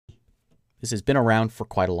This has been around for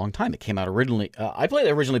quite a long time. It came out originally. I played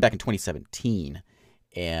it originally back in 2017,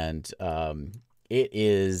 and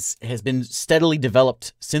has been steadily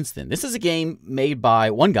developed since then. This is a game made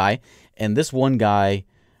by one guy, and this one guy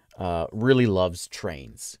really loves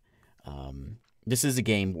trains. This is a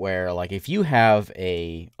game where, like, if you have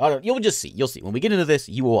you'll see. You'll see when we get into this.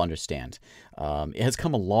 You will understand. It has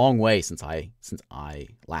come a long way since I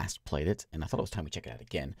last played it, and I thought it was time we check it out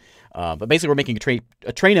again. But basically, we're making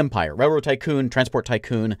a train empire, railroad tycoon, transport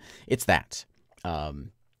tycoon. It's that,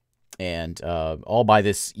 and all by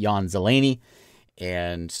this Jan Zeleny.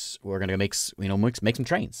 And we're gonna make some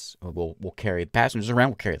trains. We'll carry the passengers around.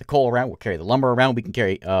 We'll carry the coal around. We'll carry the lumber around. We can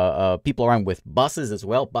carry people around with buses as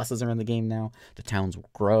well. Buses are in the game now. The towns will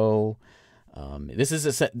grow. This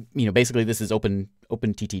is basically this is open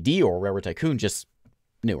TTD or Railroad Tycoon, just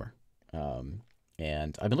newer.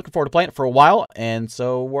 And I've been looking forward to playing it for a while, and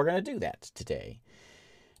so we're gonna do that today.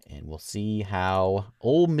 And we'll see how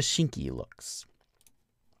old Mashinky looks.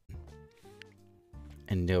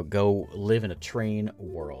 And they'll go live in a train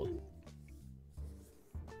world.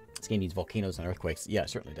 This game needs volcanoes and earthquakes. Yeah, it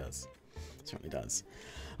certainly does. It certainly does.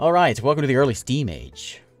 All right, welcome to the early Steam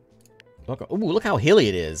Age. Welcome. Ooh, look how hilly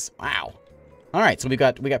it is. Wow. All right, so we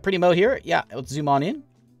got pretty mode here. Yeah, let's zoom on in.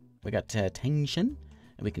 We got tension,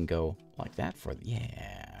 and we can go like that for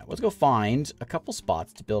yeah. Let's go find a couple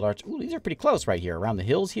spots to build our. Ooh, these are pretty close right here around the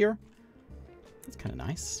hills here. That's kind of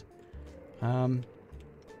nice.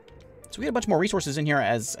 So we get a bunch more resources in here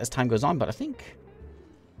as time goes on, but I think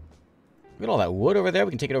we got all that wood over there.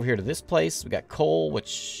 We can take it over here to this place. We got coal,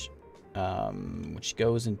 which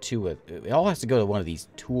goes into it all has to go to one of these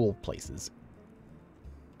tool places.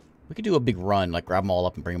 We could do a big run, like grab them all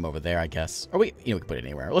up and bring them over there, I guess. Or we can put it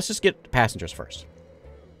anywhere. Let's just get passengers first.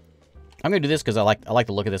 I'm gonna do this because I like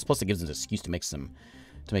the look of this. Plus, it gives us an excuse to make some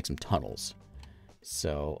tunnels.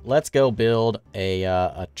 So let's go build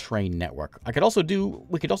a train network. We could also do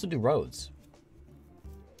roads.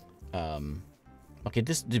 Okay,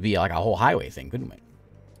 this would be like a whole highway thing, couldn't we?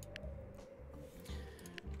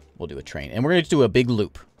 We'll do a train, and we're gonna do a big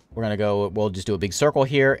loop. We'll just do a big circle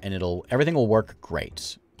here, and everything will work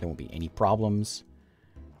great. There won't be any problems.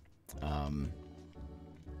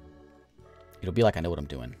 It'll be like I know what I'm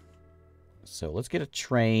doing. So let's get a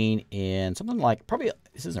train in something like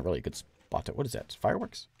this isn't really a good spot. What is that?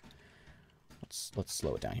 Fireworks? Let's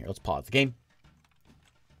slow it down here. Let's pause the game.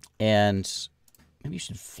 And maybe you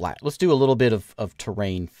should let's do a little bit of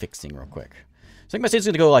terrain fixing real quick. So I think my station's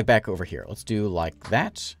going to go like back over here. Let's do like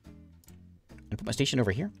that. And put my station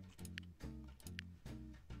over here.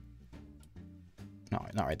 No,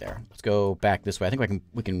 not right there. Let's go back this way. I think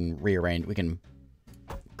we can rearrange. We can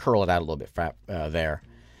curl it out a little bit there.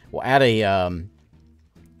 We'll add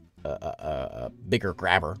a bigger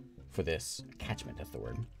grabber for this catchment, that's the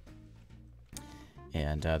word.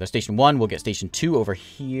 And there's station 1. We'll get station 2 over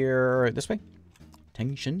here this way.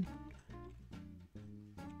 Tension.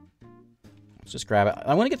 Let's just grab it.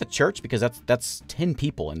 I want to get the church because that's 10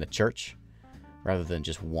 people in the church rather than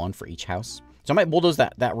just 1 for each house. So I might bulldoze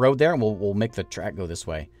that road there, and we'll make the track go this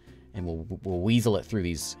way, and we'll weasel it through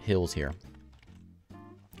these hills here.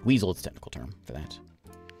 Weasel is a technical term for that.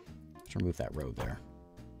 Let's remove that road there.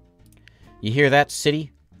 You hear that,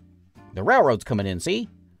 city? The railroad's coming in, see?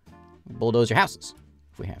 Bulldoze your houses,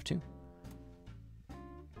 if we have to.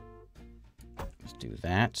 Let's do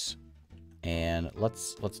that. And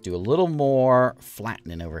let's do a little more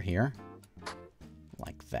flattening over here.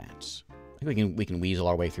 Like that. I think we can weasel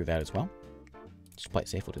our way through that as well. Just play it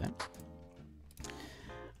safe, we'll do that.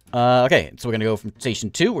 Okay, so we're gonna go from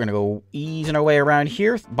station 2. We're gonna go easing our way around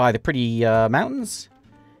here by the pretty mountains.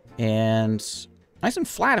 And nice and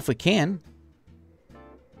flat if we can.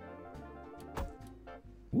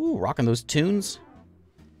 Ooh, rocking those tunes.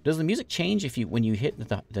 Does the music change when you hit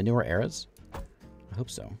the newer eras? I hope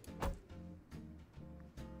so.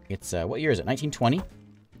 It's, what year is it? 1920?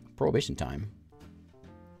 Prohibition time.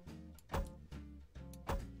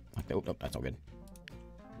 Oh, nope, that's all good.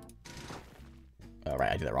 All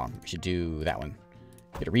right, I did that wrong. We should do that one.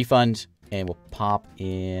 Get a refund, and we'll pop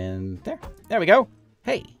in there. There we go.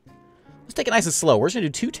 Hey, let's take it nice and slow. We're just going to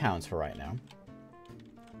do 2 towns for right now.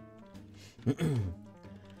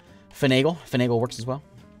 Finagle works as well.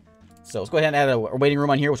 So let's go ahead and add a waiting room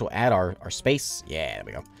on here, which will add our space. Yeah, there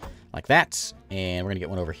we go. Like that. And we're going to get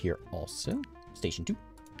one over here also. Station 2.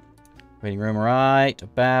 Waiting room right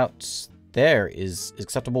about there is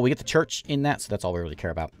acceptable. We get the church in that, so that's all we really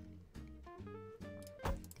care about.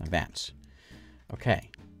 Like that. Okay.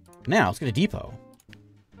 Now, let's get a depot.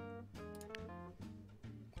 We're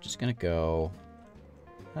just going to go...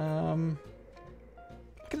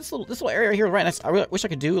 this little area here right next. I really wish I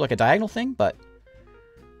could do like a diagonal thing, but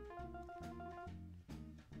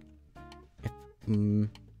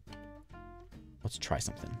let's try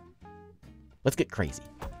something. Let's get crazy.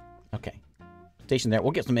 Okay, station there.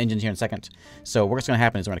 We'll get some engines here in a second. So what's going to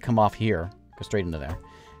happen is we're going to come off here, go straight into there,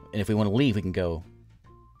 and if we want to leave, we can go.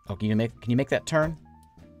 Oh, can you make that turn,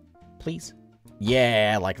 please?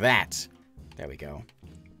 Yeah, like that. There we go.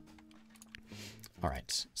 All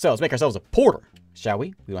right, so let's make ourselves a porter, shall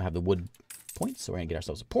we? We don't have the wood points, so we're going to get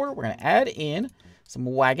ourselves a porter. We're going to add in some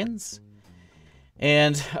wagons,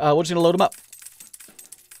 and we're just going to load them up.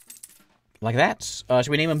 Like that. Should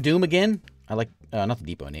we name them Doom again? I like, not the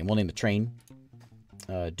depot name. We'll name the train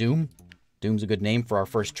Doom. Doom's a good name for our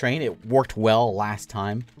first train. It worked well last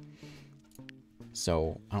time.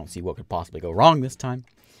 So I don't see what could possibly go wrong this time.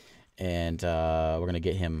 And we're going to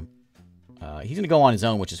get him. He's going to go on his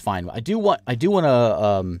own, which is fine. I do want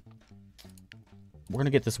to, we're going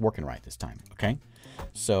to get this working right this time. Okay.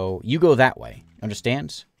 So you go that way.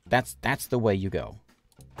 Understand? That's the way you go.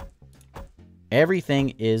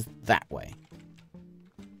 Everything is that way.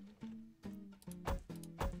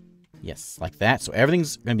 Yes, like that. So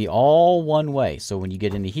everything's going to be all one way. So when you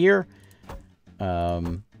get into here,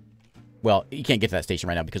 well, you can't get to that station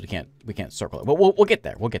right now because we can't circle it. But we'll get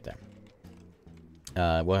there. We'll get there.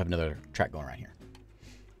 We'll have another track going around here.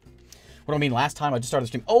 What do I mean? Last time I just started the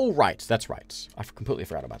stream. Oh, right. That's right. I completely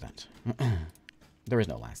forgot about that. There is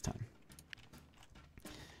no last time.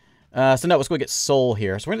 So no, let's go get Soul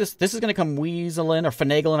here. So this is going to come weaseling or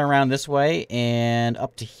finagling around this way and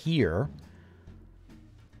up to here.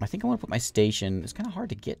 I think I want to put my station. It's kind of hard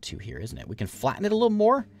to get to here, isn't it? We can flatten it a little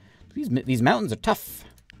more. These mountains are tough.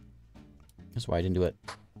 That's why I didn't do it.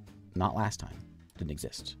 Not last time. Didn't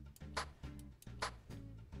exist.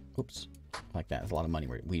 Oops. Like that. That's a lot of money.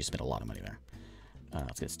 We just spent a lot of money there.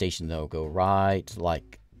 Let's get a station, though. Go right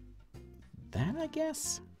like that, I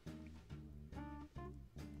guess.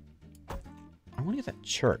 I want to get that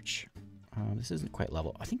church. This isn't quite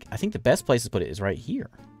level. I think the best place to put it is right here.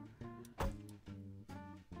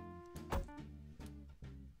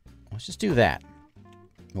 Let's just do that.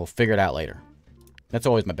 We'll figure it out later. That's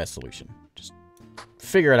always my best solution. Just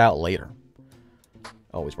figure it out later.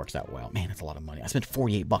 Always works out well. Man, that's a lot of money. I spent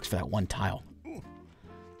 $48 for that one tile.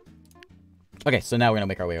 Okay, so now we're going to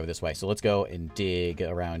make our way over this way. So let's go and dig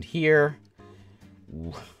around here.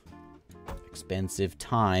 Ooh. Expensive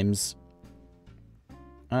times.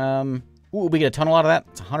 Ooh, we get a tunnel out of that?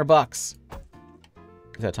 It's $100. Is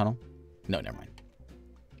that a tunnel? No, never mind.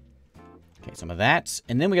 Okay, some of that.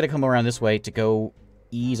 And then we got to come around this way to go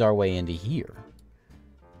ease our way into here.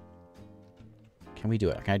 Can we do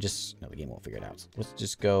it? Can I just... No, the game won't figure it out. Let's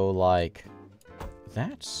just go like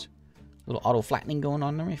that. A little auto flattening going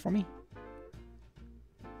on there for me.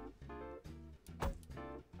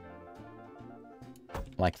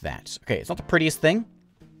 Like that. Okay, it's not the prettiest thing.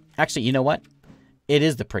 Actually, you know what? It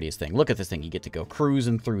is the prettiest thing. Look at this thing. You get to go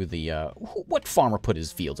cruising through the... what farmer put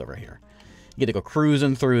his fields over here? You get to go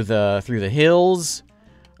cruising through the hills.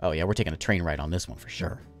 Oh, yeah, we're taking a train ride on this one for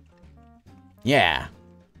sure. Yeah.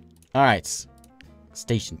 All right.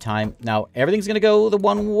 Station time. Now, everything's going to go the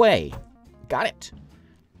one way. Got it.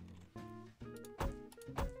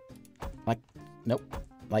 Like, nope.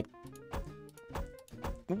 Like,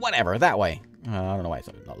 whatever. That way. I don't know why it's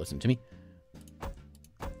not listening to me.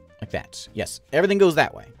 Like that. Yes, everything goes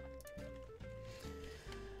that way.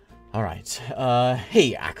 All right.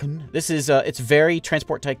 Hey, Akun. This is, it's very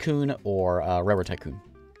Transport Tycoon or Railroad Tycoon.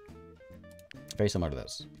 Very similar to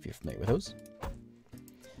those, if you're familiar with those.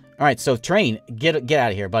 All right, so train, get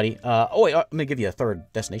out of here, buddy. Oh, wait, let me give you a third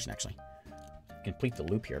destination, actually. Complete the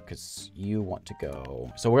loop here, because you want to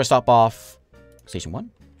go... So we're going to stop off Station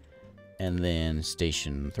 1, and then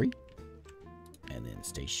Station 3, and then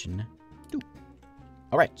Station 2.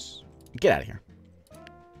 All right, get out of here.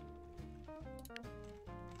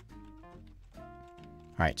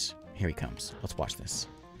 All right, here he comes. Let's watch this.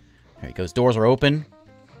 Here he goes. Doors are open.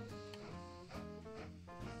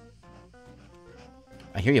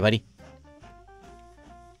 I hear you, buddy.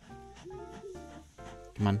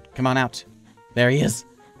 Come on out. There he is.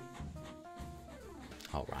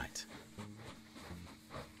 All right.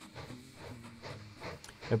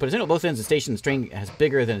 I put a signal at both ends of the station. The string has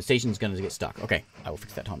bigger than the station's going to get stuck. Okay, I will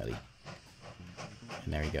fix that, Tom Ellie.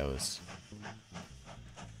 And there he goes.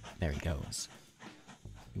 There he goes.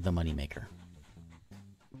 The moneymaker.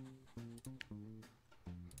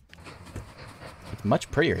 It's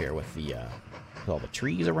much prettier here with the with all the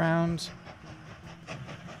trees around.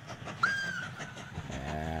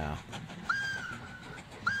 Yeah.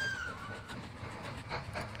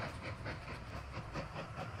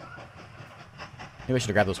 Maybe I should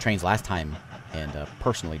have grabbed those trains last time and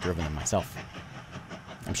personally driven them myself.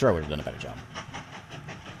 I'm sure I would have done a better job.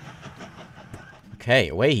 Okay,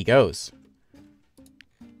 away he goes.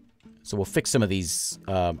 So we'll fix some of these.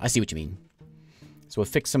 I see what you mean. So we'll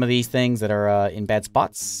fix some of these things that are in bad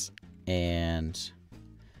spots. And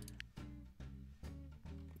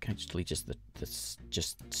can I just delete just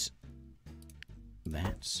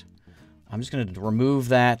that? I'm just going to remove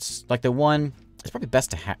that. Like the one, it's probably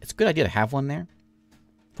best to have. It's a good idea to have one there.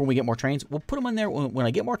 For when we get more trains, we'll put them in there. When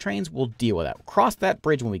I get more trains, we'll deal with that. We'll cross that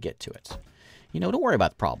bridge when we get to it. You know, don't worry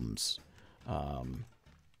about the problems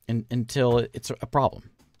until it's a problem.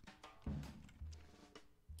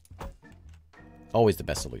 Always the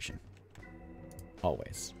best solution.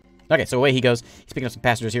 Always. Okay, so away he goes. He's picking up some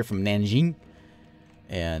passengers here from Nanjing.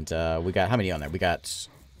 And we got, how many on there? We got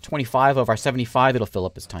 25 of our 75. It'll fill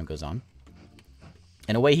up as time goes on.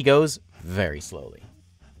 And away he goes very slowly.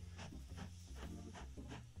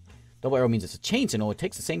 Double arrow means it's a chain signal. It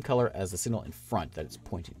takes the same color as the signal in front that it's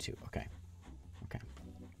pointing to. Okay. Okay.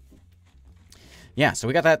 Yeah, so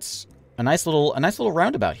we got that a nice little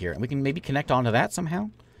roundabout here, and we can maybe connect onto that somehow.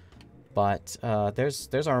 But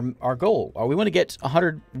there's our goal. We want to get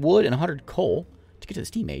 100 wood and 100 coal to get to the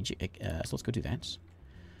steam age. So let's go do that.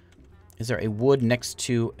 Is there a wood next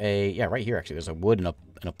to a... Yeah, right here, actually. There's a wood and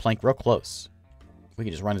a plank real close. We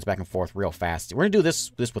can just run this back and forth real fast. We're going to do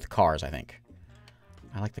this with cars, I think.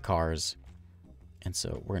 I like the cars. And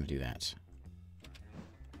so we're going to do that.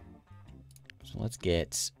 So let's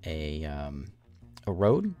get a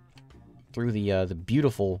road through the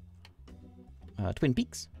beautiful Twin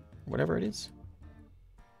Peaks. Whatever it is.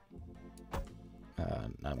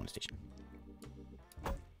 Not one station.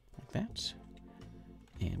 Like that.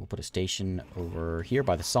 And we'll put a station over here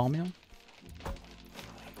by the sawmill.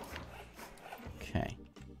 Okay.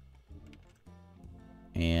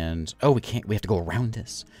 And, oh, we can't, we have to go around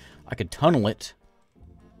this. I could tunnel it.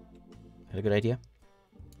 Is that a good idea?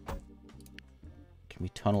 Can we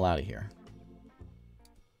tunnel out of here?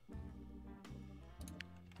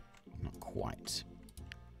 Not quite.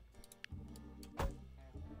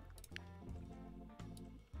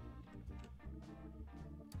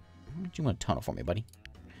 Why don't you want to tunnel for me, buddy?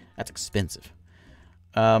 That's expensive.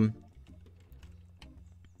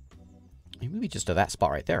 Maybe just to that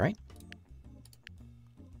spot right there, right?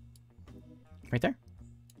 Right there?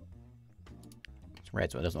 It's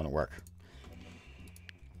red, so it doesn't want to work.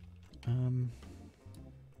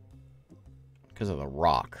 Because of the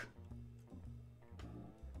rock.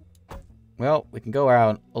 Well, we can go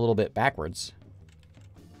around a little bit backwards.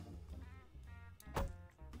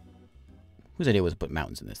 Whose idea was to put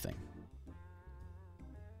mountains in this thing?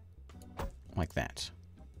 Like that.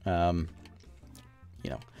 You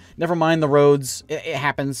know, never mind the roads. It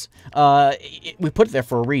happens. We put it there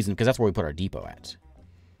for a reason, because that's where we put our depot at.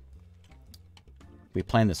 We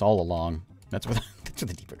planned this all along. That's where that's where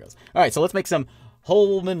the depot goes. All right, so let's make some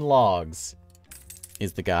Holman logs.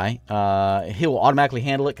 Is the guy. He will automatically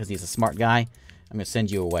handle it because he's a smart guy. I'm going to send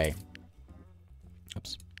you away.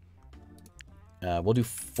 Oops. We'll do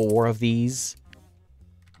 4 of these.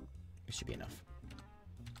 This should be enough.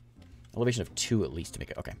 Elevation of 2 at least to make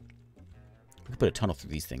it. Okay. We could put a tunnel through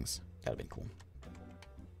these things. That would have been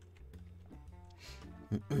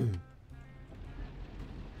cool.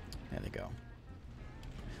 There they go.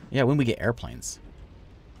 Yeah, when we get airplanes.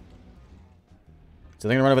 So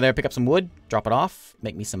they're going to run over there, pick up some wood, drop it off,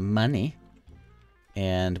 make me some money.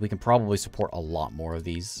 And we can probably support a lot more of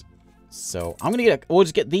these. So I'm going to we'll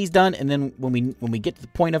just get these done, and then when we get to the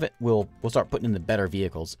point of it, we'll start putting in the better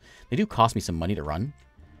vehicles. They do cost me some money to run,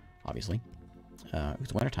 obviously.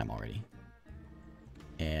 It's wintertime already.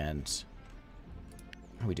 And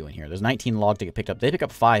what are we doing here? There's 19 log to get picked up. They pick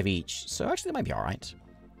up 5 each, so actually that might be all right.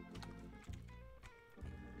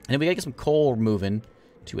 And then we got to get some coal moving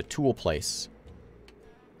to a tool place.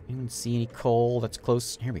 Anyone see any coal that's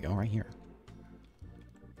close? Here we go, right here.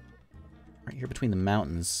 Right here between the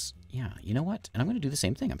mountains. Yeah, you know what? And I'm going to do the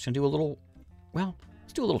same thing. I'm just going to do a little... Well,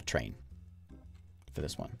 let's do a little train for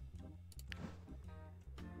this one.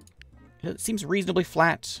 It seems reasonably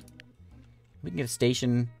flat. We can get a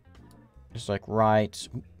station just like right...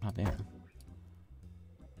 Ooh, not there.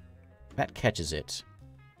 That catches it.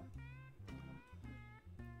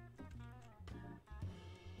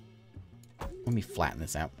 Let me flatten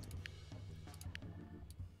this out.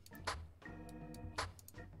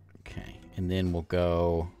 Okay, and then we'll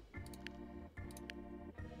go...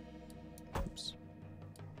 Oops.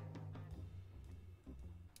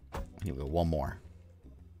 I need to go one more.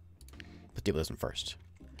 Let's deal with this one first.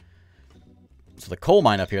 So the coal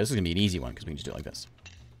mine up here, this is going to be an easy one because we can just do it like this.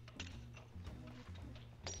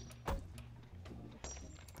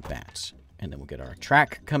 And then we'll get our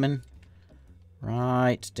track coming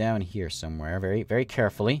right down here somewhere. Very, very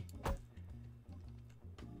carefully.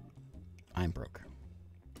 I'm broke.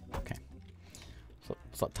 Okay. So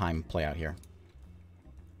let's let time play out here.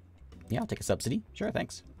 Yeah, I'll take a subsidy. Sure,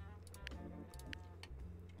 thanks.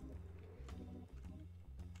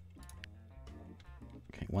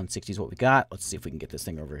 Okay, 160 is what we got. Let's see if we can get this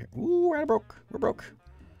thing over here. Ooh, we're out of broke. We're broke.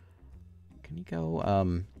 Can you go,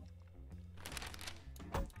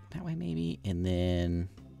 that way maybe? And then...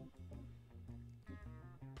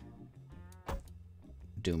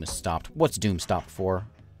 Doom is stopped. What's Doom stopped for?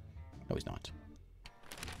 No, he's not.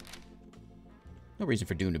 No reason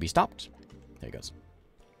for Doom to be stopped. There he goes.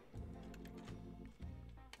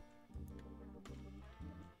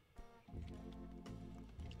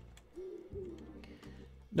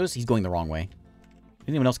 Notice he's going the wrong way. Did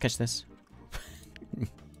anyone else catch this? I'm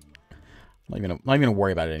not even gonna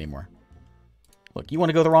worry about it anymore. Look, you want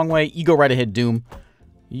to go the wrong way? You go right ahead, Doom.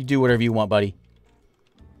 You do whatever you want, buddy.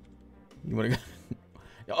 You want to go...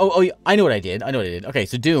 Oh, I know what I did. Okay,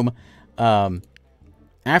 so Doom,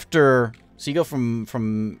 after... So you go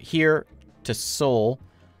from here to Seoul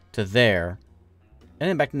to there, and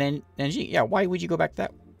then back to Nanjing. Yeah, why would you go back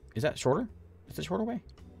that... Is that shorter? Is it a shorter way?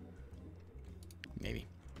 Maybe.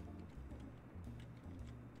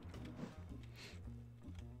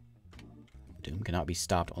 Doom cannot be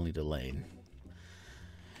stopped, only delayed.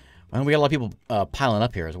 Well, we got a lot of people piling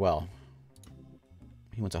up here as well.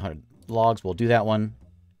 He wants 100 logs. We'll do that one.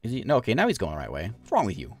 Is he? No, okay, now he's going the right way. What's wrong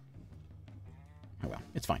with you? Oh, well,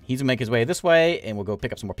 it's fine. He's going to make his way this way, and we'll go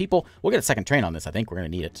pick up some more people. We'll get a second train on this, I think. We're going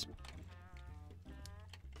to need it.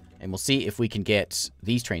 And we'll see if we can get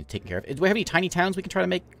these trains taken care of. Do we have any tiny towns we can try to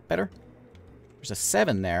make better? There's a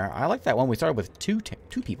 7 there. I like that one. We started with two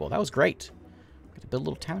people. That was great. Got to build a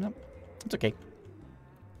little town up. It's okay.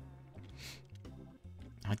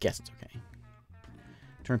 I guess it's okay.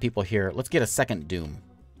 Turn people here. Let's get a second Doom.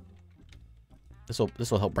 This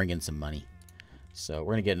will help bring in some money. So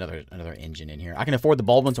we're gonna get another engine in here. I can afford the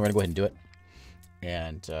Baldwin, so we're gonna go ahead and do it.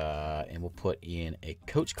 And we'll put in a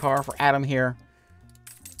coach car for Adam here.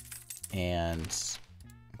 And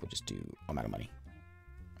we'll just do... I'm out of money.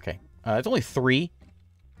 Okay. It's only 3,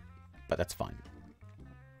 but that's fine.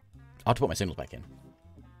 I'll have to put my signals back in.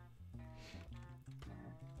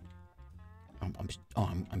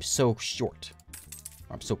 I'm so short.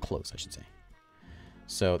 Or I'm so close, I should say.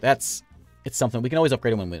 So that's... It's something. We can always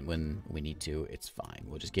upgrade him when we need to. It's fine.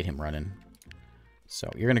 We'll just get him running. So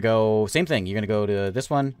you're going to go... Same thing. You're going to go to this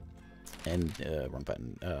one. And... wrong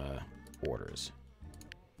button. Orders.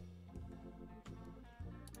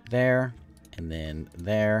 There. And then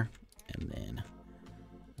there. And then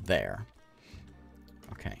there.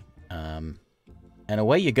 Okay. And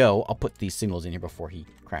away you go. I'll put these signals in here before he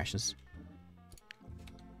crashes.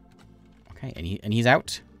 Okay. And he's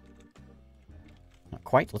out. Not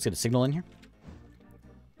quite. Let's get a signal in here.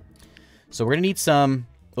 So we're going to need some...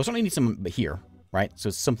 We'll certainly need some here, right? So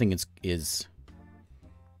something is...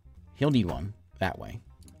 He'll need one that way.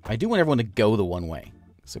 I do want everyone to go the one way.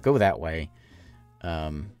 So go that way.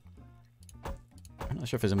 I'm not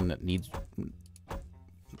sure if there's someone that needs...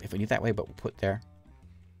 If we need that way, but we'll put there.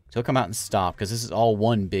 So he'll come out and stop, because this is all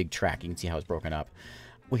one big track. You can see how it's broken up.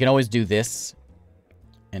 We can always do this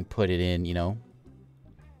and put it in, you know...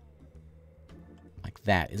 Like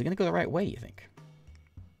that. Is it going to go the right way, you think?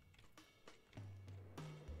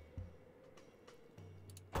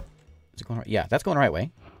 Is it going right? Yeah, that's going the right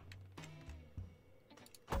way.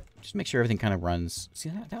 Just make sure everything kind of runs.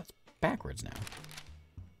 See, that's backwards now.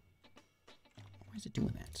 Why is it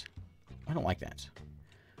doing that? I don't like that.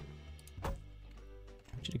 I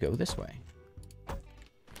want you to go this way. So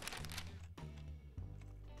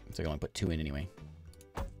I can only put 2 in anyway.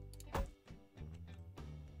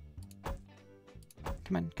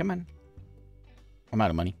 Come on, come on. I'm out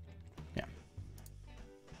of money. Yeah.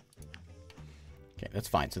 Okay, that's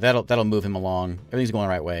fine. So that'll move him along. Everything's going the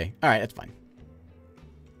right way. All right, that's fine.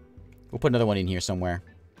 We'll put another one in here somewhere.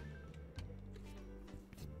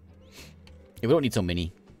 Yeah, we don't need so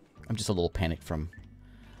many. I'm just a little panicked from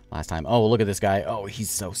last time. Oh, look at this guy. Oh, he's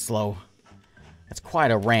so slow. That's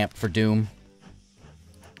quite a ramp for Doom.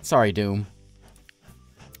 Sorry, Doom.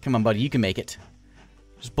 Come on, buddy. You can make it.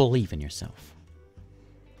 Just believe in yourself.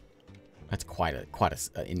 That's quite a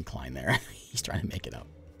incline there. He's trying to make it up.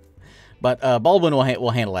 But Baldwin will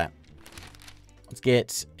handle that. Let's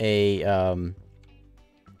get a...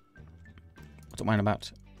 what's it mine about?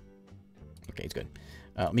 Okay, it's good.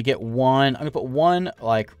 Let me get one. I'm going to put one,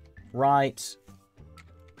 like, right...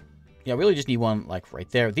 Yeah, we really just need one, like, right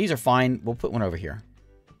there. These are fine. We'll put one over here.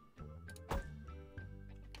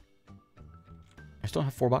 I still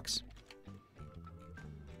have $4.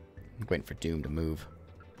 I'm waiting for Doom to move.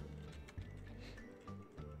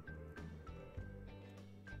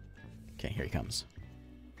 Okay, here he comes.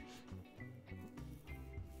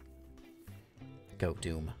 Go,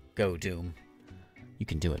 Doom. Go, Doom. You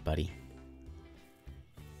can do it, buddy.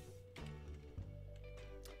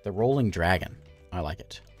 The Rolling Dragon. I like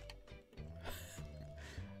it.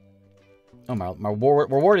 Oh, my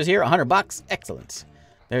reward is here. $100. Excellent.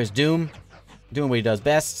 There's Doom. Doing what he does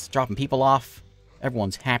best. Dropping people off.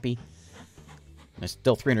 Everyone's happy. There's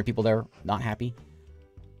still 300 people there not happy.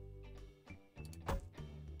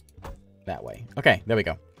 That way. Okay, there we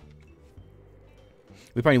go.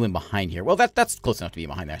 We probably went behind here. Well, that's close enough to be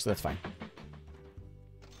behind there, so that's fine.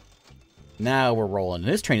 Now we're rolling.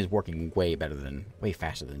 And this train is working way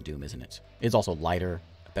faster than Doom, isn't it? It's also lighter,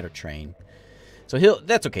 a better train. So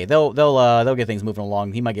that's okay. They'll get things moving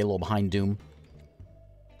along. He might get a little behind Doom.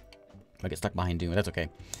 Might get stuck behind Doom, but that's okay.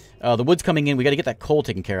 The wood's coming in. We got to get that coal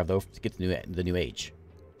taken care of, though, to get the new age.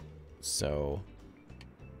 So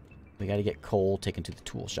we got to get coal taken to the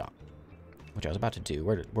tool shop, which I was about to do.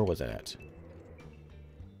 Where was that at?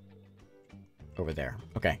 Over there.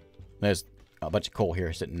 Okay. There's a bunch of coal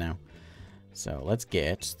here sitting now. So let's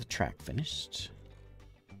get the track finished.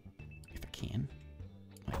 If I can.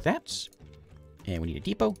 Like that. And we need a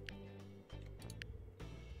depot.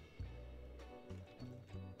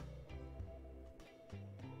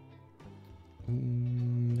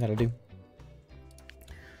 That'll do.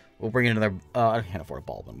 We'll bring in another... I can't afford a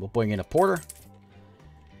Baldwin. We'll bring in a porter.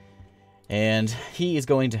 And he is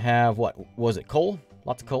going to have... What was it? Coal?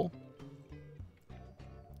 Lots of coal.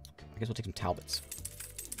 I guess we'll take some Talbots.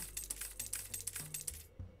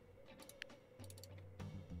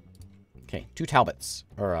 Okay, 2 Talbots.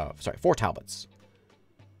 Or, sorry, 4 Talbots.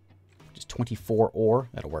 Just 24 ore.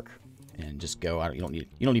 That'll work. And just go. You don't need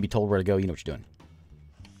to be told where to go. You know what you're doing.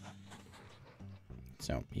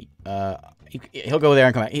 So he'll go there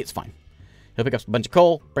and come back. It's fine. He'll pick up a bunch of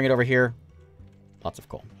coal, bring it over here. Lots of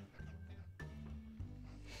coal.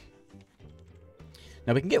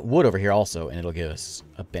 Now we can get wood over here also, and it'll give us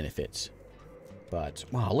a benefit. But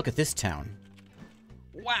wow, look at this town.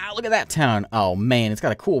 Wow, look at that town. Oh man, it's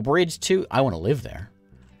got a cool bridge too. I want to live there.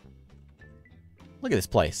 Look at this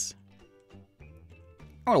place.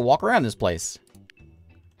 I want to walk around this place.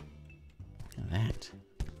 Look at that.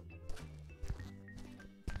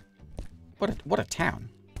 What a town.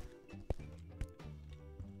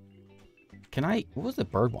 Can I... What was the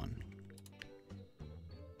bird one?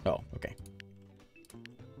 Oh, okay.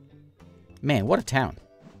 Man, what a town.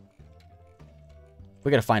 We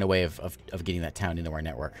gotta find a way of getting that town into our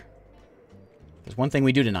network. There's one thing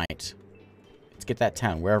we do tonight. Let's get that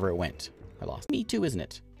town wherever it went. I lost. Me too, isn't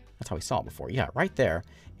it? That's how we saw it before. Yeah, right there.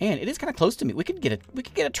 And it is kind of close to me. We could get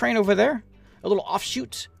a train over there. A little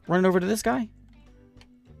offshoot running over to this guy.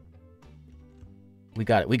 We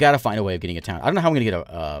got to find a way of getting a town. I don't know how I'm going to get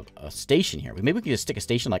a station here. Maybe we can just stick a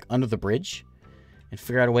station like under the bridge and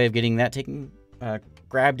figure out a way of getting that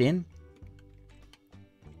grabbed in.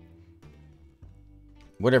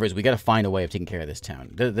 Whatever it is, we got to find a way of taking care of this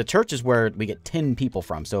town. The church is where we get 10 people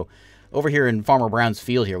from. So over here in Farmer Brown's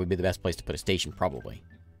field here would be the best place to put a station probably.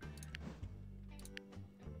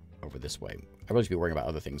 Over this way. I really should be worrying about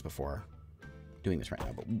other things before doing this right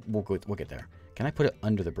now, but we'll get there. Can I put it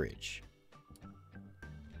under the bridge?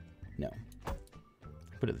 No.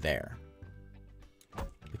 Put it there.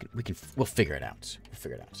 We'll figure it out. We'll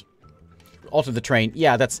figure it out. Alter the train.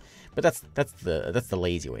 Yeah, that's the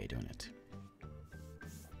lazy way of doing it.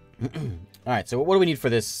 All right, so what do we need for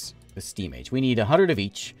this steam age? We need 100 of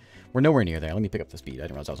each. We're nowhere near there. Let me pick up the speed. I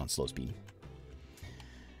didn't realize I was on slow speed.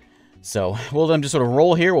 So we'll then just sort of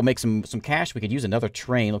roll here. We'll make some cash. We could use another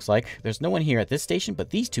train, looks like. There's no one here at this station, but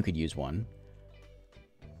these two could use one.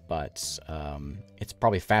 But it's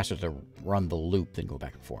probably faster to run the loop than go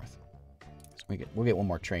back and forth. So we'll get one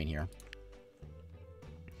more train here.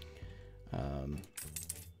 And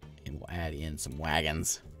we'll add in some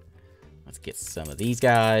wagons. Let's get some of these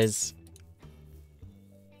guys.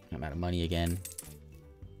 I'm out of money again.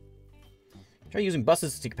 Try using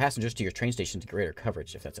buses to take passengers to your train station to get greater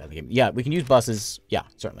coverage if that's out of the game. Yeah, we can use buses. Yeah,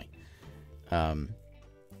 certainly.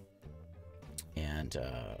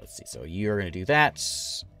 Let's see. So you're going to do that.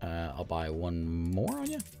 I'll buy one more on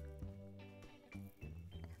you.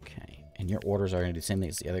 Okay. And your orders are going to do the same thing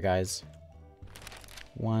as the other guys.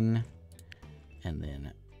 1. And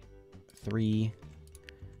then 3.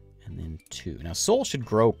 And then 2. Now, Seoul should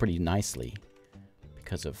grow pretty nicely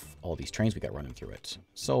because of all these trains we got running through it.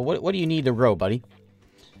 So what do you need to grow, buddy?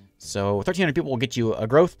 So 1,300 people will get you a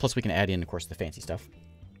growth, plus we can add in, of course, the fancy stuff.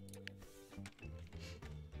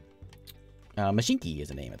 Mashinky is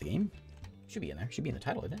the name of the game. Should be in there. Should be in the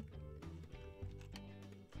title, isn't it?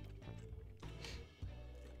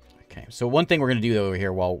 So one thing we're going to do over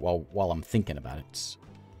here while I'm thinking about it,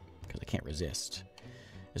 because I can't resist,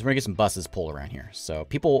 is we're going to get some buses pulled around here. So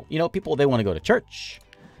people, people, they want to go to church,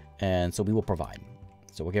 and so we will provide.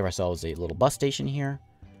 So we'll give ourselves a little bus station here,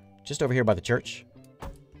 just over here by the church.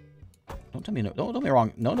 Don't tell me, don't tell me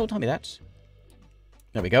wrong. No, don't tell me that.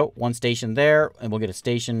 There we go. One station there, and we'll get a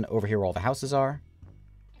station over here where all the houses are.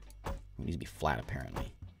 It needs to be flat,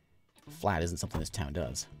 apparently. Flat isn't something this town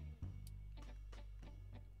does.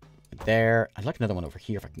 There. I'd like another one over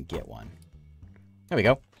here if I can get one. There we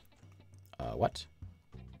go. What?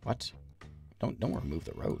 What? Don't remove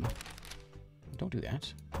the road. Don't do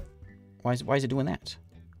that. Why is it doing that?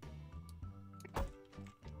 Because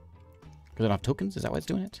I don't have tokens? Is that why it's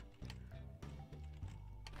doing it?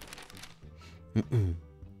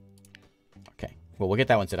 Okay. Well, we'll get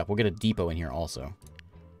that one set up. We'll get a depot in here also. How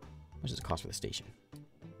much does it cost for the station?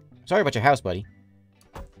 Sorry about your house, buddy.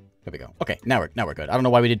 There we go. Okay, now we're good. I don't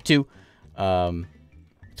know why we did 2. It's fine.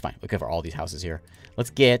 We'll cover all these houses here.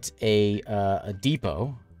 Let's get a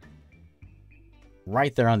depot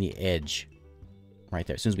right there on the edge. Right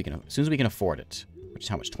there. As soon as we can afford it. Which is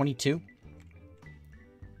how much? 22?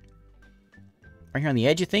 Right here on the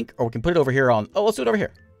edge, you think? Or we can put it over here on... Oh, let's do it over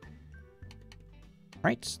here.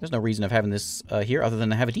 Right? There's no reason of having this here other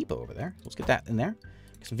than to have a depot over there. So let's get that in there.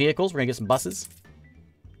 Get some vehicles. We're going to get some buses.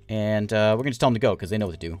 And we're going to just tell them to go because they know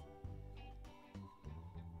what to do.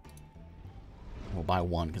 We'll buy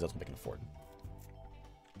one because that's what they can afford.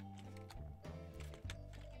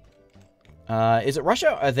 Is it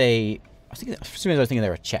Russia? Are they... for some reason I was thinking they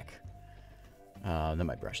were Czech. That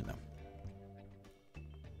might be Russian, though.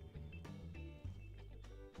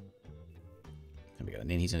 There we go.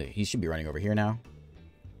 And then he should be running over here now.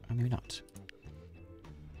 Oh, maybe not.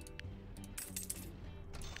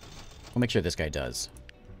 We'll make sure this guy does.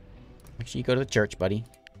 Make sure you go to the church, buddy.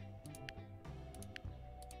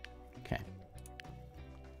 Okay.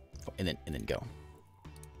 Oh, and then go.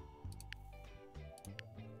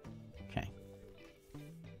 Okay.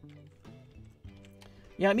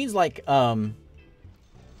 Yeah, it means like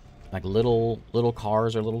little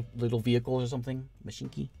cars or little vehicles or something.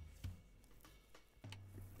 Mashinky.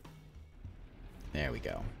 There we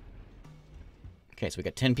go. Okay, so we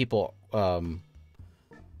got 10 people.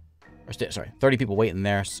 Sorry, 30 people waiting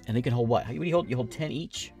there, and they can hold what? What do you hold? You hold 10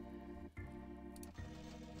 each.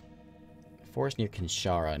 Forest near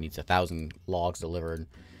Kinshasa needs 1,000 logs delivered.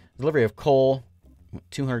 Delivery of coal,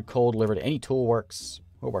 200 coal delivered. Any tool works.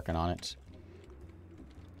 We're working on it.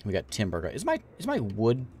 We got timber. Is my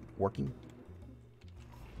wood working?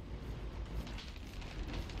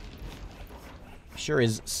 Sure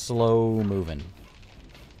is slow moving.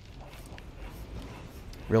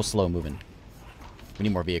 Real slow moving. We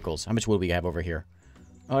need more vehicles. How much wood we have over here?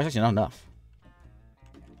 Oh, there's actually not enough.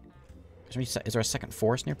 Is there a second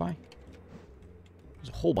forest nearby? There's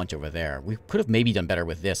a whole bunch over there. We could have maybe done better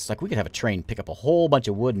with this. Like, we could have a train pick up a whole bunch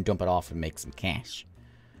of wood and dump it off and make some cash.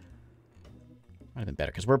 Might have been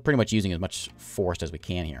better, because we're pretty much using as much forest as we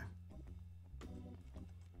can here.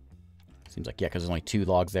 Seems like, yeah, because there's only 2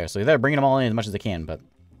 logs there. So they're bringing them all in as much as they can, but...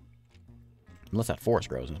 Unless that forest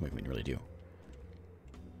grows, that's what we can really do.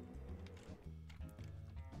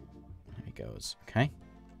 There he goes. Okay.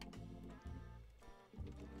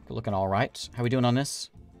 We're looking all right. How are we doing on this?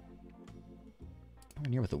 We're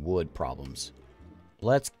near with the wood problems.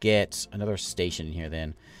 Let's get another station in here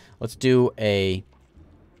then. Let's do a...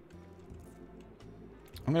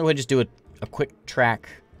 I'm going to go ahead and just do a quick track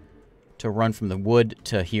to run from the wood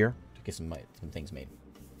to here. To get some things made.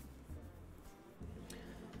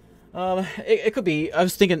 It could be... I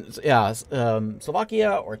was thinking, yeah,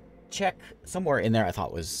 Slovakia or Czech. Somewhere in there I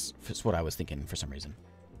thought was what I was thinking for some reason.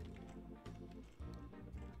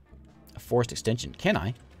 A forest extension. Can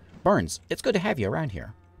I? Burns, it's good to have you around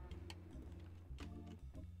here.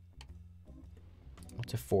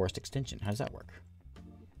 What's a forest extension? How does that work?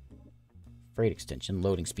 Freight extension,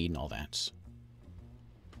 loading speed, and all that.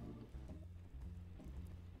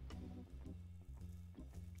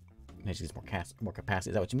 Maybe just more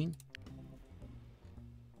capacity. Is that what you mean?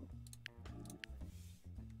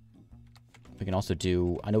 We can also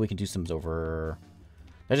do... I know we can do some over...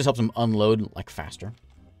 That just helps them unload, like, faster.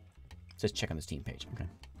 It says check on the Steam page. Okay.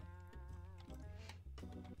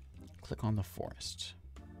 Click on the forest.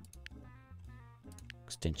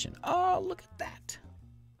 Extension. Oh, look at that.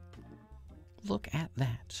 Look at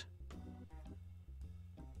that.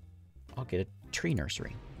 I'll get a tree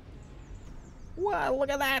nursery. Wow,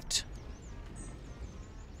 look at that.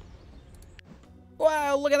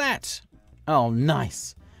 Wow, look at that. Oh,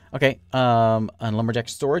 nice. Okay, on lumberjack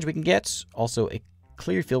storage we can get. Also, a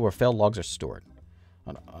clear field where felled logs are stored.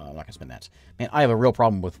 I'm not gonna spend that. Man, I have a real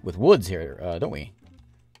problem with woods here, don't we?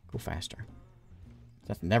 Go faster.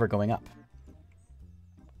 That's never going up.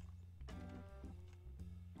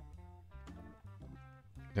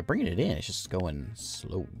 They're bringing it in. It's just going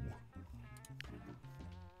slow.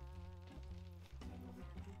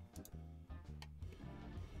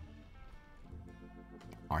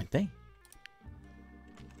 Aren't they?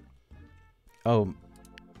 Oh.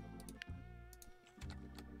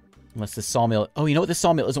 Unless this sawmill... Oh, you know what? This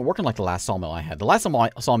sawmill isn't working like the last sawmill I had. The last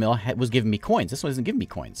sawmill was giving me coins. This one isn't giving me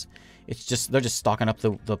coins. It's just... They're just stocking up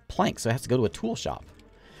the planks, so it has to go to a tool shop.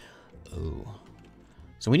 Oh.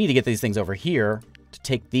 So we need to get these things over here to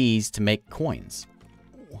take these to make coins.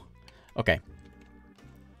 Okay.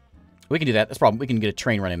 We can do that. That's a problem. We can get a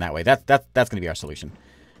train running that way. That's going to be our solution.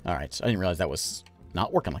 All right. I didn't realize that was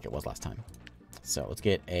not working like it was last time. So let's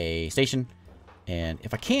get a station. And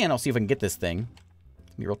if I can, I'll see if I can get this thing.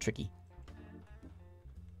 It's going to be real tricky.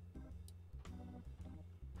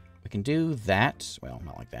 We can do that. Well,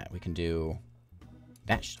 not like that. We can do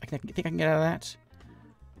that. I think I can get out of that.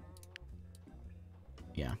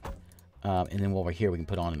 Yeah. And then over here, we can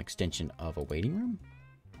put on an extension of a waiting room.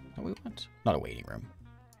 Is that what we want? Not a waiting room.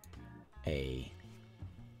 I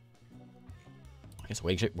guess a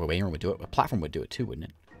waiting room would do it. A platform would do it too, wouldn't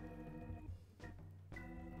it?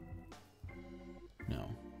 No.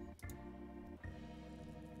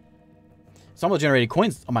 Some generated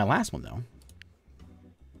coins on my last one, though.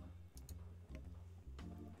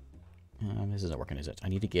 This isn't working, is it? I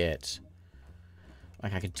need to get...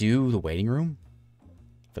 Like, I could do the waiting room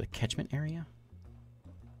for the catchment area.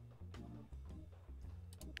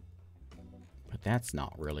 But that's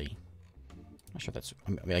not really... I'm not sure that's...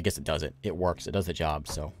 I mean, I guess it does it. It works. It does the job,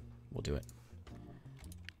 so we'll do it.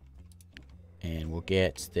 And we'll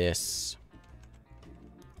get this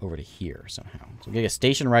over to here somehow. So we'll get a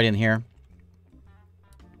station right in here.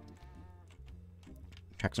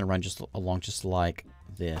 Track's gonna run just along just like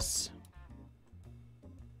this.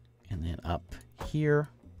 And then up here.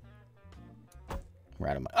 We're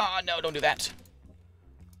out of my... Oh, no, don't do that.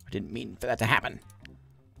 I didn't mean for that to happen.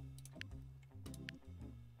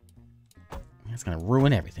 That's going to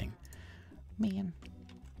ruin everything. Man.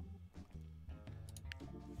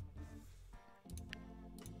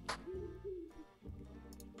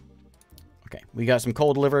 Okay, we got some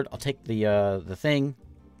coal delivered. I'll take the thing.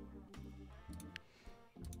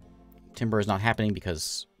 Timber is not happening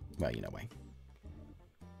because, well, you know why.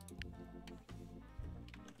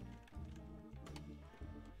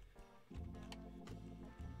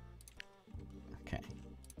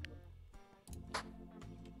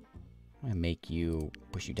 I'm going to make you,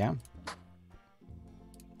 push you down.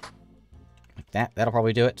 Like that. That'll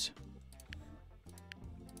probably do it.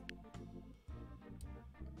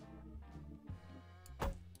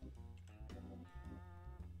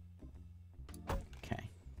 Okay.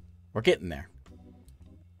 We're getting there.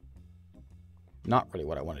 Not really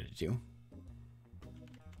what I wanted to do.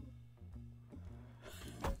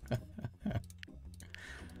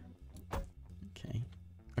 Okay.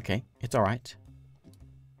 Okay. It's all right.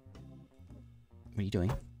 What are you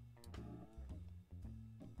doing?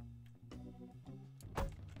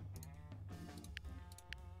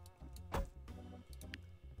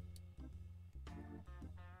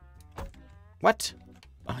 What?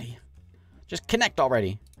 Just connect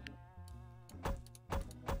already.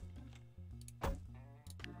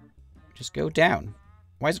 Just go down.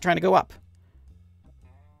 Why is it trying to go up?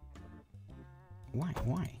 Why?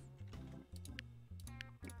 Why?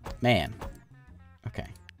 Man. Okay.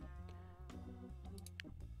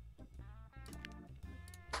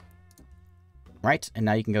 Right, and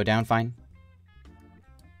now you can go down fine.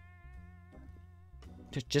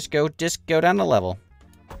 Just go down the level.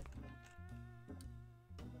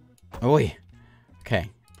 Oi. Okay.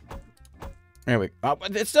 There we go. Oh,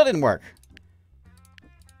 but it still didn't work.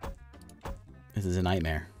 This is a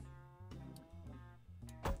nightmare.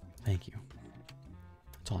 Thank you.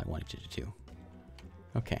 That's all I wanted you to do.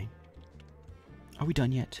 Okay. Are we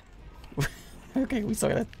done yet? Okay, we still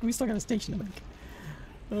got a station to make.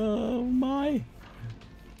 Oh my.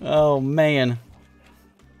 Oh man.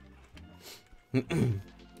 I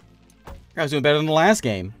was doing better than the last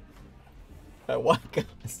game. At what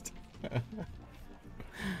cost?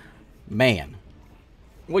 Man.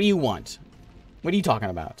 What do you want? What are you talking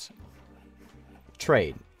about?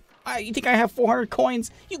 Trade. You think I have 400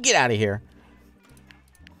 coins? You get out of here.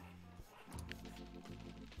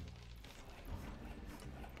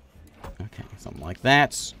 Okay, something like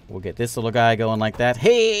that. We'll get this little guy going like that.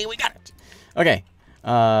 Hey, we got it. Okay.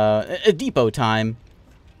 A depot time.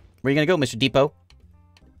 Where are you going to go, Mr. Depot?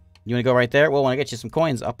 You want to go right there? Well, when I get you some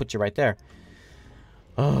coins, I'll put you right there.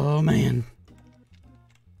 Oh, man.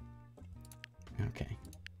 Okay.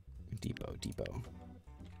 Depot.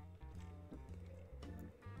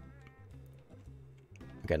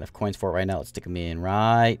 I've got enough coins for it right now. Let's stick them in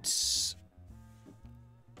right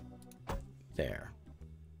there.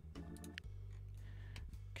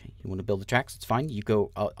 Okay, you want to build the tracks? It's fine. You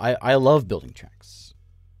go. I love building tracks.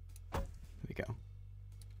 Here we go.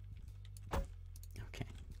 Okay.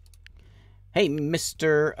 Hey,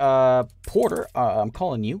 Mr. Porter, I'm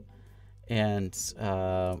calling you. And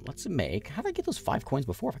let's make... How did I get those 5 coins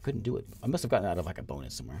before if I couldn't do it? I must have gotten out of like a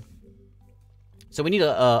bonus somewhere. So we need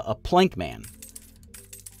a plank man.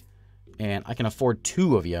 And I can afford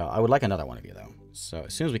 2 of you. I would like another one of you, though. So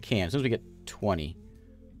as soon as we can, as soon as we get 20,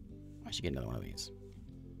 I should get another one of these.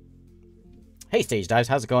 Hey, Stage Dives,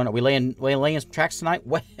 how's it going? Are we laying some tracks tonight?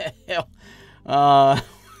 Well, we're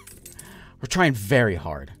trying very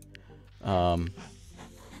hard. Very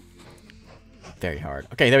hard.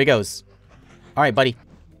 Okay, there he goes. All right, buddy.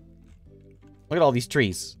 Look at all these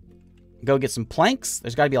trees. Go get some planks.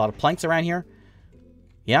 There's got to be a lot of planks around here.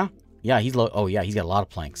 Yeah? Yeah, he's low. Oh, yeah, he's got a lot of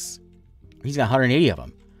planks. He's got 180 of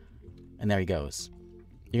them. And there he goes.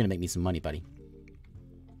 You're going to make me some money, buddy.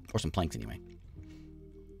 Or some planks, anyway.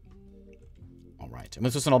 All right. And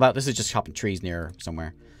what's this all about? This is just chopping trees near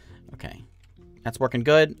somewhere. Okay. That's working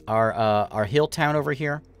good. Our hill town over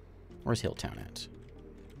here. Where's hill town at?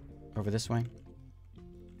 Over this way.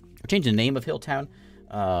 We're changing the name of Hilltown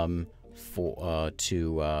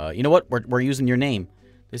you know what? We're using your name.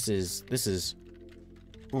 This is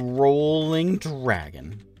Rolling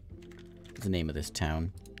Dragon. Is the name of this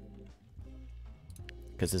town.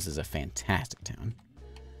 Because this is a fantastic town.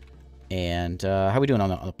 And how are we doing on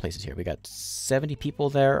the places here? We got 70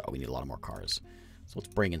 people there. Oh, we need a lot of more cars. So let's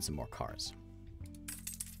bring in some more cars.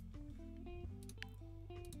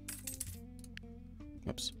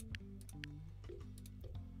 Whoops.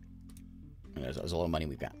 There's a lot of money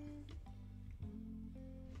we've got.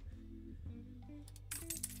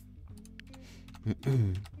 We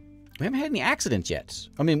haven't had any accidents yet.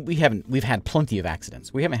 I mean, we've had plenty of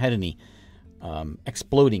accidents. We haven't had any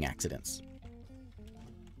exploding accidents.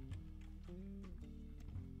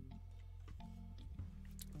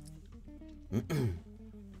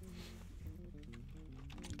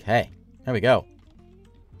 Okay, there we go.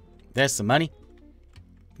 There's some money.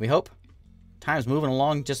 We hope. Time's moving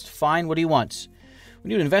along just fine. What do you want? We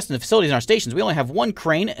need to invest in the facilities in our stations. We only have 1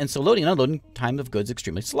 crane, and so loading and unloading time of goods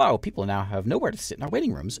extremely slow. People now have nowhere to sit in our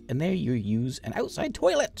waiting rooms, and there you use an outside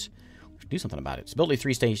toilet. We should do something about it. Stability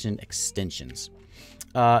 3 station extensions.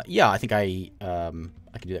 Yeah, I think I can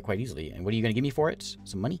do that quite easily. And what are you going to give me for it?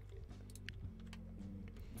 Some money?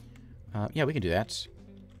 Yeah, we can do that.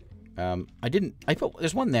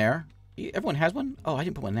 There's one there. Everyone has one? Oh, I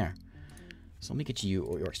didn't put one there. So let me get you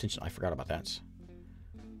your extension. I forgot about that.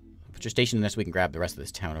 Put your station in there so we can grab the rest of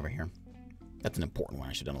this town over here. That's an important one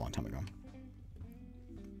I should have done a long time ago.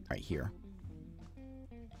 Right here.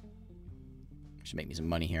 Should make me some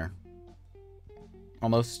money here.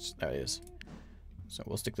 Almost. There it is. So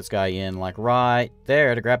we'll stick this guy in like right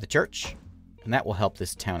there to grab the church. And that will help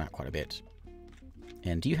this town out quite a bit.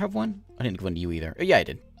 And do you have one? I didn't give one to you either. Oh, yeah, I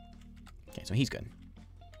did. Okay, so he's good.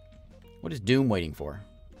 What is Doom waiting for?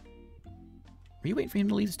 Were you waiting for him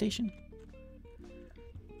to leave the station?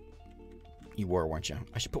 You were, weren't you?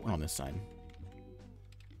 I should put one on this side.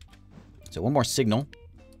 So one more signal.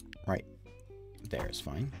 Right there is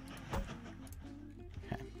fine.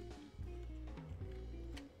 Okay.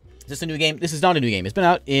 Is this a new game? This is not a new game. It's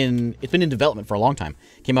been in development for a long time.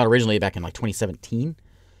 Came out originally back in like 2017.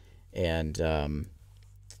 And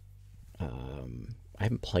I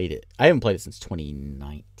haven't played it. I haven't played it since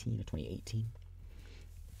 2019 or 2018.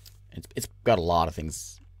 It's got a lot of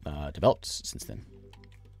things developed since then.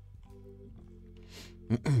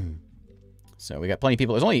 So we got plenty of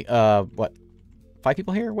people. There's only, what, 5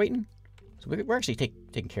 people here waiting? So we're actually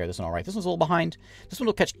taking care of this one all right. This one's a little behind. This one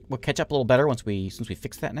will catch up a little better since we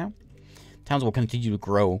fix that now. Towns will continue to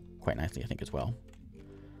grow quite nicely, I think, as well.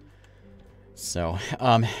 So,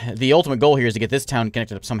 the ultimate goal here is to get this town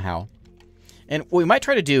connected up somehow. And what we might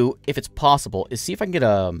try to do, if it's possible, is see if I can get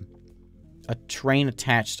a train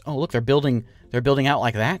attached. Oh, look, they're building out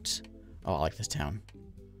like that. Oh, I like this town.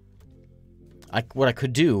 What I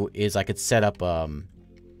could do is I could set up, I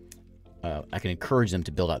can encourage them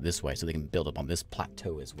to build out this way so they can build up on this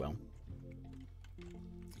plateau as well.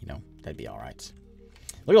 You know, that'd be all right.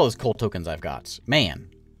 Look at all those coal tokens I've got. Man,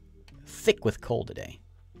 thick with coal today.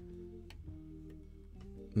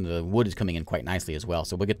 The wood is coming in quite nicely as well,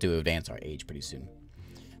 so we'll get to advance our age pretty soon.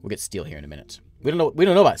 We'll get steel here in a minute. We don't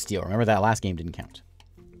know about steel. Remember that last game didn't count.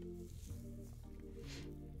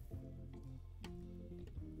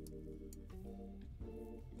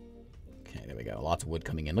 lots of wood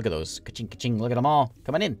coming in. Look at those. Ka-ching, ka-ching. Look at them all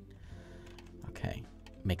coming in. Okay.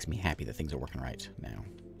 Makes me happy that things are working right now.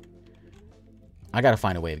 I gotta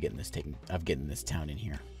find a way of getting this town in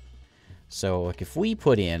here. So, like, if we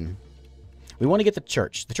put in... We want to get the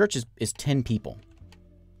church. The church is 10 people.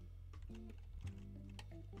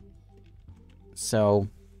 So,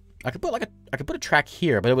 I could put a track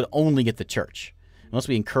here, but it would only get the church. Unless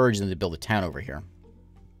we encourage them to build a town over here.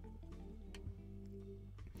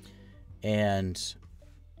 And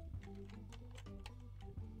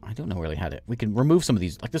I don't know really how to... We can remove some of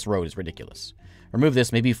these. Like, this road is ridiculous. Remove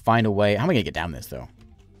this. Maybe find a way. How am I going to get down this, though?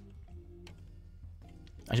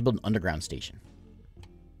 I should build an underground station.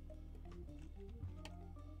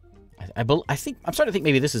 I'm starting to think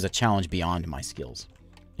maybe this is a challenge beyond my skills.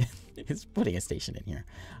 It's putting a station in here.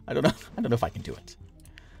 I don't know. I don't know if I can do it.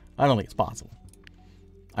 I don't think it's possible.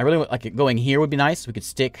 I really like it. Going here would be nice. We could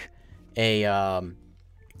stick a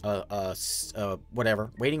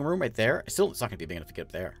whatever waiting room right there. Still, it's not gonna be big enough to get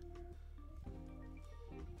up there.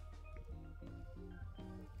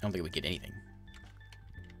 I don't think we get anything.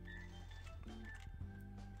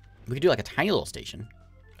 We could do like a tiny little station.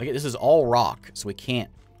 Okay, this is all rock, so we can't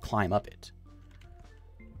climb up it.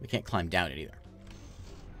 We can't climb down it either.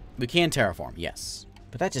 We can terraform, yes,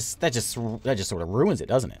 but that just sort of ruins it,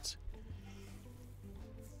 doesn't it?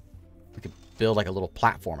 We could build like a little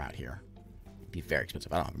platform out here. It'd be very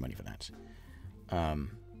expensive. I don't have the money for that. I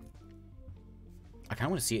kind of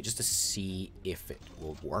want to see it just to see if it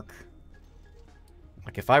will work.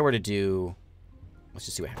 Like if I were to do, let's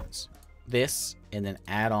just see what happens. This, and then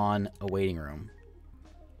add on a waiting room.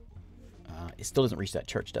 It still doesn't reach that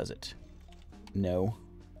church, does it? No,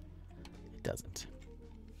 it doesn't.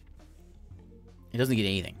 It doesn't get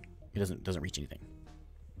anything. It doesn't reach anything.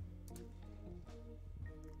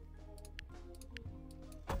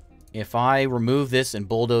 If I remove this and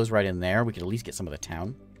bulldoze right in there, we could at least get some of the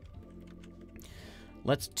town.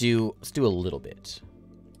 Let's do a little bit.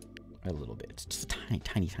 A little bit. Just a tiny,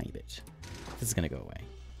 tiny, tiny bit. This is gonna go away.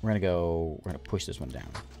 We're gonna push this one down.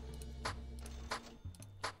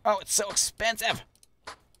 Oh, it's so expensive!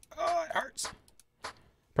 Oh, it hurts.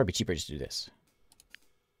 Probably cheaper just to do this.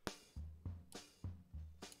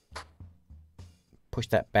 Push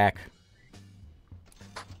that back.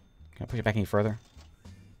 Can I push it back any further?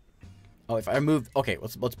 Oh, if I move... Okay,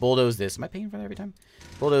 let's bulldoze this. Am I paying for that every time?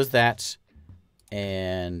 Bulldoze that.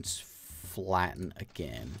 And flatten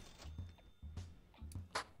again.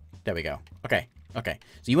 There we go. Okay, okay.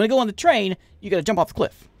 So you want to go on the train, you got to jump off the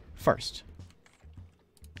cliff first.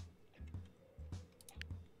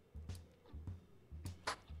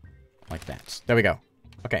 Like that. There we go.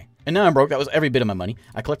 Okay. And now I'm broke. That was every bit of my money.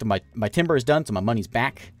 I collected my timber is done, so my money's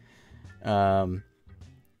back. Okay.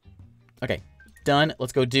 Done.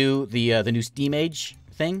 Let's go do the new Steam Age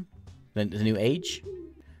thing. The new age.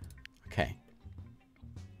 Okay.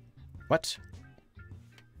 What?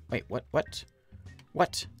 Wait, what? What?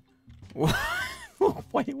 What?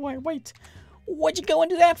 Wait. What'd you go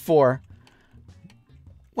and do that for?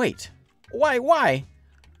 Wait. Why?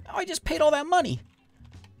 I just paid all that money.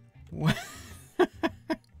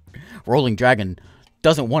 Rolling Dragon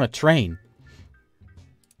doesn't want a train.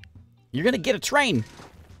 You're gonna get a train.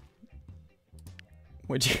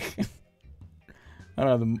 Would you? I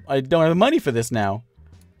don't have the money for this now.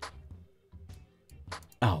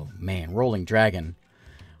 Oh man, Rolling Dragon,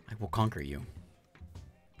 I will conquer you.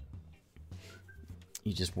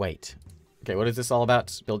 You just wait. Okay, what is this all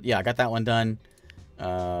about? Build. Yeah, I got that one done.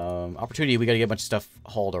 Opportunity. We got to get a bunch of stuff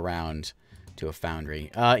hauled around to a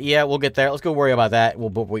foundry. Yeah, we'll get there. Let's go worry about that. We'll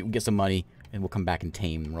get some money, and we'll come back and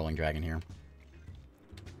tame Rolling Dragon here.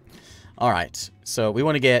 All right. So we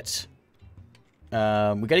want to get. We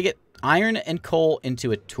got to get iron and coal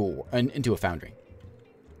into a foundry.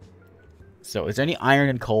 So is there any iron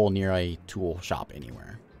and coal near a tool shop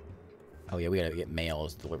anywhere? Oh yeah, we got to get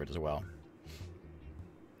mails delivered as well.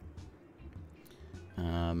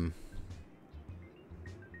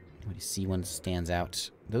 What do you see one stands out?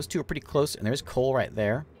 Those two are pretty close, and there's coal right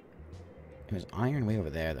there. And there's iron way over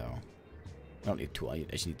there, though. I don't need a tool. I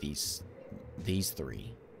just need these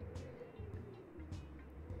three.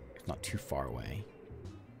 It's not too far away.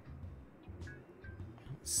 I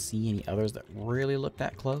don't see any others that really look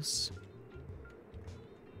that close.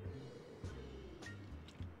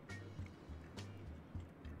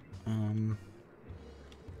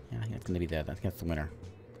 Yeah, I think that's gonna be that. I think that's the winner.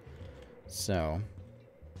 So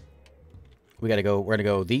we gotta go. We're gonna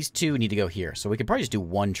go. These two need to go here. So we could probably just do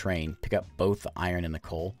one train, pick up both the iron and the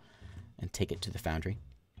coal, and take it to the foundry.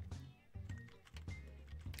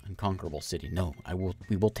 Unconquerable city. No,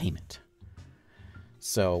 we will tame it.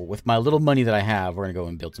 So with my little money that I have, we're gonna go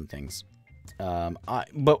and build some things.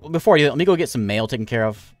 But before I do that, let me go get some mail taken care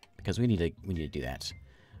of because we need to do that.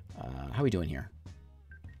 How are we doing here?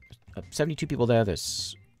 72 people there.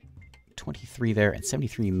 There's 23 there and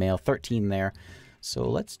 73 mail, 13 there. So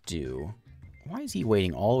let's do. Why is he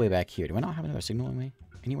waiting all the way back here? Do I not have another signal on me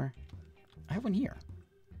anywhere? I have one here.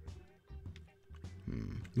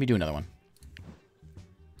 Let me do another one.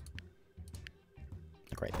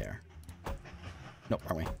 Like right there. Nope,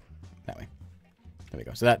 wrong way. That way. There we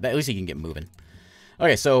go. So that at least he can get moving.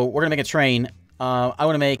 Okay, so we're gonna make a train. I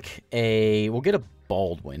want to make a. We'll get a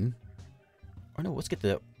Baldwin. Or no, let's get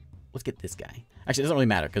this guy. Actually, it doesn't really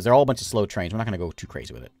matter because they're all a bunch of slow trains. We're not gonna go too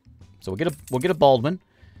crazy with it. So we'll get a Baldwin,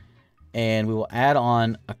 and we will add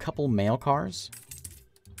on a couple mail cars.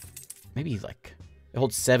 Maybe like it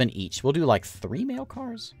holds 7 each. We'll do like 3 mail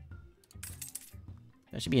cars.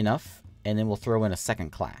 That should be enough, and then we'll throw in a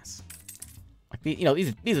second class. Like these are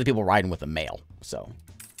the people riding with the mail. So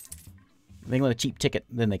if they want a cheap ticket,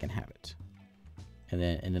 then they can have it. And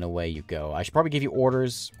then away you go. I should probably give you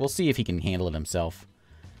orders. We'll see if he can handle it himself.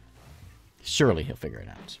 Surely he'll figure it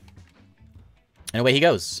out. And away he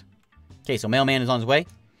goes. Okay, so mailman is on his way.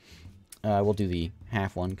 We'll do the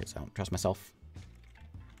half one because I don't trust myself.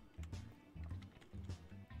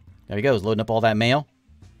 There he goes, loading up all that mail.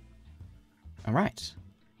 All right.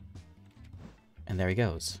 And there he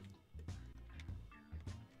goes.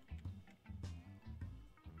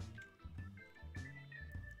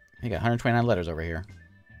 You got 129 letters over here.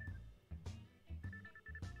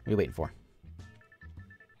 What are you waiting for?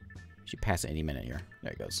 Should pass it any minute here.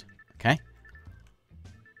 There it goes. Okay.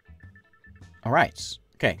 All right.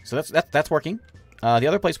 Okay, so that's working. The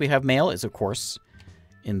other place we have mail is, of course,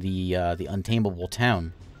 in the untamable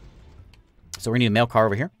town. So we're gonna need a mail car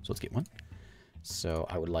over here. So let's get one. So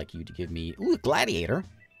I would like you to give me a gladiator.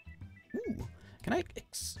 Ooh, can I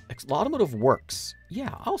automotive works?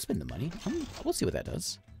 Yeah, I'll spend the money. We'll see what that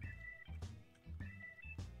does.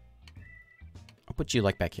 I'll put you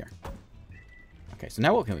like back here. Okay, so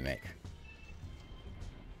now what can we make?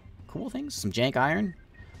 Cool things. Some jank iron.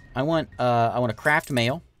 I want a craft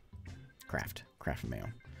mail. Craft mail.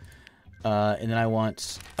 And then I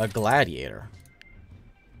want a gladiator.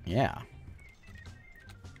 Yeah.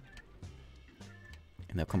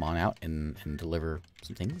 And they'll come on out and deliver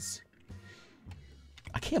some things.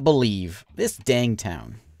 I can't believe this dang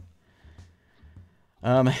town.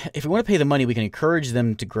 If we want to pay the money, we can encourage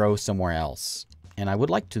them to grow somewhere else. And I would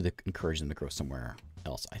like to encourage them to grow somewhere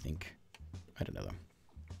else, I think. I don't know, though.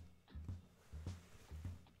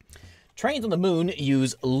 Trains on the moon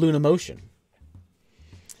use Lunamotion.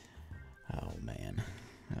 Oh, man.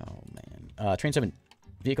 Oh, man.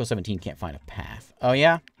 Vehicle 17 can't find a path. Oh,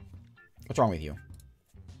 yeah? What's wrong with you?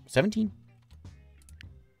 17?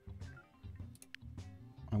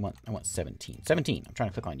 I want 17. 17. I'm trying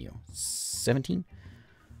to click on you. 17?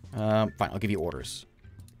 Fine, I'll give you orders.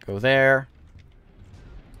 Go there.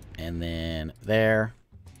 And then there.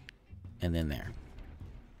 And then there.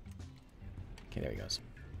 Okay, there he goes.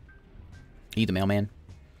 Need the mailman.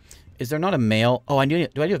 Is there not a mail? Oh, do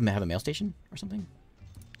I have a mail station or something?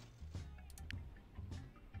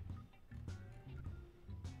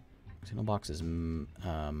 Signal boxes. What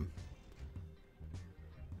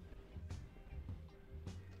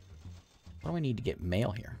do I need to get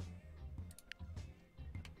mail here?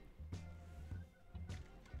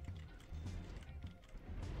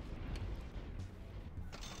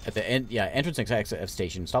 At the end, yeah, entrance and exit of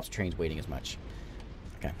station stops trains waiting as much.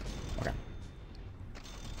 Okay, okay.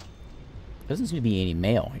 Doesn't seem to be any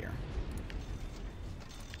mail here.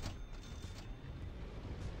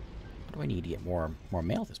 What do I need to get more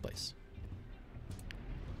mail at this place?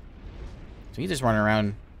 So he's just running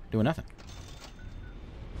around doing nothing.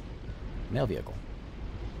 Mail vehicle.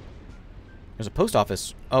 There's a post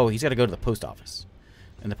office. Oh, he's got to go to the post office.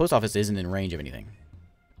 And the post office isn't in range of anything.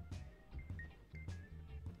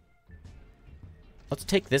 Let's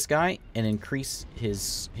take this guy and increase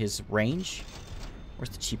his range. Where's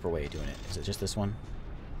the cheaper way of doing it? Is it just this one?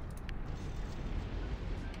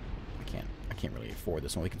 I can't really afford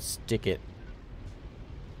this one. We can stick it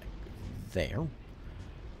there.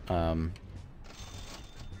 And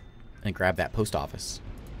grab that post office.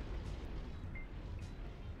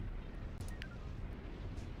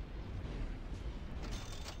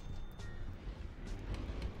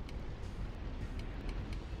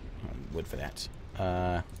 Wood for that.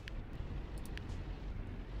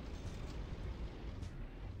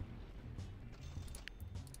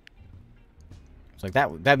 So like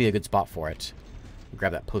that'd be a good spot for it.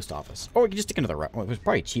 Grab that post office. Or we can just stick into the well, it was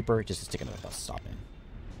probably cheaper just to stick into the bus stop in.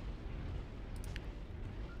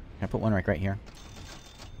 Can I put one right here?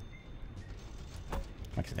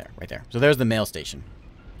 Like there, right there. So there's the mail station.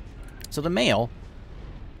 So the mail,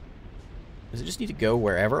 does it just need to go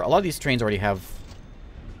wherever? A lot of these trains already have,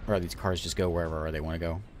 or these cars just go wherever they want to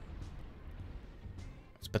go.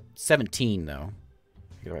 But 17 though.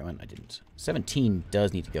 Did I get the right one? I didn't. 17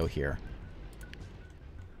 does need to go here.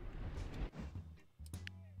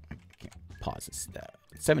 I can't pause this.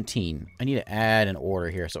 17. I need to add an order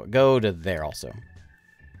here, so go to there also.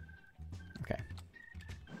 Okay.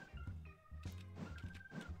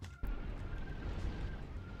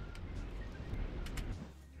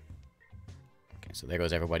 Okay, so there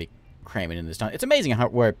goes everybody cramming in this town. It's amazing how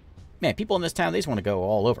man, people in this town, they just want to go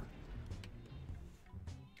all over.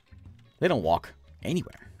 They don't walk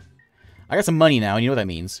anywhere. I got some money now, and you know what that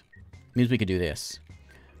means. It means we could do this.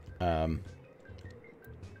 What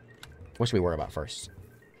should we worry about first?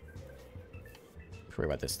 Let's worry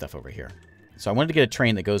about this stuff over here. So I wanted to get a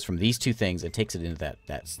train that goes from these two things and takes it into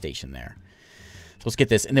that station there. So let's get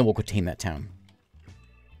this, and then we'll go tame that town.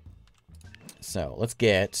 So let's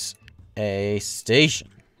get a station.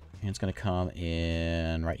 And it's going to come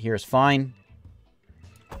in right here is fine.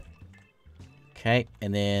 Okay,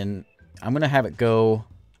 and then I'm going to have it go...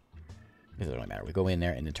 It doesn't really matter. We go in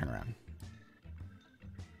there and then turn around.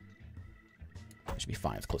 It should be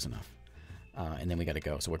fine. It's close enough. And then we got to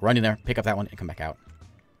go. So we'll run in there, pick up that one, and come back out.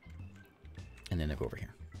 And then they'll go over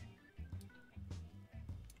here.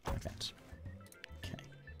 Like that. Okay.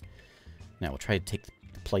 Now we'll try to take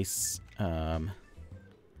the place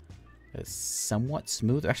that's somewhat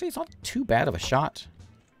smooth. Actually, it's not too bad of a shot.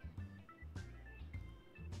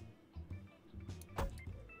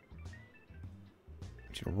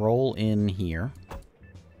 Roll in here.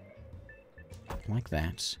 Like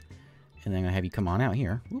that. And then I'm going to have you come on out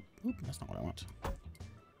here. Whoop, whoop, that's not what I want.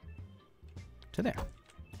 To there.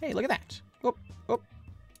 Hey, look at that. Whoop, whoop.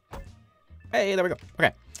 Hey, there we go.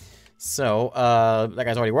 Okay. So, that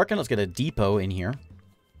guy's already working. Let's get a depot in here.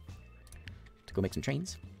 To go make some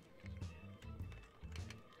trains.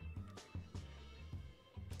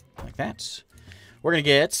 Like that. We're going to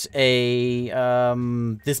get a,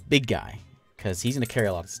 this big guy. Because he's going to carry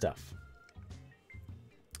a lot of stuff.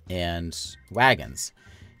 And wagons.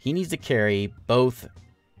 He needs to carry both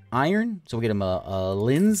iron. So we'll get him a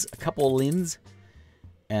lens, a couple of lens,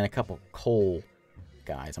 and a couple coal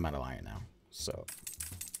guys. I'm out of iron now. So.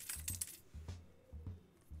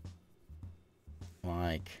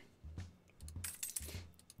 Like.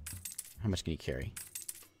 How much can he carry?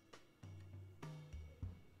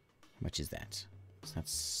 How much is that? So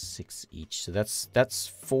that's 6 each. So that's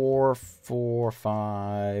 4, 4,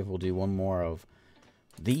 5. We'll do one more of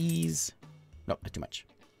these. Nope, not too much.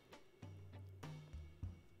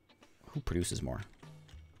 Who produces more?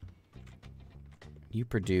 You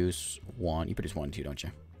produce 1. You produce 1 too, don't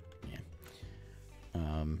you? Yeah.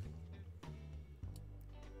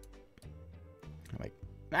 Like,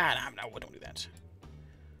 no, don't do that.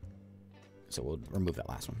 So we'll remove that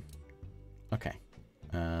last one. Okay.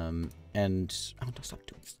 And oh, don't stop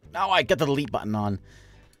doing this. No, I got the delete button on.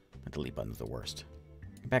 The delete button's the worst.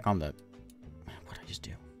 Back on the. What did I just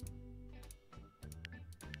do?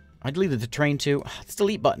 I deleted the train too. This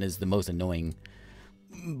delete button is the most annoying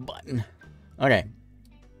button. Okay.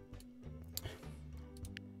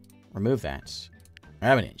 Remove that. I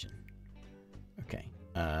have an engine. Okay.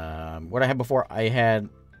 What I had before, I had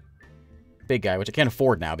big guy, which I can't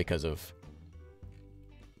afford now because of.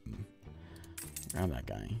 Grab that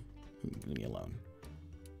guy. Leave me alone.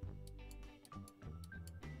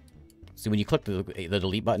 See, when you click the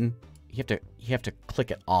delete button, you have to click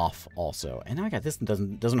it off also. And now I got this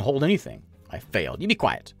and doesn't hold anything. I failed. You be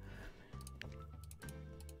quiet.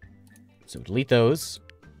 So delete those.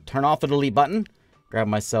 Turn off the delete button. Grab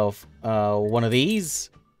myself one of these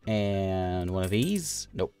and one of these.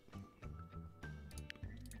 Nope.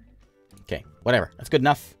 Okay, whatever. That's good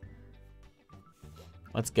enough.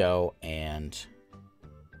 Let's go and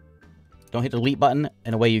don't hit the delete button,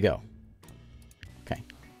 and away you go. Okay.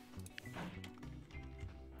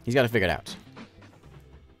 He's got to figure it out.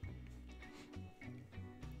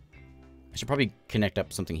 I should probably connect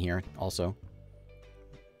up something here also.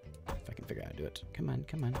 If I can figure out how to do it. Come on,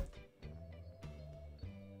 come on.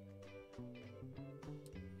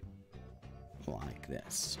 Like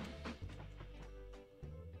this.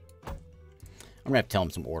 I'm going to have to tell him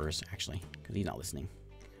some orders, actually, because he's not listening.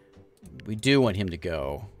 We do want him to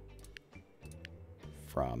go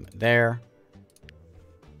from there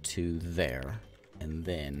to there, and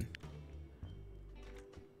then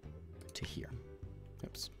to here.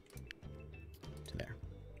 Oops. To there.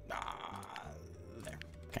 There.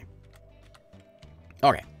 Okay.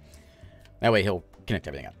 Okay. That way he'll connect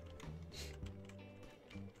everything up.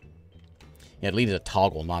 Yeah, delete is a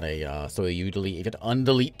toggle, not a, so you delete, you get to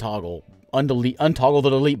undelete toggle, untoggle the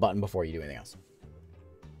delete button before you do anything else.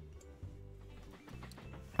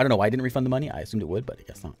 I don't know why I didn't refund the money. I assumed it would, but I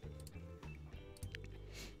guess not.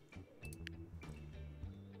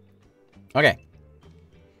 Okay.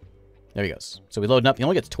 There he goes. So we load up. He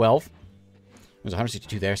only gets 12. There's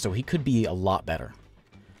 162 there, so he could be a lot better.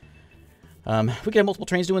 We could have multiple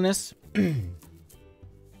trains doing this. We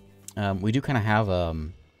do kind of have,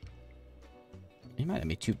 it might not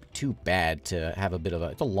be too bad to have a bit of a,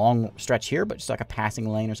 it's a long stretch here, but just like a passing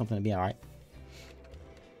lane or something to be alright.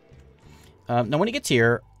 Now when he gets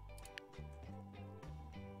here,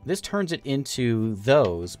 this turns it into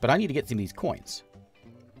those, but I need to get some of these coins.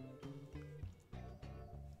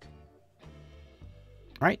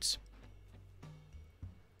 Right.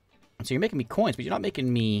 So you're making me coins, but you're not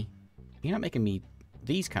making me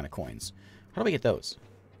these kind of coins. How do I get those?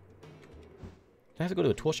 Do I have to go to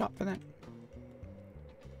a tool shop for that?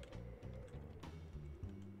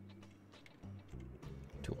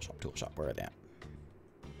 Tool shop, where are they at?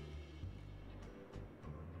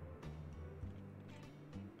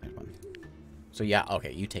 So yeah,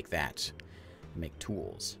 okay, you take that. Make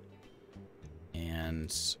tools.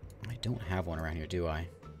 And I don't have one around here, do I?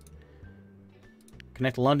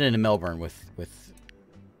 Connect London and Melbourne with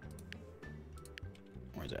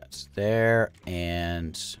where's that? There,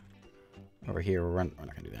 and over here, we're not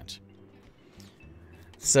gonna do that.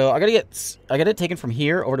 So I gotta get it taken from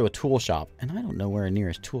here over to a tool shop, and I don't know where a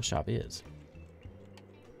nearest tool shop is.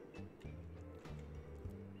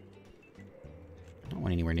 I don't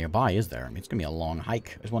want anywhere nearby, is there? I mean, it's gonna be a long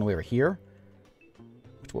hike. There's one way over here,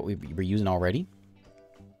 which is what we were using already.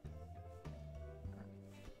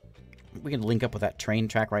 We can link up with that train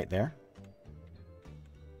track right there.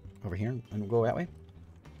 Over here, and we'll go that way.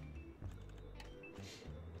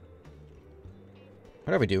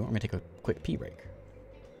 Whatever we do, I'm gonna take a quick pee break.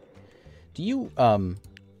 Do you, yeah,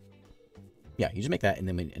 you just make that, and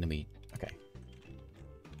then we, okay.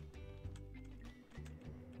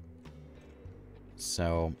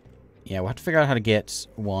 So, yeah, we'll have to figure out how to get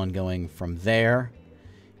one going from there.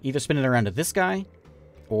 Either spin it around to this guy,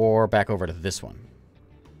 or back over to this one.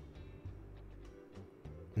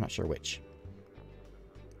 I'm not sure which.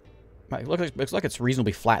 It looks like it's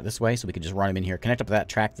reasonably flat this way, so we can just run him in here, connect up to that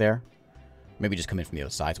track there. Maybe just come in from the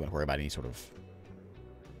other side, so we don't worry about any sort of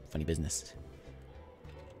funny business.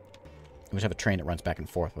 We just have a train that runs back and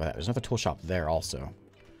forth with that. There's another tool shop there also,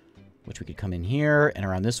 which we could come in here and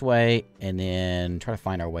around this way, and then try to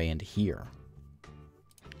find our way into here.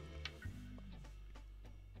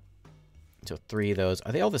 So 3 of those.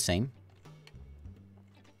 Are they all the same?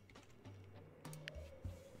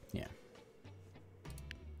 Yeah.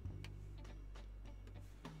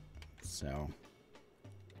 So,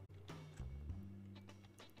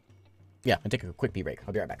 yeah, I'll take a quick pee break.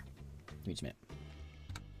 I'll be right back. Give me just a minute.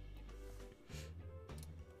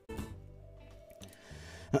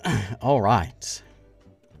 All right.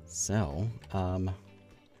 So,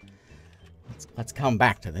 let's come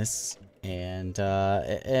back to this, and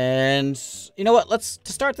you know what?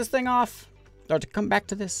 To start this thing off, or to come back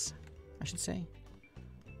to this, I should say.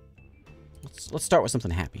 Let's start with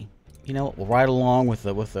something happy. You know, we'll ride along with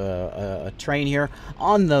a train here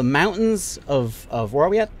on the mountains of where are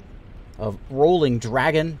we at? Of Rolling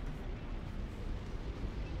Dragon.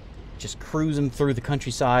 Just cruising through the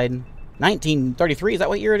countryside. 1933, is that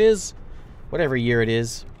what year it is? Whatever year it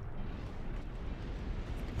is.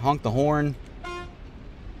 Honk the horn.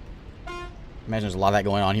 Imagine there's a lot of that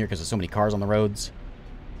going on here because there's so many cars on the roads.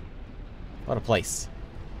 What a place.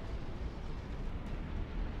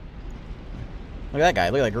 Look at that guy.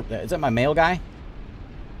 Look at that group. Is that my mail guy?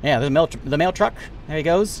 Yeah, there's the mail truck. There he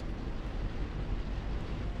goes.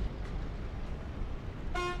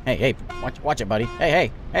 Hey, hey, watch it, buddy. Hey,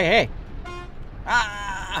 hey, hey, hey.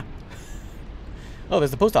 Ah! Oh, there's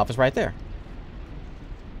the post office right there.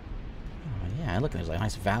 Oh, yeah, look, there's a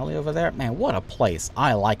nice valley over there. Man, what a place.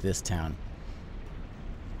 I like this town.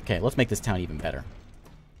 Okay, let's make this town even better.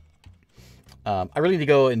 I really need to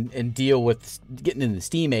go and deal with getting in the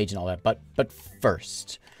Steam Age and all that, but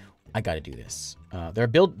first, I got to do this. They're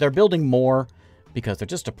building more because they're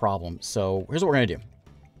just a problem. So here's what we're gonna do.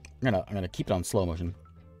 I'm gonna keep it on slow motion.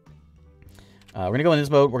 We're gonna go in this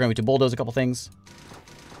mode. We're going to bulldoze a couple things,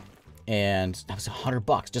 and that was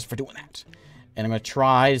 $100 just for doing that. And I'm gonna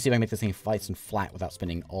try to see if I can make this thing nice and flat without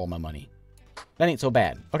spending all my money. That ain't so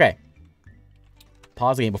bad. Okay.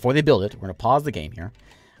 Pause the game before they build it. We're gonna pause the game here.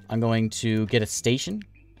 I'm going to get a station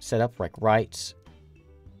set up like right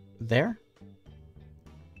there.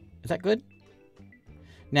 Is that good?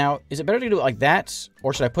 Now, is it better to do it like that,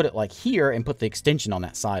 or should I put it like here and put the extension on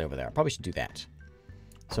that side over there? I probably should do that.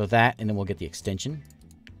 So that, and then we'll get the extension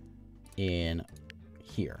in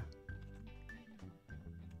here.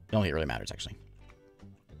 I don't think it really matters, actually.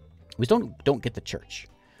 We don't get the church,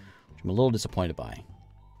 which I'm a little disappointed by.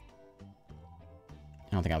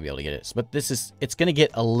 I don't think I'll be able to get it. But it's going to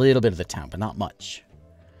get a little bit of the town, but not much.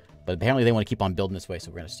 But apparently they want to keep on building this way,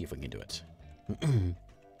 so we're going to see if we can do it.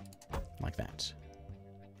 Like that.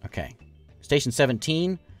 Okay. Station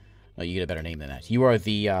 17. Oh, you get a better name than that. You are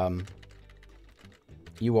the,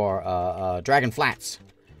 Dragon Flats.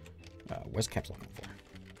 Where's Caps looking for?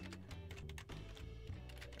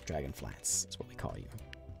 Dragon Flats. That's what we call you.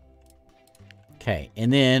 Okay,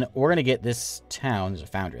 and then we're going to get this town. There's a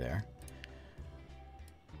foundry there.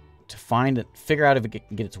 To find it, figure out if it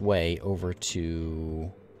can get its way over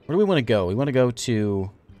to... Where do we want to go? We want to go to...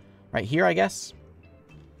 Right here, I guess?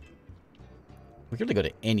 We could really go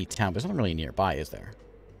to any town, but there's nothing really nearby, is there?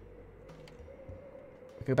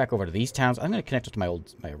 We go back over to these towns. I'm going to connect it to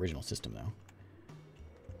my original system, though.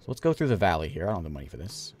 So let's go through the valley here. I don't have the money for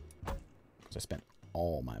this. Because I spent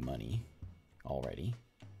all my money already.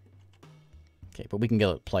 Okay, but we can get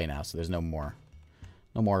it play now, so there's no more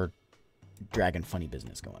dragon funny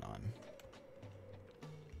business going on.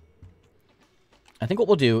 I think what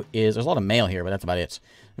we'll do is, there's a lot of mail here, but that's about it.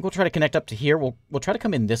 I think we'll try to connect up to here. We'll try to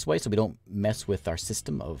come in this way so we don't mess with our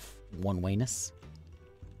system of one-wayness.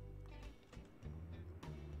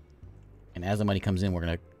 And as the money comes in, we're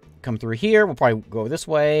going to come through here. We'll probably go this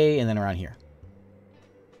way and then around here.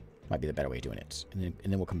 Might be the better way of doing it. And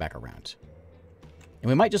then we'll come back around. And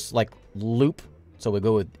we might just, like, loop. So we'll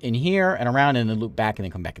go in here and around and then loop back and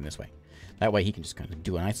then come back in this way. That way he can just kind of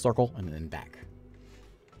do a nice circle and then back.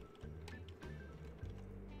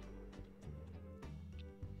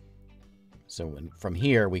 So from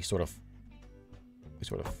here, we sort of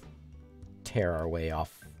tear our way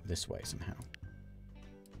off this way somehow.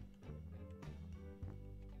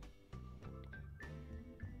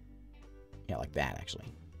 Yeah, like that,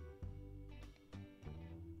 actually.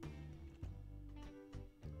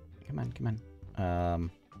 Come on, come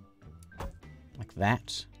on. Like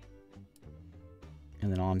that.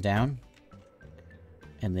 And then on down.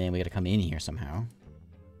 And then we gotta come in here somehow.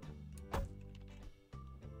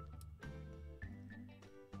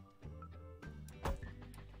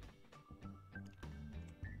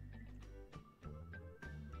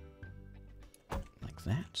 Like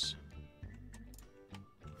that.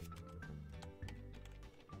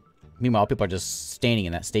 Meanwhile, people are just standing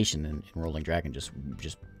in that station in Rolling Dragon, just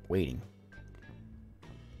waiting.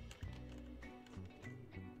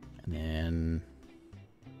 And then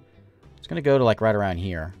it's gonna go to like right around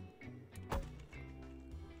here.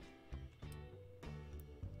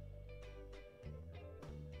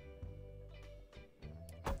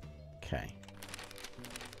 Okay.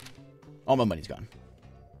 All my money's gone.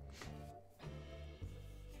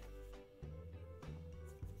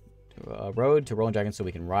 Road to Rolling Dragon so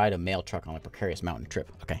we can ride a mail truck on a precarious mountain trip.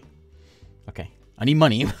 Okay. Okay. I need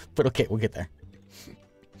money, but okay, we'll get there.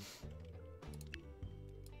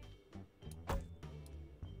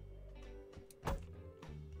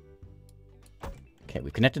 Okay,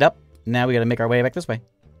 we've connected up. Now we gotta make our way back this way.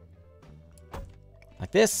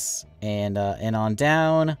 Like this. And on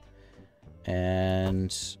down.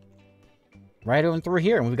 And right over through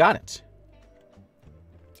here, and we've got it.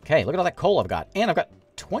 Okay, look at all that coal I've got. And I've got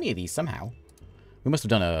 20 of these somehow. We must have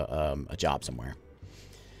done a job somewhere.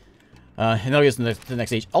 And that'll get us to the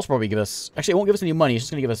next stage. Also probably give us... Actually, it won't give us any money. It's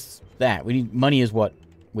just going to give us that. We need... Money is what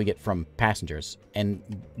we get from passengers. And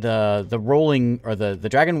the rolling... Or the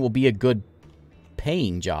dragon will be a good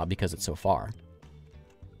paying job because it's so far.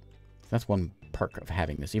 That's one perk of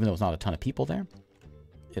having this. Even though it's not a ton of people there.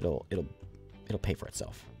 It'll pay for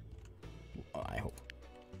itself. I hope.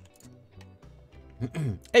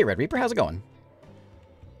 Hey, Red Reaper. How's it going?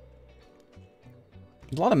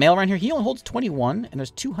 There's a lot of mail around here. He only holds 21, and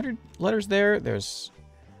there's 200 letters there. There's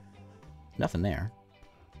nothing there.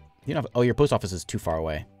 You know, oh, your post office is too far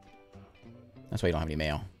away. That's why you don't have any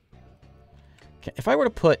mail. Okay, if I were to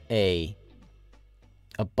put a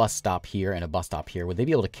bus stop here and a bus stop here, would they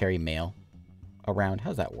be able to carry mail around? How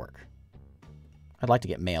does that work? I'd like to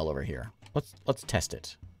get mail over here. Let's test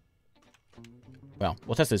it. Well,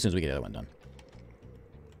 we'll test it as soon as we get the other one done.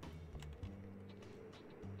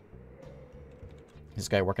 Is this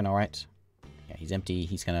guy working all right? Yeah, he's empty.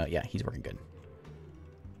 He's gonna... Yeah, he's working good.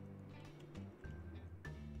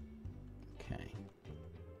 Okay.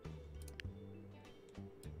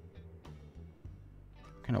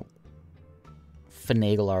 Kind of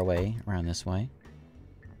finagle our way around this way.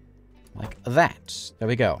 Like that. There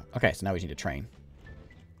we go. Okay, so now we need to train.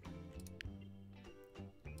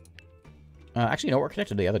 Actually, no, we're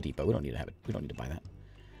connected to the other depot. We don't need to have it. We don't need to buy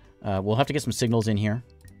that. We'll have to get some signals in here,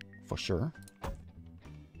 for sure.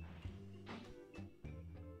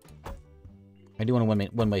 I do want a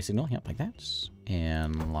one-way signal. Yep, like that.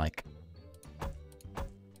 And like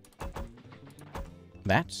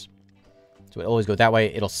that. So it always go that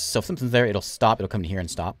way. So if something's there, it'll stop. It'll come to here and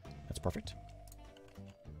stop. That's perfect.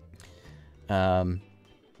 When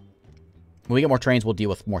we get more trains, we'll deal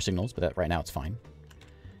with more signals, but right now it's fine.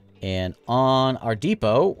 And on our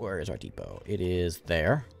depot, where is our depot? It is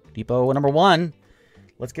there. Depot number 1.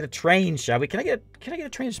 Let's get a train, shall we? Can I get a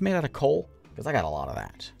train that's made out of coal? Because I got a lot of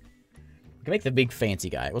that. We can make the big fancy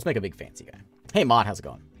guy. Let's make a big fancy guy. Hey, Mod, how's it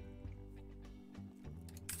going?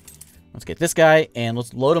 Let's get this guy, and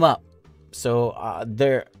let's load him up. So, I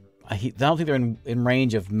don't think they're in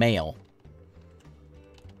range of mail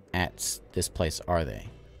at this place, are they?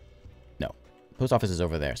 No. Post office is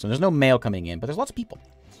over there. So there's no mail coming in, but there's lots of people.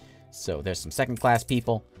 So there's some second-class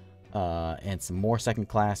people, and some more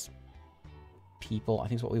second-class people. I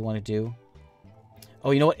think is what we want to do.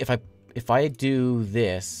 Oh, you know what? If I do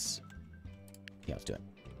this... Yeah, let's do it.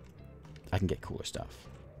 I can get cooler stuff.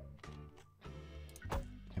 There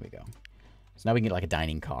we go. So now we can get like a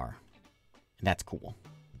dining car. And that's cool.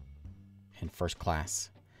 And first class.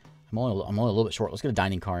 I'm only a little bit short. Let's get a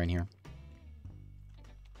dining car in here.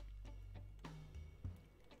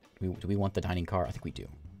 Do we want the dining car? I think we do.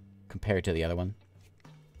 Compared to the other one.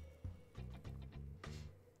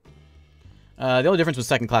 The only difference with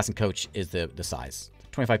second class and coach is the size.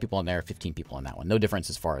 25 people in there, 15 people in that one. No difference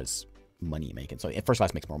as far as money making. So first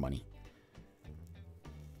class makes more money.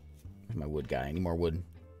 Where's my wood guy? Any more wood?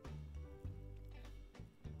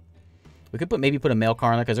 We could maybe put a mail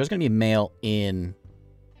car on there, because there's going to be mail in,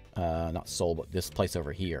 not Seoul, but this place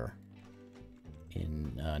over here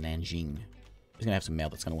in Nanjing. He's going to have some mail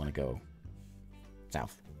that's going to want to go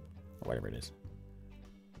south, or whatever it is.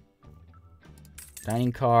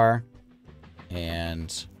 Dining car,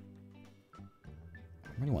 and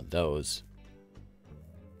I really want those.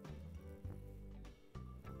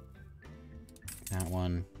 That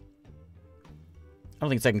one. I don't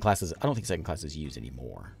think second class is used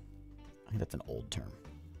anymore. I think that's an old term.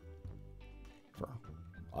 For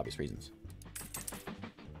obvious reasons.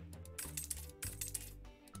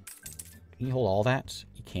 Can you hold all that?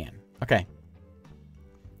 You can. Okay.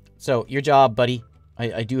 So, your job, buddy.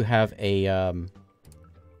 I do have a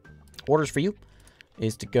orders for you.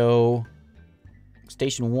 Is to go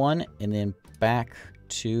Station 1 and then back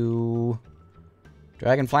to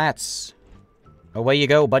Dragon Flats. Away you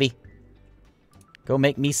go, buddy. Go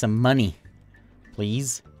make me some money.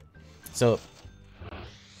 Please. So, how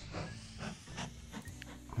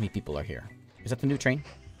many people are here? Is that the new train?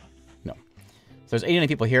 No. So there's 89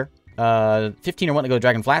 people here. 15 are wanting to go to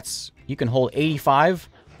Dragon Flats. You can hold 85.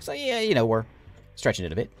 So yeah, you know, we're stretching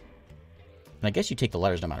it a bit. And I guess you take the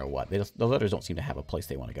letters no matter what. The letters don't seem to have a place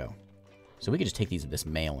they want to go. So we could just take this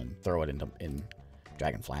mail and throw it in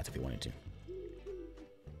Dragon Flats if we wanted to.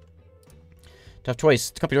 Tough choice.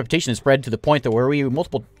 The company's reputation is spread to the point that we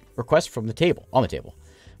multiple requests from the table, on the table.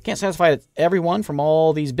 Can't satisfy everyone from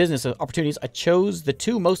all these business opportunities. I chose the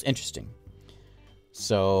 2 most interesting.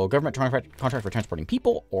 So, government contract for transporting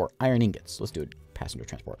people or iron ingots. Let's do a passenger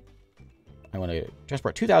transport. I want to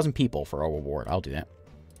transport 2,000 people for a reward. I'll do that.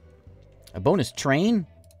 A bonus train?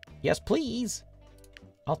 Yes, please.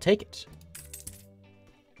 I'll take it.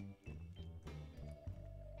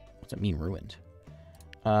 What's it mean, ruined?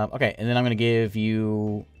 Okay, and then I'm going to give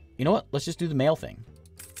you... You know what? Let's just do the mail thing.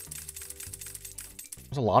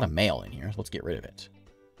 There's a lot of mail in here. So let's get rid of it.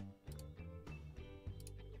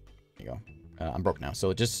 There you go. I'm broke now.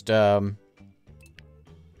 So just do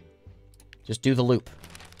the loop.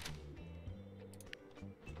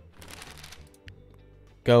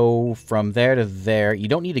 Go from there to there. You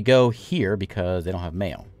don't need to go here because they don't have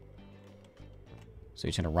mail. So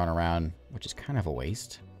you're just going to run around, which is kind of a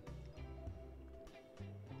waste.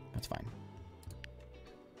 That's fine.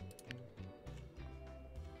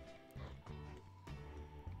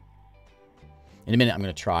 In a minute, I'm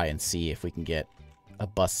going to try and see if we can get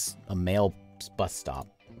a mail bus stop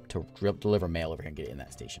to deliver mail over here and get it in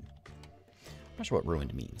that station. I'm not sure what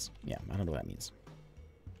ruined means. Yeah, I don't know what that means.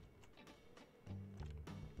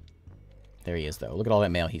 There he is, though. Look at all that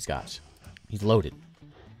mail he's got. He's loaded.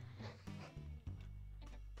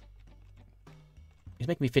 He's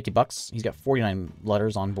making me $50. He's got 49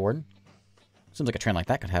 letters on board. Seems like a train like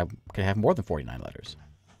that could have more than 49 letters.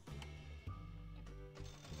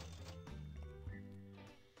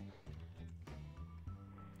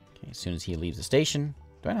 Okay, as soon as he leaves the station,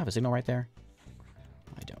 do I not have a signal right there?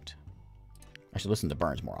 I don't. I should listen to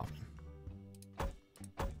Burns more often.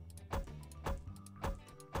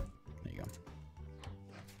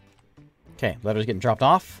 Okay, letters getting dropped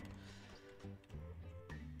off.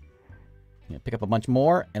 Pick up a bunch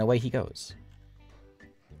more, and away he goes.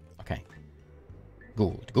 Okay.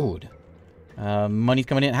 Good, good. Money's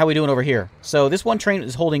coming in. How are we doing over here? So this one train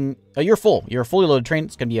is holding... you're full. You're a fully loaded train.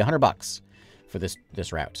 It's going to be $100 for this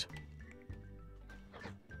route.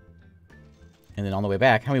 And then on the way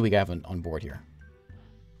back, how many we got on board here?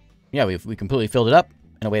 Yeah, we completely filled it up,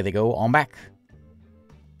 and away they go on back.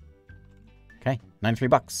 Okay,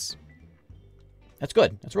 $93. That's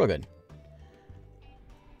good. That's real good.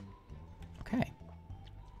 Okay.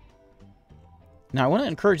 Now, I want to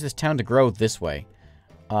encourage this town to grow this way.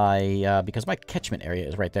 Because my catchment area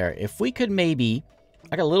is right there. If we could maybe...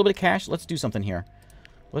 I got a little bit of cash. Let's do something here.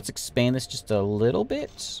 Let's expand this just a little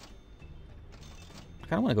bit. I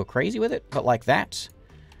kind of want to go crazy with it, but like that.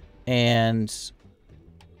 And...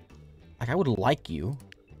 like, I would like you...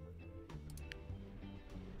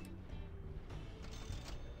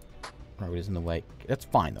 road is in the way. That's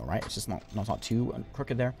fine, though, right? It's just not too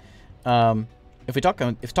crooked there. If we talk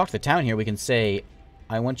to the town here, we can say...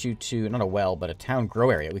 I want you to, not a well, but a town grow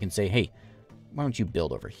area. We can say, hey, why don't you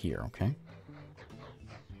build over here, okay?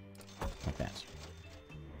 Like that.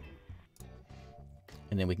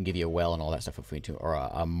 And then we can give you a well and all that stuff if we need to. Or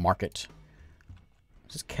a market.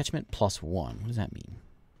 This is catchment +1. What does that mean?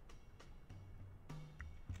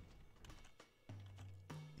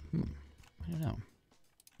 I don't know.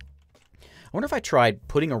 I wonder if I tried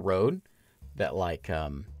putting a road that, like,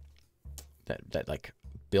 that like...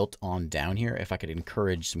 built on down here, if I could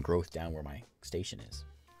encourage some growth down where my station is.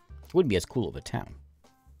 It wouldn't be as cool of a town.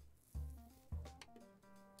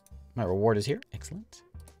 My reward is here. Excellent.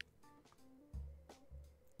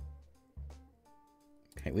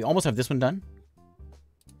 Okay, we almost have this one done.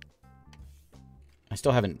 I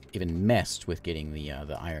still haven't even messed with getting the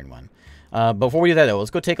iron one. Before we do that, though, let's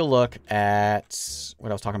go take a look at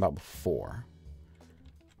what I was talking about before.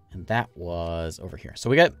 And that was over here. So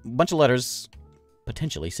we got a bunch of letters...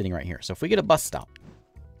 potentially sitting right here. So if we get a bus stop,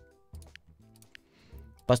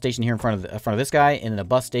 bus station here in front of this guy, and then a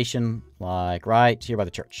bus station like right here by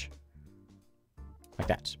the church, like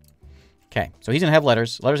that. Okay, so he's gonna have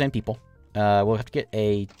letters and people. We'll have to get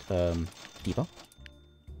a depot,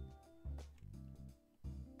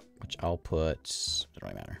 which I'll put. Doesn't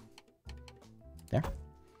really matter. There.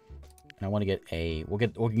 And I want to get a. We'll go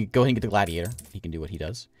ahead and get the gladiator. He can do what he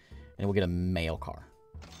does, and we'll get a mail car.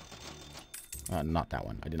 Not that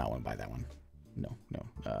one. I did not want to buy that one. No, no.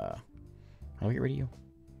 How do I get rid of you?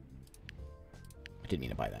 I didn't mean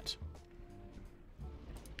to buy that.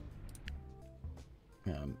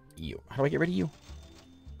 You. How do I get rid of you?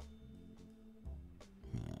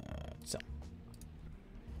 So.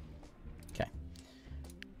 Okay.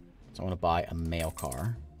 So I want to buy a mail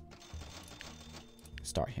car.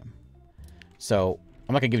 Start him. So,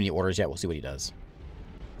 I'm not going to give any orders yet. We'll see what he does.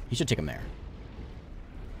 He should take him there.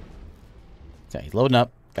 So he's loading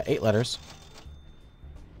up. Got 8 letters.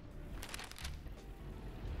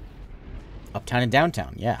 Uptown and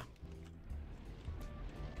downtown, yeah.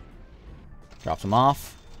 Drops them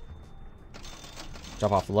off.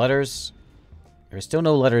 Drop off the letters. There's still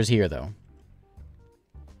no letters here, though.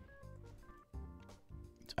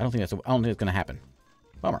 I don't think it's going to happen.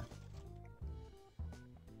 Bummer.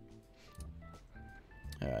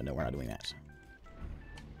 No, we're not doing that.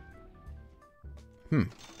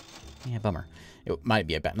 Yeah, bummer. It might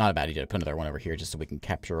be not a bad idea to put another one over here just so we can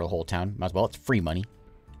capture a whole town. Might as well. It's free money.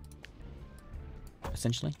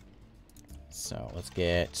 Essentially. So, let's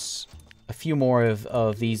get a few more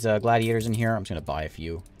of these gladiators in here. I'm just going to buy a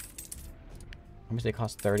few. How much do they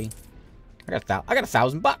cost? 30? I got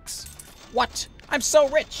 $1,000. What? I'm so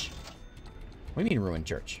rich! What do you mean ruined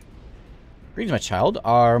church? Greetings, my child.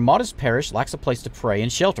 Our modest parish lacks a place to pray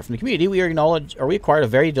and shelter from the community. We acquired a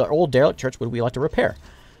very old derelict church which we like to repair.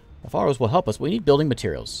 The followers will help us. We need building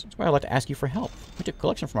materials. That's why I'd like to ask you for help. We took a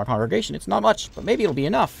collection from our congregation. It's not much, but maybe it'll be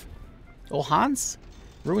enough. Oh, Hans?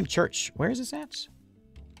 Ruined church. Where is this at?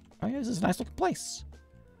 Oh, yeah, this is a nice looking place.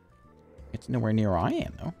 It's nowhere near where I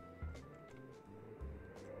am, though.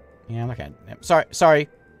 Yeah, I'm not gonna... Sorry,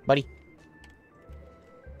 buddy.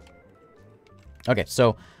 Okay,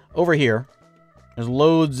 so over here, there's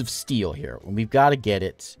loads of steel here. And we've got to get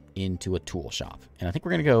it into a tool shop. And I think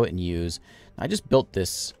we're going to go and use... I just built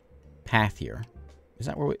this path here. Is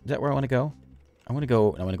that where I want to go? I want to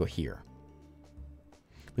go here.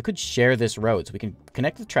 We could share this road, so we can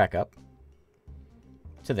connect the track up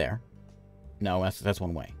to there. No, that's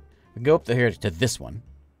one way. We can go up here to this one,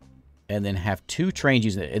 and then have 2 trains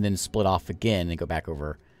using it, and then split off again and go back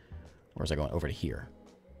over. Where was I going? Over to here.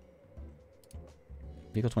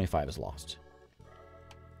 Vehicle 25 is lost.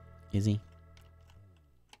 Is he?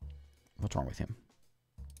 What's wrong with him?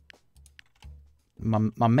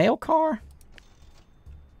 My mail car?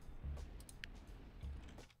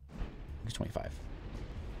 He's 25.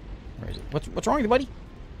 Where is it? What's wrong with you, buddy?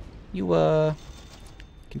 You,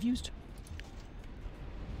 confused?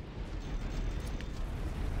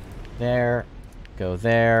 There. Go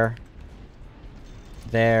there.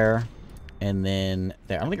 There. And then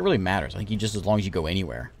there. I don't think it really matters. I think you just, as long as you go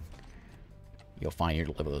anywhere, you'll find your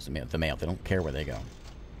deliver the mail. They don't care where they go.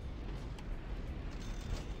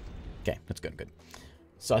 Okay, that's good, good.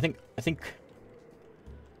 So I think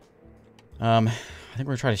we're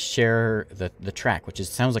gonna try to share the track, which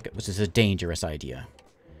is a dangerous idea.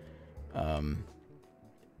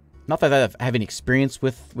 Not that I have any experience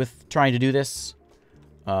with trying to do this,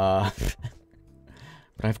 but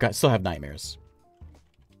still have nightmares.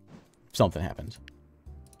 Something happened.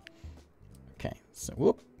 Okay, so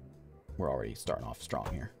whoop, we're already starting off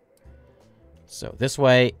strong here. So this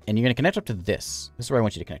way, and you're gonna connect up to this. This is where I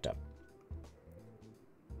want you to connect up.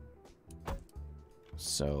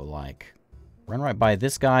 So like, run right by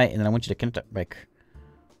this guy, and then I want you to connect up like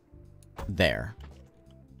there.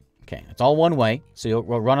 Okay, it's all one way, so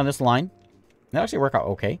we'll run on this line. That'll actually work out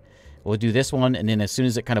okay. We'll do this one, and then as soon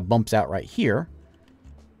as it kind of bumps out right here,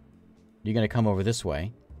 you're going to come over this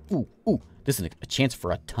way. Ooh, ooh, this is a chance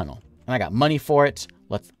for a tunnel. And I got money for it.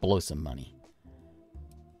 Let's blow some money.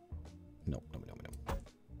 No, no, no, no.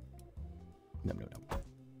 No, no, no.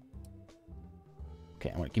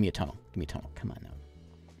 Okay, give me a tunnel. Give me a tunnel. Come on now.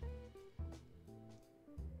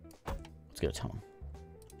 Let's get a tunnel.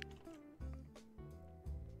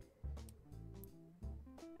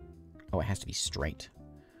 Oh, it has to be straight.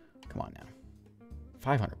 Come on now.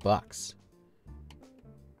 500 bucks.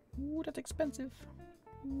 Ooh, that's expensive.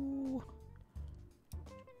 Ooh.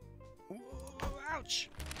 Ooh, ouch.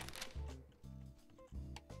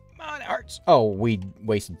 Come on, it hurts. Oh, we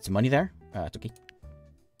wasted some money there. It's okay.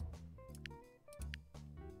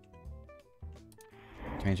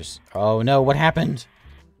 Oh no, what happened?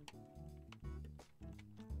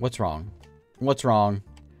 What's wrong? What's wrong?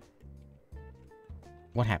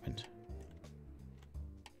 What happened?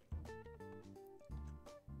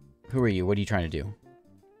 Who are you? What are you trying to do?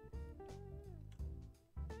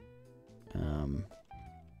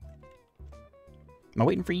 Am I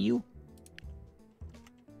waiting for you?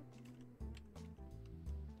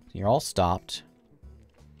 You're all stopped.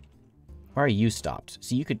 Why are you stopped?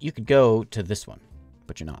 See, you could go to this one,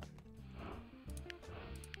 but you're not.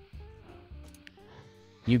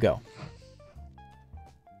 You go.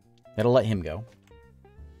 That'll let him go.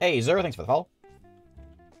 Hey, Zer, thanks for the follow.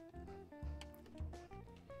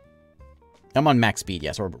 I'm on max speed,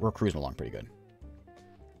 yeah, so we're cruising along pretty good.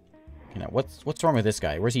 Okay, now what's wrong with this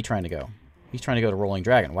guy? Where's he trying to go? He's trying to go to Rolling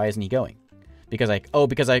Dragon. Why isn't he going? Because of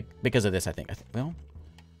this, I think. Well,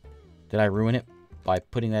 did I ruin it by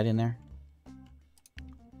putting that in there?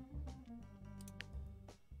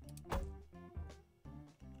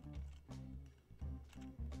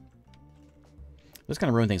 This is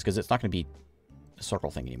going to ruin things because it's not going to be a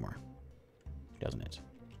circle thing anymore, doesn't it?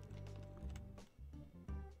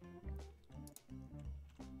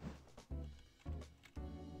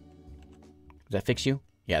 Does that fix you?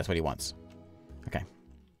 Yeah, that's what he wants. Okay.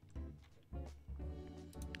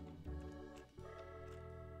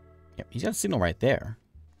 Yep, he's got a signal right there.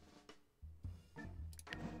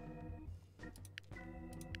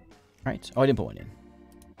 Right. Oh, I didn't put one in.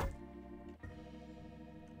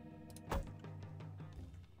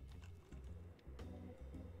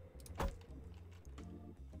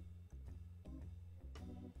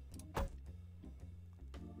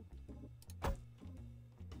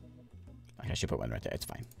 I should put one right there. It's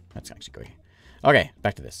fine. That's actually great. Okay,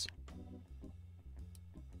 back to this.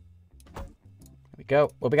 There we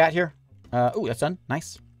go. What we got here? Ooh, that's done.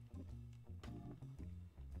 Nice.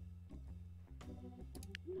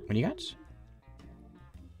 What do you got?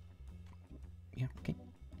 Yeah, okay.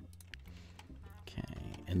 Okay,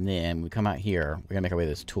 and then we come out here. We're gonna make our way to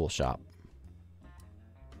this tool shop.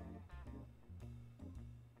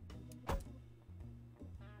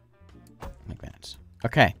 Like that.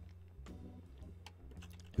 Okay.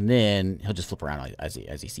 And then he'll just flip around as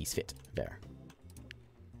he sees fit. There.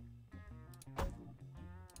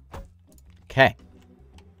 Okay.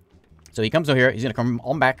 So he comes over here. He's going to come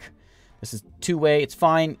on back. This is two-way. It's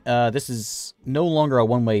fine. This is no longer a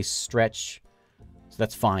one-way stretch. So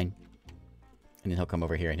that's fine. And then he'll come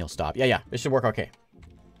over here and he'll stop. Yeah, yeah. This should work okay.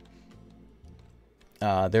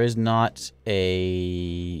 There is not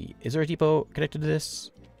a... Is there a depot connected to this?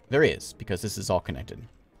 There is, because this is all connected.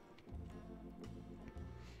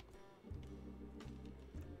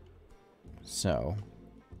 So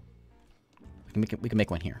we can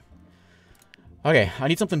make one here. Okay, I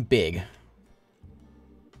need something big.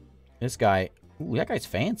 This guy... Ooh, that guy's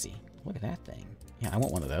fancy. Look at that thing. Yeah, I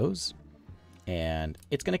want one of those. And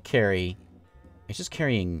it's going to carry... It's just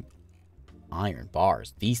carrying iron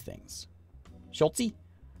bars. These things. Schultzy?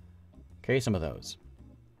 Carry some of those.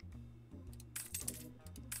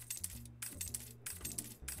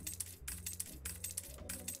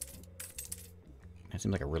 That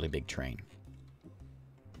seems like a really big train.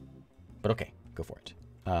 But okay, go for it.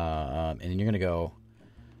 And then you're going to go...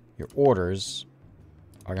 Your orders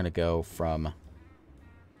are going to go from...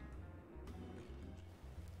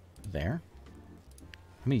 There.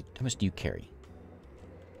 How much do you carry?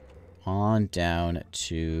 On down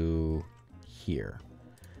to here.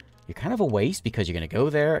 You're kind of a waste because you're going to go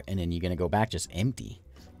there and then you're going to go back just empty.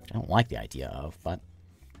 I don't like the idea of, but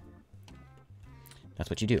that's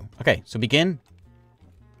what you do. Okay, so begin.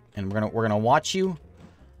 And we're gonna watch you.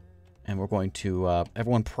 And we're going to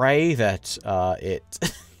everyone pray that it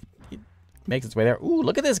makes its way there. Ooh,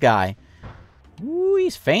 look at this guy. Ooh,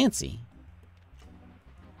 he's fancy.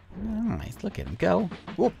 Nice. Look at him go.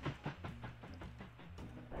 Whoop.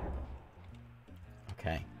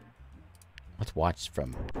 Okay. Let's watch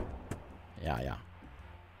from... Yeah.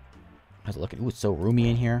 How's it looking? Ooh, it's so roomy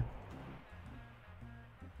in here.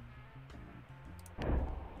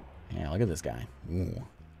 Yeah, look at this guy. Ooh.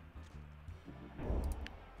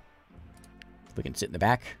 We can sit in the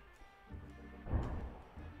back.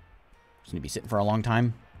 Just need to be sitting for a long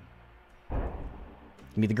time.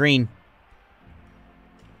 Give me the green.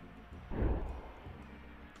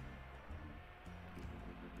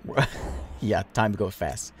 Yeah, time goes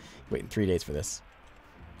fast. Waiting 3 days for this.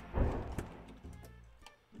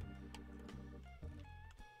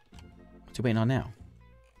 What's he waiting on now?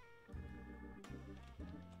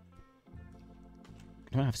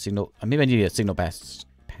 I don't have a signal. Maybe I need a signal past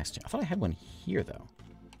you. I thought I had one here, though.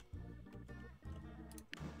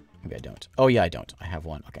 Maybe I don't. Oh, yeah, I don't. I have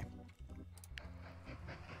one. Okay.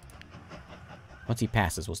 Once he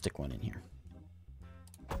passes, we'll stick one in here.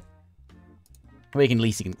 Well, at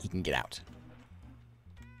least he can get out.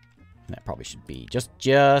 And that probably should be just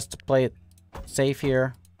to play it safe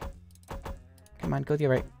here. Come on, go to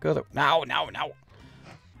your right. Go the... No.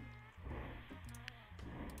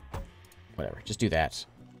 Whatever, just do that.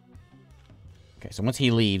 Okay, so once he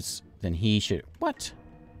leaves, then he should... What?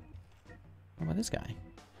 What about this guy?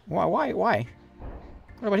 Why? What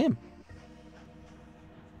about him?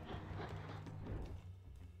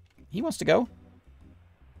 He wants to go.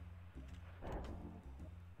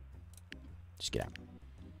 Just get out.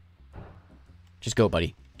 Just go,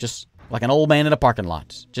 buddy. Just like an old man in a parking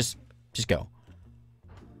lot. Just go.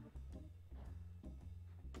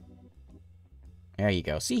 There you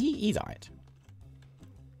go. See, he's all right.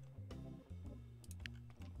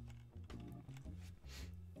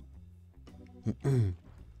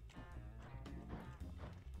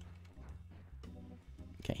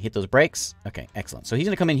 Okay, hit those brakes. Okay, excellent. So he's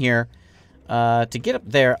going to come in here. To get up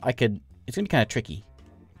there, it's going to be kind of tricky.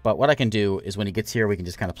 But what I can do is when he gets here, we can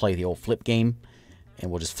just kind of play the old flip game. And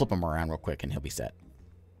we'll just flip him around real quick and he'll be set.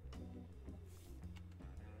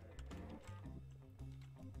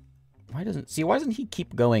 Why doesn't he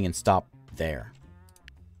keep going and stop there?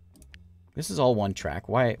 This is all one track.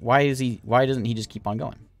 Why doesn't he just keep on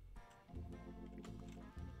going?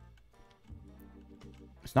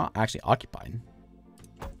 It's not actually occupied.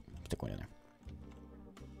 Stick one in there.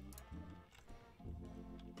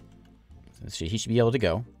 So he should be able to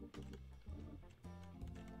go.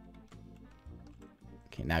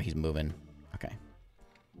 Okay, now he's moving. Okay.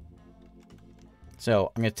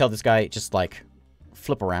 So I'm going to tell this guy just like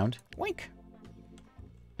flip around. Wink.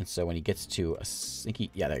 And so when he gets to a sneaky...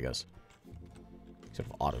 Yeah, there he goes. Sort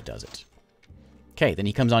of auto does it. Okay, then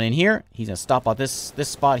he comes on in here. He's going to stop at this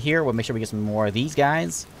spot here. We'll make sure we get some more of these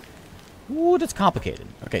guys. Ooh, that's complicated.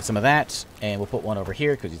 Okay, some of that. And we'll put one over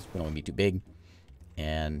here because we don't want to be too big.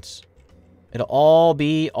 And it'll all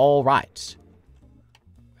be all right.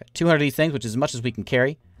 200 of these things, which is as much as we can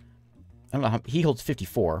carry. I don't know how... He holds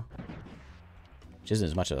 54. Which isn't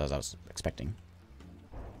as much as I was expecting.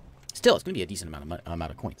 Still, it's going to be a decent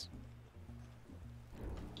amount of coins.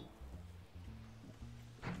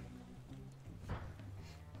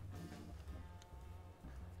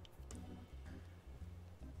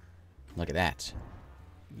 Look at that.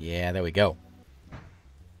 Yeah, there we go.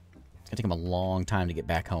 It's going to take them a long time to get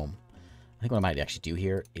back home. I think what I might actually do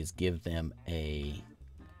here is give them a...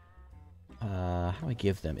 how do I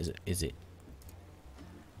give them? Is it...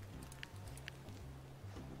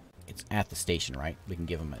 It's at the station, right? We can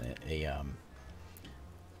give them a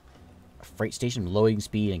freight station, loading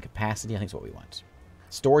speed and capacity. I think that's what we want.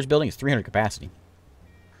 Storage building is 300 capacity.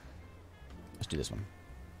 Let's do this one.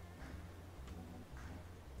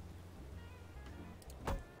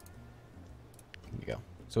 There we go.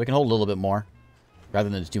 So we can hold a little bit more. Rather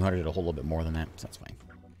than the 200, it'll hold a little bit more than that. So that's fine.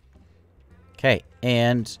 Okay.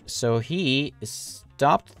 And so he is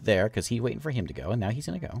stopped there because he's waiting for him to go. And now he's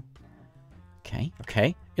going to go. Okay.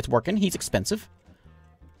 Okay. It's working. He's expensive.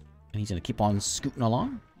 And he's going to keep on scooting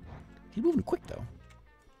along. He's moving quick, though.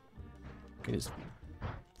 Look at his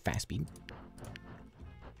fast speed.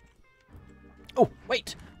 Oh,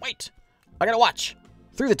 wait. Wait. I got to watch.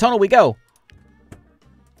 Through the tunnel we go.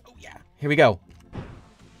 Oh, yeah. Here we go.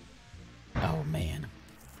 Oh, man.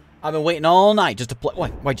 I've been waiting all night just to play.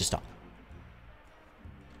 Why'd you stop?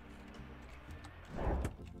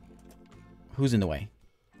 Who's in the way?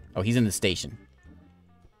 Oh, he's in the station.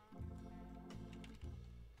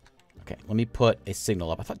 Okay, let me put a signal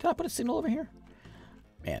up. Did I put a signal over here?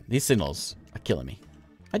 Man, these signals are killing me.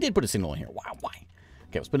 I did put a signal in here. Wow, why?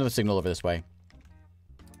 Okay, let's put another signal over this way.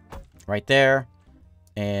 Right there.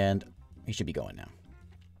 And he should be going now.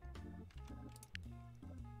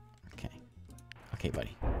 Okay. Okay,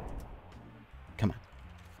 buddy. Come on.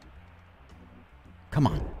 Come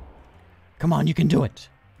on. Come on, you can do it.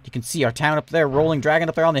 You can see our town up there, rolling dragon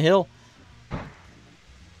up there on the hill.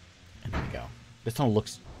 And there we go. This tunnel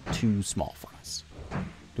looks too small for us.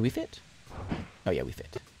 Do we fit? Oh, yeah, we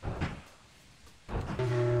fit.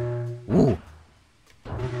 Ooh.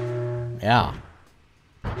 Yeah.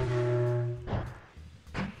 There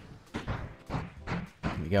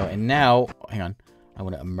we go. And now, hang on. I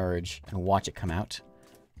want to emerge and watch it come out.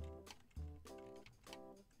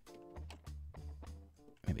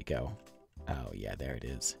 There we go. Oh, yeah, there it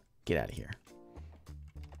is. Get out of here.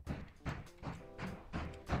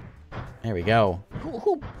 There we go.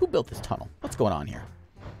 Who built this tunnel? What's going on here?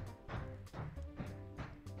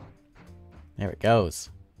 There it goes.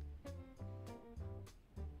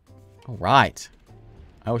 All right.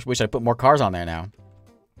 I wish I put more cars on there now.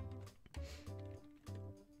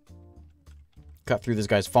 Cut through this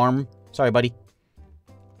guy's farm. Sorry, buddy.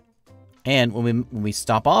 And when we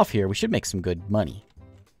stop off here, we should make some good money.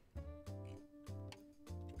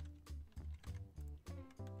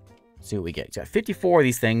 See what we get. It's got 54 of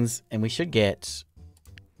these things, and we should get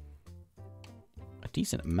a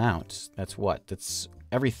decent amount. That's what? That's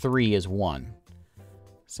every 3 is 1.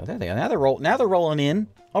 So there they are. Now they're rolling in.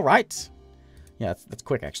 All right. Yeah, that's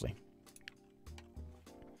quick actually.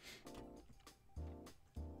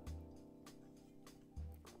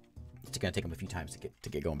 It's gonna take them a few times to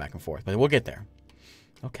get going back and forth, but we'll get there.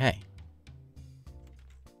 Okay.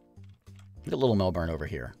 Look at Little Melbourne over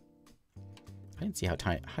here. I didn't see how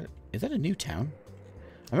tiny. Is that a new town?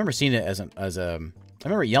 I remember seeing it as a. I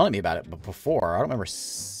remember yelling at me about it before. I don't remember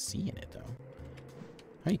seeing it though.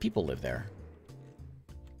 How many people live there?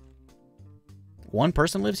 One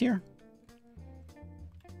person lives here?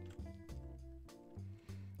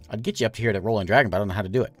 I'd get you up here to Rolling Dragon, but I don't know how to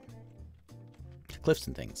do it. Cliffs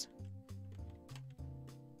and things.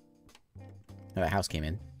 Oh, that house came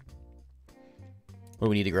in. What do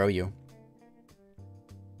we need to grow you?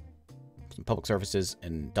 Some public services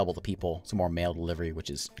and double the people. Some more mail delivery, which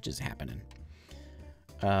is happening.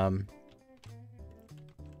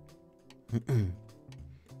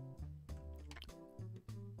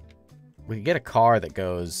 We could get a car that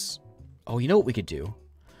goes... Oh, you know what we could do?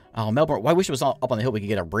 Oh, Melbourne. Well, I wish it was up on the hill. We could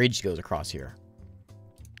get a bridge that goes across here.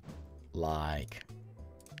 Like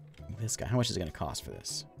this guy. How much is it going to cost for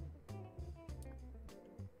this?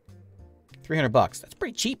 $300. That's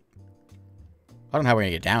pretty cheap. I don't know how we're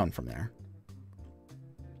going to get down from there.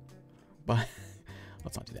 But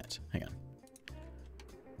let's not do that. Hang on.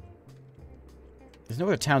 There's no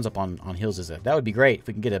other towns up on hills, is there? That would be great if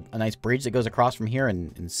we can get a nice bridge that goes across from here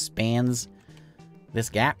and spans this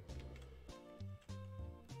gap.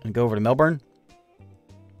 And go over to Melbourne.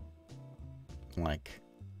 Like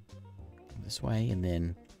this way, and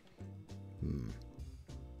then...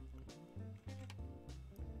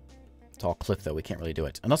 It's all cliff, though. We can't really do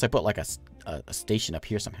it. Unless I put, like, a station up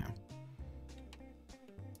here somehow.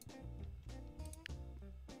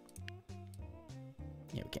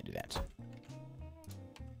 Yeah, we can't do that.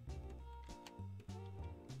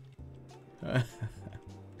 I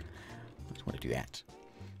just want to do that.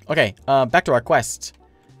 Okay, back to our quest.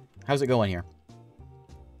 How's it going here?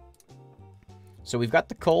 So we've got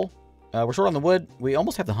the coal. We're short on the wood. We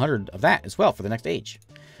almost have the 100 of that as well for the next age.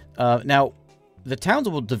 Now, the towns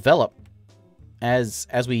will develop as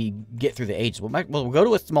we get through the ages. We'll go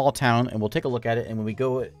to a small town and we'll take a look at it. And when we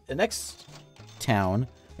go to the next town,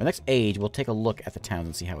 or next age, we'll take a look at the towns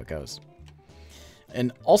and see how it goes.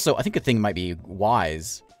 And also, I think a thing might be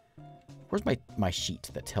wise. Where's my sheet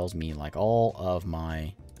that tells me, like, all of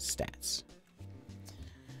my stats?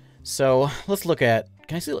 So let's look at.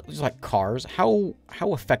 Can I see just like cars? How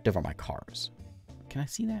effective are my cars? Can I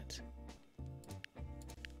see that?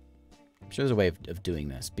 I'm sure there's a way of doing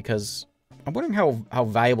this because I'm wondering how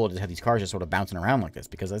valuable it is to have these cars just sort of bouncing around like this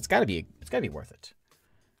because it's got to be worth it.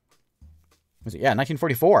 Was it? Yeah,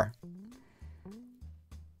 1944.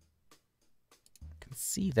 Can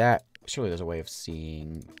see that. Surely there's a way of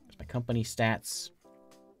seeing my company stats.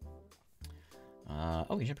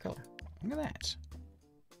 Oh, you have color. Look at that.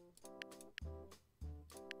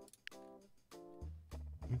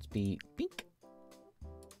 Let's be pink.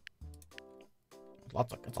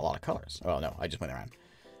 That's a lot of colors. Oh no, I just went around.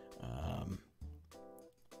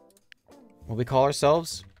 What we call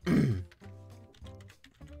ourselves?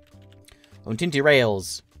 Untinty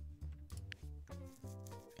Rails.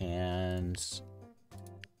 And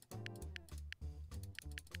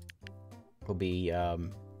we'll be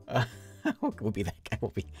we'll be that guy.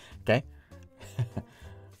 We'll be okay.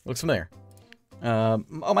 Looks familiar. Oh,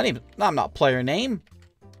 my name. No, I'm not player name.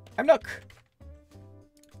 I'm Nook.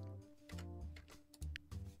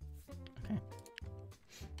 Okay.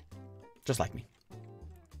 Just like me.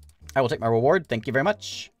 I will take my reward. Thank you very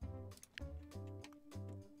much.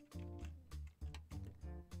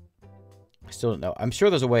 I still don't know. I'm sure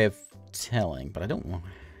there's a way of telling, but I don't know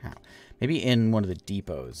how. Maybe in one of the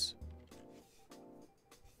depots.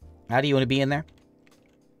 How do you want to be in there?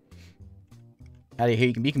 How do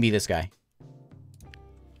you can be this guy.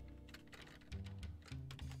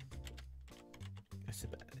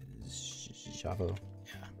 Javo.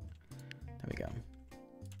 Yeah. There we go.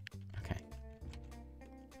 Okay.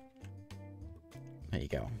 There you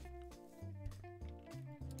go.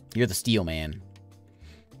 You're the steel man.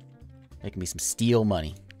 Making me some steel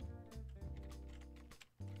money.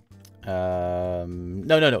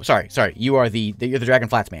 No. Sorry. You're the Dragon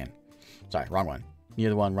Flats man. Sorry, wrong one.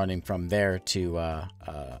 You're the one running from there to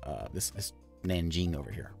this Nanjing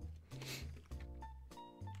over here.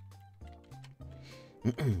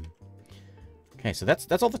 Okay, so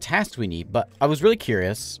that's all the tasks we need, but I was really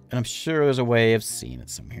curious, and I'm sure there's a way of seeing it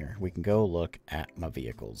somewhere. We can go look at my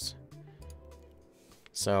vehicles.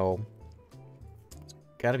 So, there's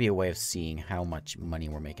got to be a way of seeing how much money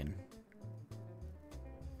we're making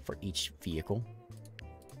for each vehicle.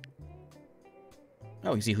 Oh,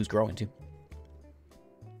 you can see who's growing, too.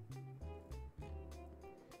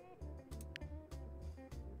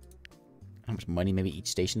 How much money maybe each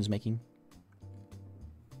station is making.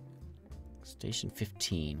 Station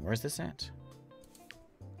 15. Where's this at?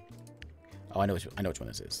 Oh, I know which one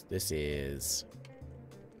this is. This is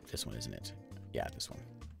this one, isn't it? Yeah, this one.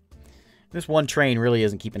 This one train really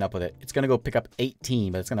isn't keeping up with it. It's gonna go pick up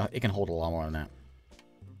 18, but it can hold a lot more than that.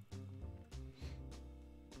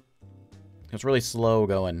 It's really slow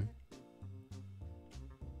going.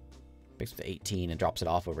 Picks up to 18 and drops it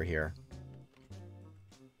off over here.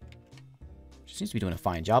 She seems to be doing a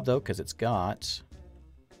fine job though, because it's got.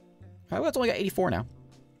 Oh, it's only got 84 now.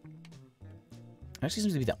 Actually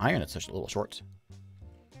seems to be the iron that's such a little short.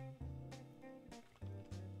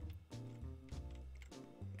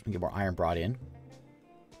 We can get more iron brought in.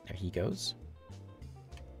 There he goes.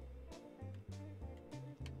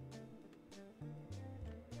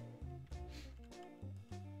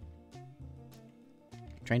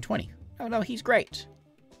 Train 20. Oh no, he's great.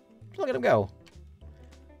 Look at him go.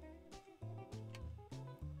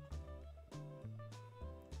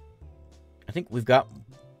 I think we've got,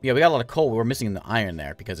 yeah, we got a lot of coal. We're missing the iron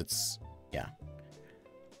there because it's, yeah.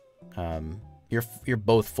 You're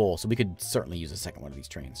both full, so we could certainly use a second one of these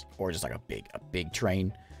trains, or just like a big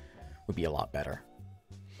train would be a lot better.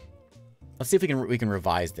 Let's see if we can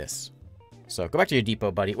revise this. So go back to your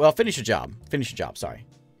depot, buddy. Well, finish your job. Finish your job. Sorry,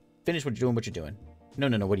 finish what you're doing. No.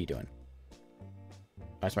 What are you doing?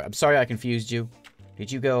 I'm sorry I confused you.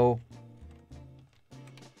 Did you go?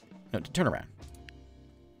 No, turn around.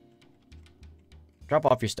 Drop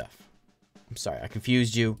off your stuff. I'm sorry, I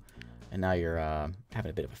confused you, and now you're having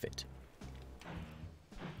a bit of a fit.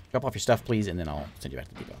 Drop off your stuff, please, and then I'll send you back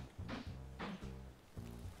to the depot.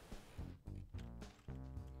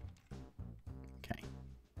 Okay.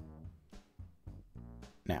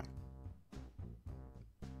 Now,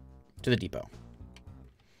 to the depot.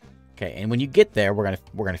 Okay, and when you get there, we're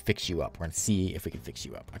gonna fix you up. We're gonna see if we can fix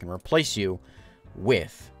you up. I can replace you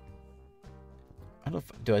with. I don't know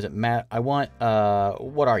if, does it matter? I want,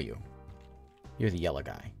 what are you? You're the yellow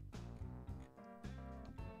guy.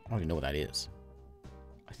 I don't even know what that is.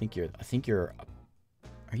 I think you're,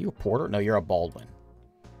 are you a porter? No, you're a Baldwin.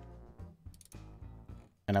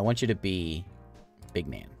 And I want you to be big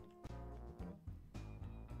man.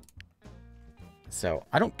 So,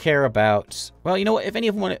 I don't care about, well, you know what? If any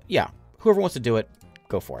of them want to, yeah, whoever wants to do it,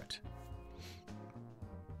 go for it.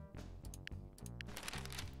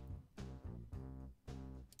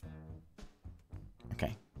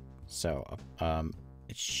 Okay. So,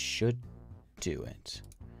 it should do it.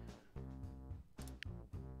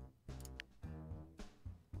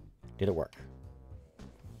 Did it work?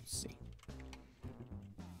 Let's see.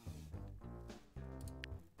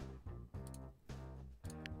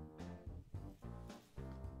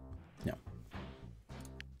 No.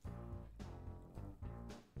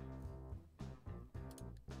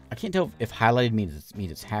 I can't tell if highlighted means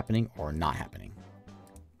it's happening or not happening.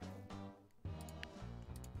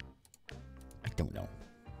 I don't know.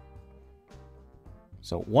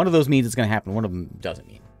 So one of those means it's going to happen. One of them doesn't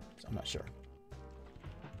mean. So I'm not sure.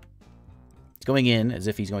 It's going in as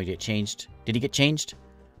if he's going to get changed. Did he get changed?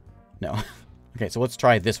 No. Okay, so let's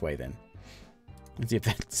try it this way then. Let's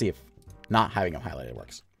see if not having him highlighted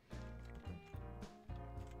works.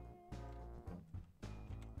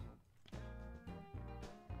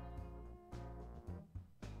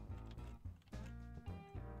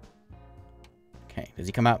 Okay, does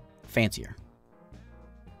he come out fancier?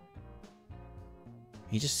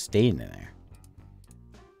 He just stayed in there.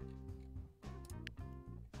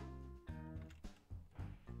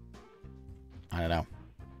 I don't know.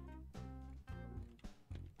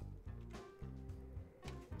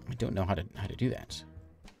 I don't know how to do that.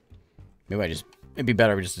 Maybe it'd be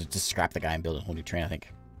better just to scrap the guy and build a whole new train, I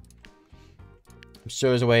think. I'm sure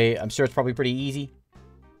there's a way. I'm sure it's probably pretty easy.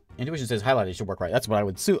 Intuition says highlighted should work right. That's what I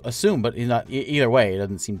would assume, but he's not. Either way, it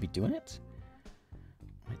doesn't seem to be doing it.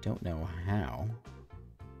 I don't know how.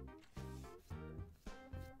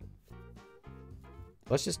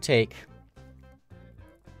 Let's just take...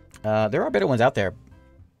 there are better ones out there.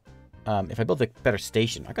 If I build a better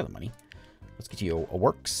station, I got the money. Let's get you a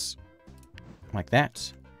works. Like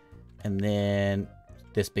that. And then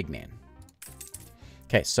this big man.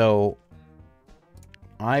 Okay, so...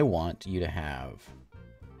 I want you to have...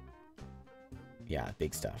 Yeah,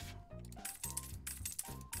 big stuff.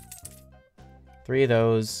 3 of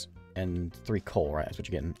those and 3 coal, right? That's what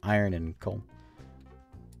you're getting. Iron and coal.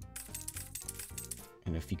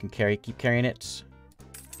 And if you can keep carrying it.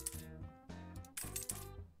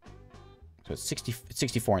 So it's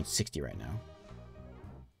 64 and 60 right now.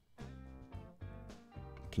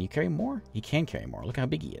 Can you carry more? He can carry more. Look how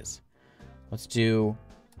big he is. Let's do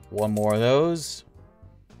 1 more of those.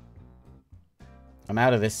 I'm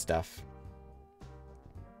out of this stuff.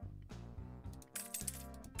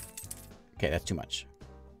 Okay, that's too much.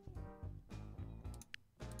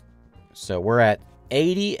 So we're at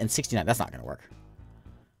 80 and 69. That's not going to work.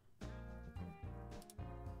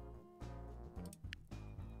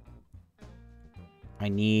 I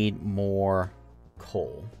need more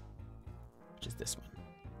coal, which is this one.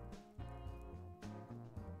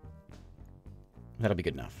 That'll be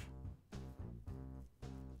good enough.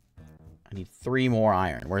 I need 3 more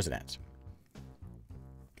iron. Where's it at?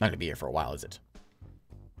 Not going to be here for a while, is it?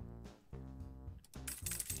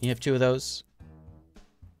 You have 2 of those?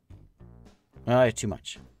 I have too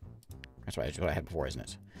much. That's right. That's what I had before, isn't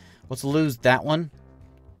it? Let's lose that one.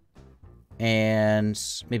 And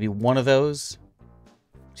maybe 1 of those.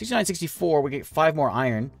 69, 64. We get 5 more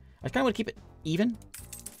iron. I kind of want to keep it even.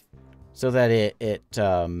 So that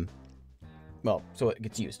well, so it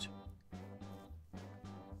gets used.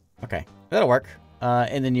 Okay. That'll work.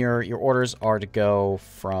 And then your orders are to go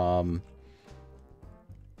from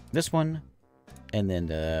this one. And then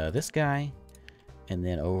to this guy. And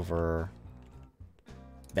then over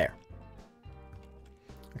there.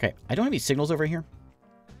 Okay. I don't have any signals over here.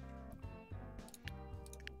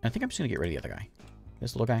 I think I'm just going to get rid of the other guy.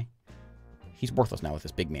 This little guy. He's worthless now with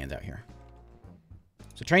this big man's out here.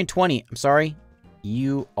 So train 20. I'm sorry.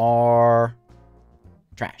 You are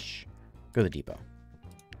trash. Go to the depot.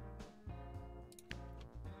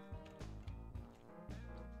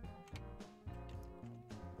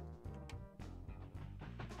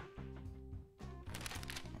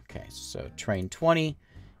 Okay, so train 20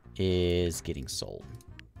 is getting sold.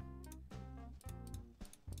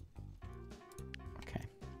 Okay.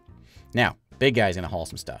 Now, big guy's going to haul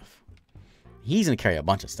some stuff. He's going to carry a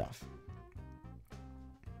bunch of stuff.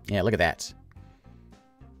 Yeah, look at that.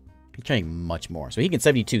 He's carrying much more. So he can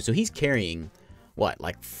 72. So he's carrying, what,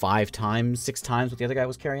 like 5 times, 6 times what the other guy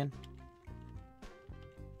was carrying?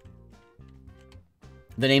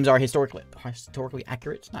 The names are historically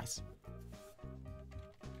accurate. Nice.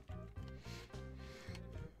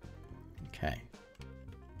 Okay.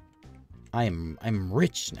 I'm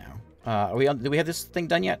rich now. Do we have this thing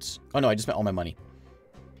done yet? Oh no, I just spent all my money.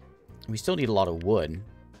 We still need a lot of wood.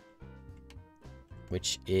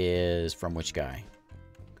 Which is from which guy?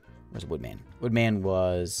 Where's Woodman? Woodman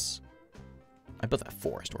was... I built that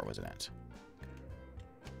forest. Where was it at?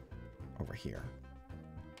 Over here.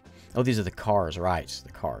 Oh, these are the cars, right.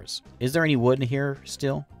 The cars. Is there any wood in here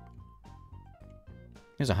still?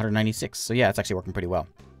 There's 196. So yeah, it's actually working pretty well.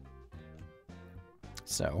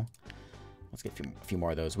 So, let's get a few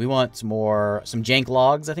more of those. We want some jank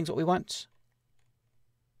logs, I think is what we want.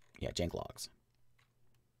 Yeah, jank logs.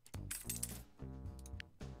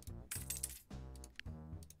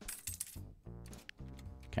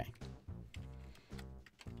 Okay.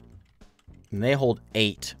 And they hold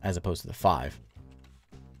 8 as opposed to the 5.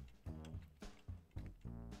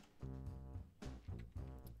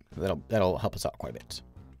 That'll help us out quite a bit.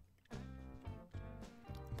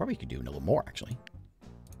 Probably could do a little more, actually.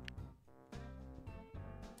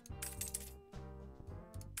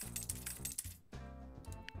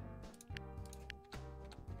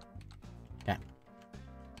 Yeah.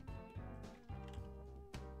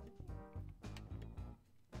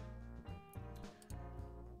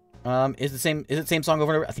 Is it the same song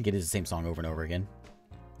over and over? I think it is the same song over and over again.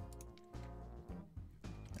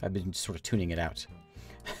 I've been sort of tuning it out.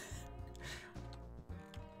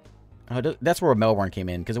 Oh, that's where Melbourne came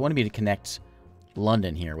in, because it wanted me to connect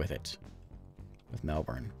London here with it. With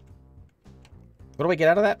Melbourne. What do I get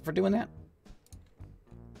out of that for doing that?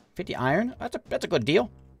 50 iron? That's a good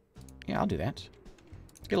deal. Yeah, I'll do that.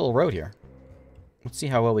 Let's get a little road here. Let's see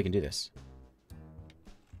how well we can do this.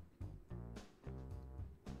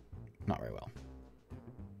 Not very well.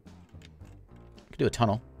 Could do a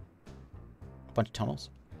tunnel. A bunch of tunnels.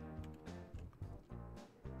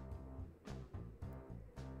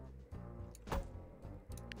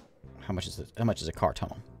 How much is a car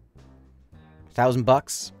tunnel?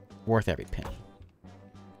 $1,000? Worth every penny.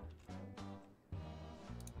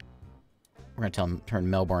 We're gonna turn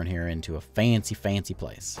Melbourne here into a fancy, fancy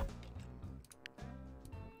place.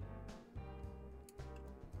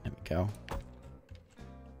 There we go.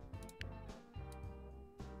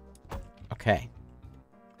 Okay.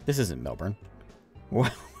 This isn't Melbourne. Where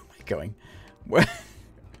am I going?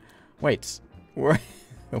 Wait. Where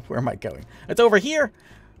am I going? It's over here!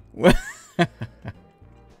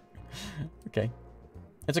 Okay.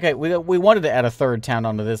 It's okay. We wanted to add a third town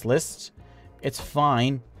onto this list. It's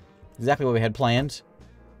fine. Exactly what we had planned.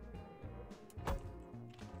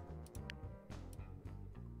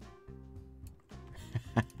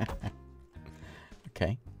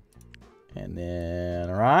 Okay. And then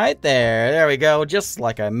right there. There we go. Just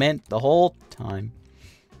like I meant the whole time.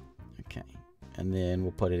 Okay. And then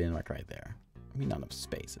we'll put it in like right there. I mean, not enough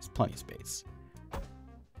space. There's plenty of space.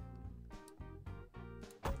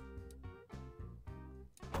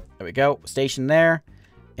 There we go. Station there.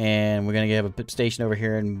 And we're going to have a station over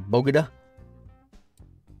here in Bogota.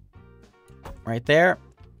 Right there.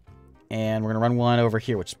 And we're going to run one over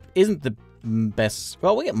here, which isn't the best.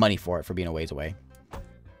 Well, we get money for it for being a ways away.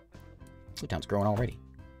 The town's growing already.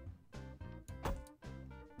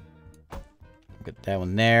 We'll get that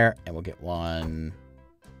one there. And we'll get one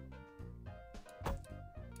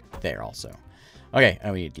there also. Okay.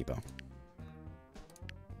 And we need a depot.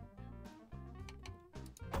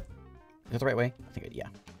 Is that the right way? I think yeah.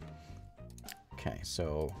 Okay,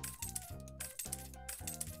 so...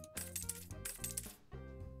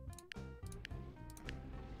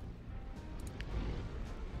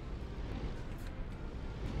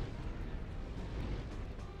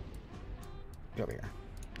 Get over here.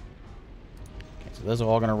 Okay, so those are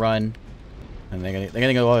all gonna run. And they're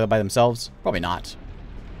gonna go all by themselves? Probably not.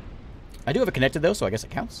 I do have it connected though, so I guess it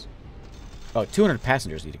counts. Oh, 200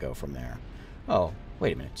 passengers need to go from there. Oh,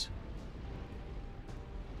 wait a minute.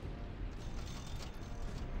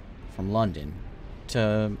 From London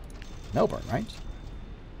to Melbourne, right?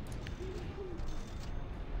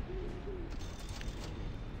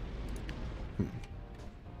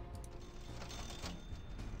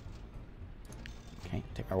 Okay,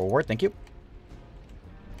 take my reward, thank you.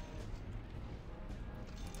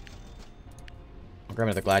 I'll grab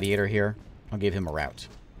another gladiator here. I'll give him a route.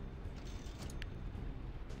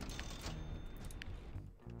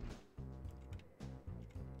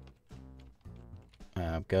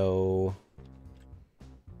 Go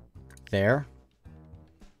there.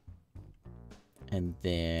 And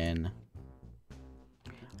then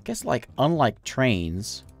I guess, like, unlike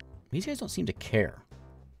trains, these guys don't seem to care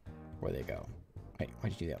where they go. Wait, why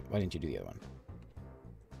did you do that? Why didn't you do the other one?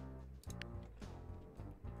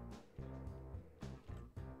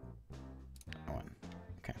 That one.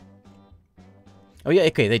 Okay. Oh, yeah,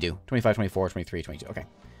 okay, they do. 25, 24, 23, 22. Okay,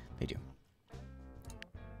 they do.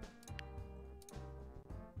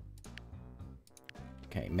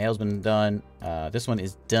 Okay, mail's been done. This one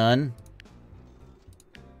is done.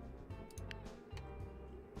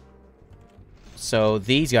 So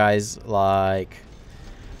these guys, like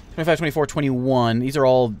 25, 24, 21, these are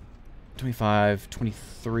all 25,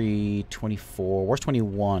 23, 24. Where's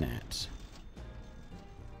 21 at?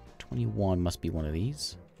 21 must be one of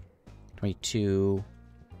these. 22,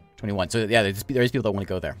 21. So yeah, there is people that want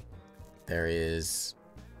to go there. There is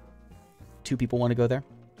 2 people want to go there.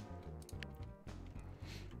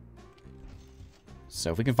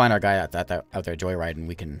 So if we can find our guy out there joyriding,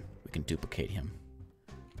 we can duplicate him.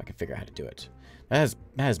 If I can figure out how to do it. That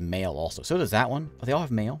has mail also. So does that one. Oh, they all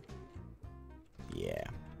have mail? Yeah.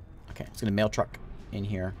 Okay, let's get a mail truck in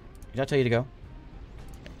here. Did I tell you to go?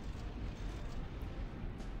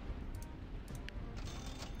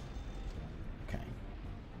 Okay.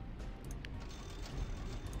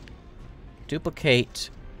 Duplicate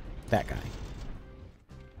that guy.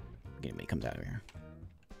 Get him when he comes out of here.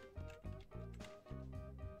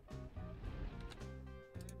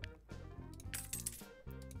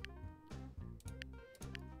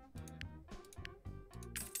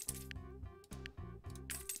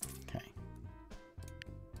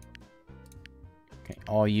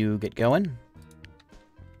 All you get going.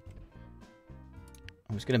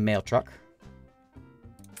 I'm just gonna mail truck.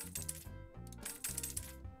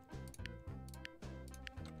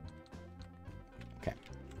 Okay.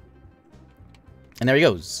 And there he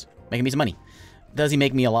goes. Making me some money. Does he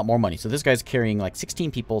make me a lot more money? So this guy's carrying like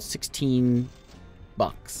 16 people, 16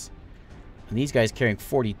 bucks. And these guys carrying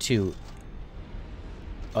 42.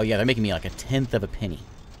 Oh yeah, they're making me like 1/10 of a penny.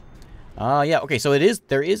 Yeah, okay, so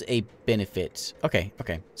there is a benefit. Okay.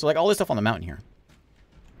 So, like, all this stuff on the mountain here.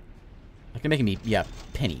 Like, they're making me, yeah,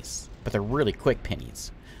 pennies. But they're really quick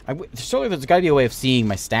pennies. Surely there's got to be a way of seeing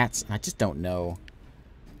my stats, and I just don't know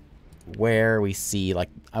where we see, like,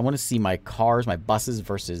 I want to see my cars, my buses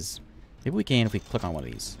versus... Maybe we can if we click on one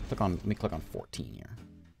of these. Let me click on 14 here.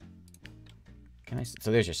 Can I...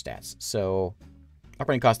 So, there's your stats. So,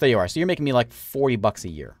 operating costs, there you are. So, you're making me, like, 40 bucks a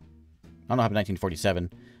year. I don't know how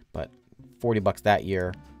 1947, but... 40 bucks that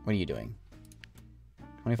year. What are you doing?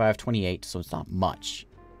 25, 28. So it's not much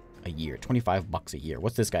a year. 25 bucks a year.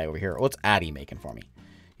 What's this guy over here? What's Addy making for me?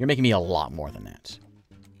 You're making me a lot more than that.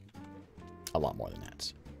 A lot more than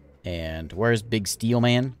that. And where's Big Steel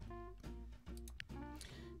Man?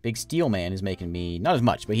 Big Steel Man is making me not as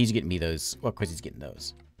much, but he's getting me those. Well, of course he's getting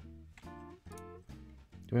those. Do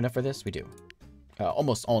we have enough for this? We do.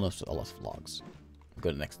 Almost logs. Go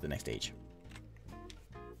to the next stage.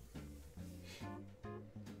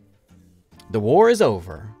 The war is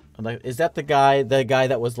over. Is that the guy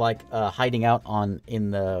that was like hiding out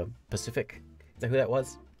in the Pacific? Is that who that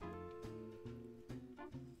was?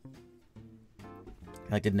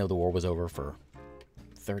 I didn't know the war was over for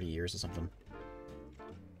 30 years or something.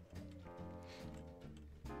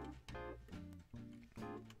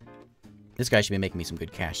 This guy should be making me some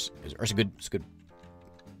good cash, or some good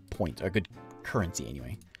points, or good currency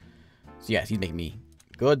anyway. So yes, he's making me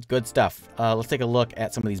good stuff. Let's take a look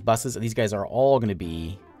at some of these buses. These guys are all going to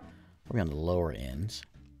be probably on the lower end.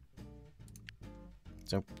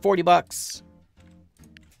 So 40 bucks.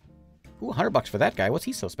 Ooh, 100 bucks for that guy. What's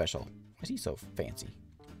he so special? Why is he so fancy?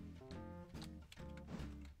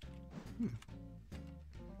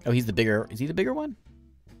 Oh, he's the bigger... Is he the bigger one?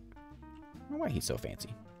 I don't know why he's so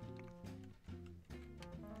fancy.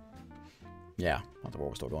 Yeah, the war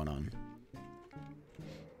was still going on.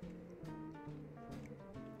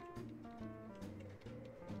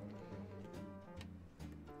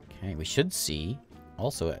 Okay, we should see,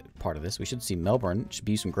 also part of this, we should see Melbourne should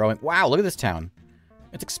be some growing. Wow, look at this town.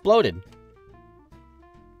 It's exploded.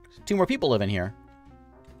 2 more people live in here.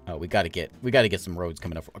 Oh, we gotta get some roads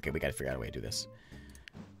coming up. Okay, we gotta figure out a way to do this.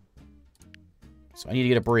 So I need to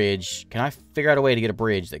get a bridge. Can I figure out a way to get a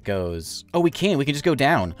bridge that goes... Oh, we can. We can just go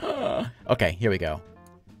down. Okay, here we go.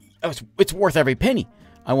 Oh, it's worth every penny.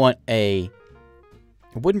 I want a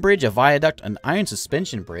wooden bridge, a viaduct, an iron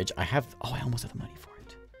suspension bridge. I almost have the money for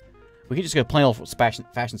it. We can just go plain old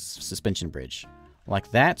fashion suspension bridge.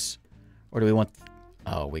 Like that? Or do we want...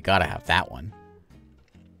 Oh, we gotta have that one.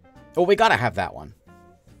 Oh, we gotta have that one.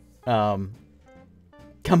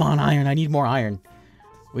 Come on, iron. I need more iron.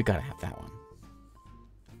 We gotta have that one.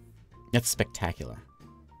 That's spectacular.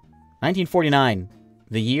 1949.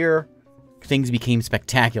 The year things became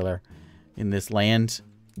spectacular in this land.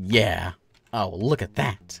 Yeah. Oh, look at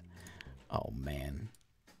that. Oh, man.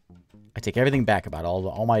 I take everything back about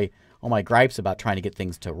all my gripes about trying to get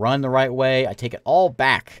things to run the right way. I take it all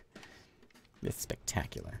back. It's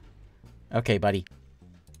spectacular. Okay, buddy.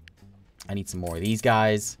 I need some more of these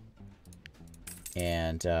guys.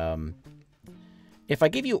 And, if I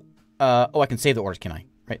give you... oh, I can save the orders, can I?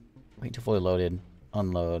 Right. Wait until fully loaded.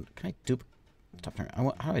 Unload. Can I duplicate... Stop turning.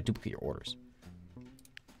 How do I duplicate your orders?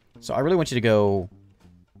 So I really want you to go...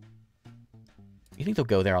 You think they'll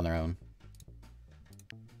go there on their own?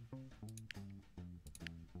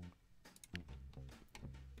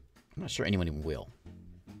 I'm not sure anyone even will.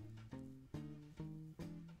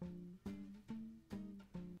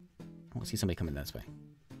 I want to see somebody coming this way.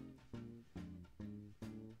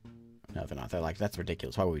 No, they're not. They're like, that's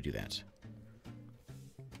ridiculous. Why would we do that?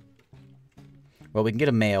 Well, we can get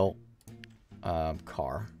a mail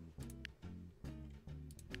car.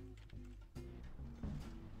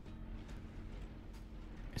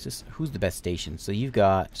 Is this... Who's the best station? So you've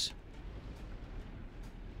got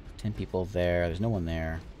 10 people there. There's no one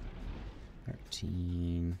there.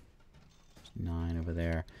 13. 9 over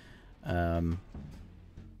there. I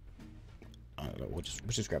don't know. We'll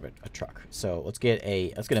just grab a truck. So let's get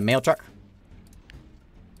a mail truck.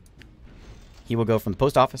 He will go from the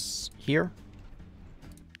post office here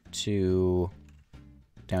to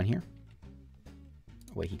down here.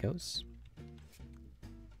 Away he goes.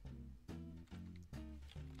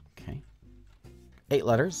 Okay. 8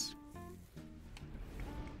 letters.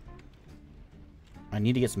 I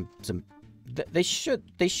need to get some. They should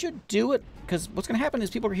do it, because what's going to happen is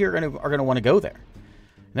people here are going to want to go there.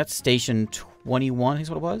 And that's station 21. Is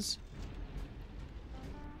what it was.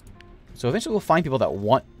 So eventually we'll find people that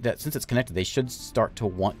want that. Since it's connected, they should start to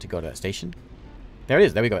want to go to that station. There it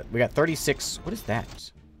is. There we go. We got 36. What is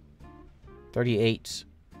that? 38.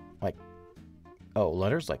 Like, oh,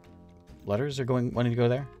 letters. Like, letters are wanting to go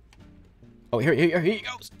there. Oh, here he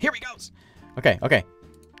goes. Here he goes. Okay. Okay.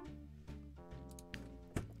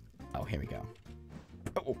 Oh, here we go.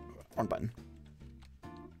 Oh, wrong button.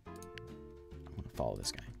 I'm gonna follow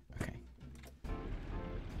this guy. Okay.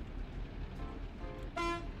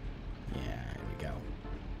 Yeah, here we go.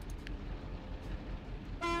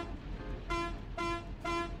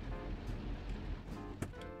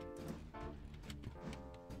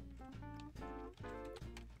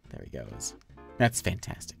 There he goes. That's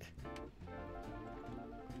fantastic.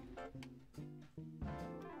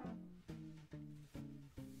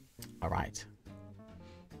 All right.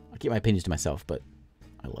 I'll keep my opinions to myself, but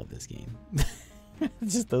I love this game.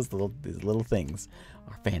 Just these little things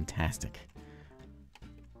are fantastic.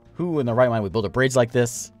 Who in the right mind would build a bridge like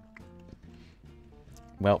this?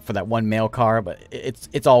 Well, for that one mail car, but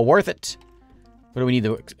it's all worth it. What do we need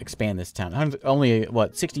to expand this town? Only,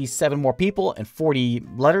 what, 67 more people and 40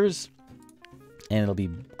 letters? And it'll be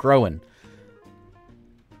growing.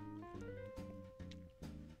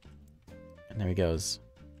 And there he goes.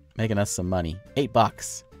 Making us some money.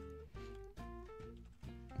 $8.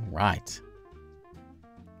 Right. So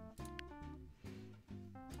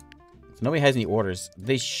nobody has any orders.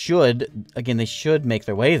 They should, again, they should make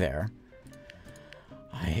their way there.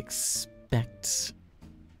 I expect...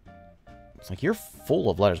 It's like, you're full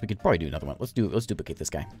of letters. We could probably do another one. Let's duplicate this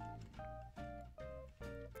guy.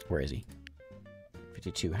 Where is he?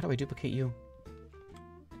 52. How do I duplicate you?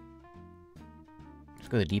 Let's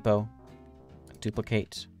go to the depot.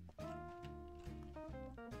 Duplicate.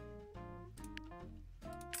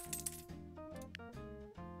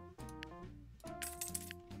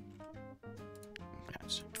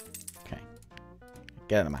 Gotcha. Okay.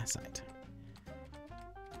 Get out of my sight.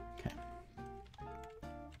 Okay.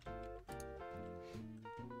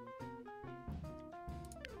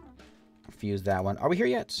 Fuse that one. Are we here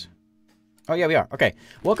yet? Oh, yeah, we are. Okay.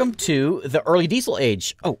 Welcome to the early diesel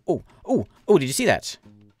age. Oh, did you see that?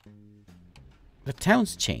 The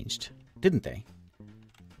towns changed, didn't they?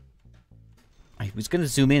 I was going to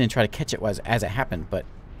zoom in and try to catch it as it happened, but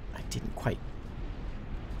I didn't quite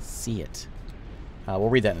see it. We'll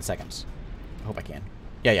read that in a second. I hope I can.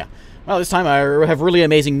 Yeah. Well, this time I have really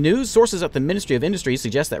amazing news. Sources at the Ministry of Industry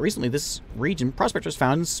suggest that recently this region prospectors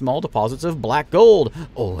found small deposits of black gold.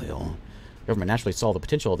 Oil. Government naturally saw the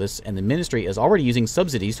potential of this, and the ministry is already using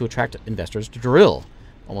subsidies to attract investors to drill.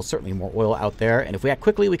 Almost certainly more oil out there, and if we act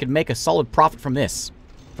quickly, we could make a solid profit from this.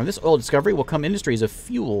 From this oil discovery will come industries of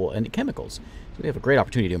fuel and chemicals. So we have a great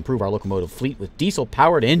opportunity to improve our locomotive fleet with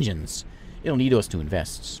diesel-powered engines. It'll need us to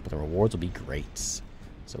invest, but the rewards will be great.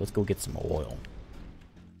 So let's go get some oil.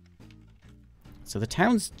 So the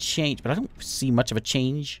town's changed, but I don't see much of a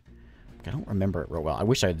change. I don't remember it real well. I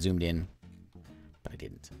wish I had zoomed in, but I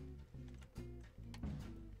didn't.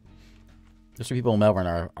 Those three people in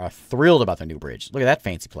Melbourne are thrilled about their new bridge. Look at that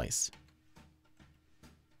fancy place.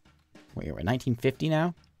 Wait, we're at 1950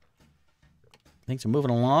 now? Things are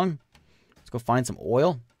moving along. Let's go find some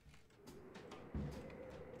oil.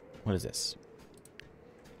 What is this?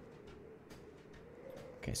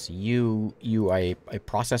 Okay, so you are a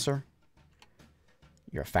processor.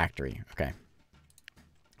 You're a factory. Okay.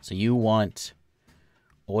 So you want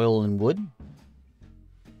oil and wood?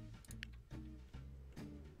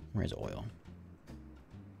 Where's oil?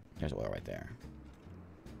 There's oil right there.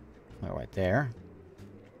 Oil right there.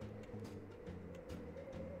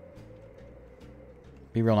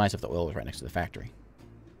 Be real nice if the oil was right next to the factory.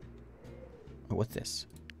 Oh, what's this?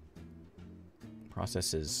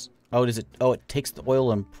 Processes. Oh, does it? Oh, it takes the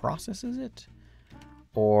oil and processes it?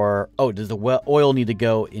 Or, oh, does the oil need to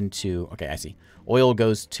go into... Okay, I see. Oil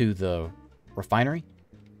goes to the refinery?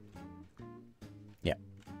 Yeah.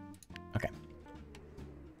 Okay.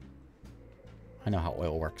 I know how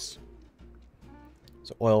oil works.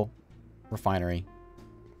 So oil, refinery,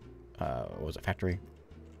 what was it, factory?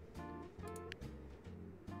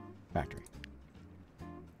 Factory.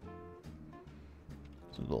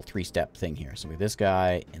 So a little three-step thing here. So we have this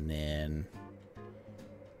guy, and then...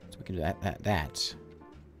 So we can do that.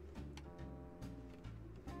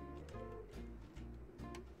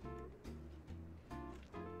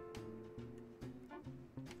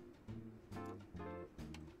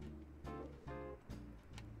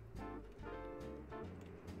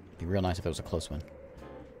 Be real nice if it was a close one.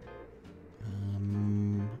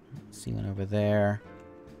 See one over there.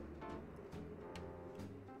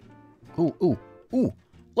 Ooh, ooh, ooh!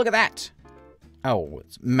 Look at that! Oh,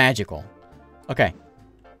 it's magical. Okay.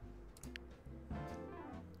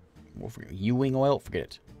 Ewing oil? Forget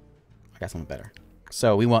it. I got something better.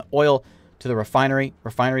 So we want oil to the refinery,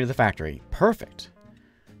 refinery to the factory. Perfect.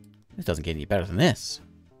 This doesn't get any better than this.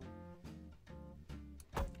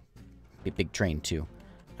 Be a big train too.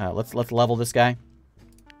 Let's level this guy.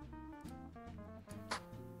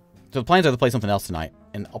 So the plans are to play something else tonight,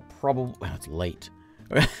 and I'll probably... Well, it's late.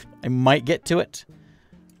 I might get to it.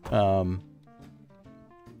 I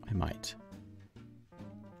might.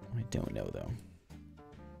 I don't know though.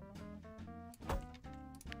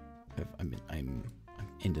 I'm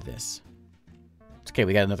into this. It's okay.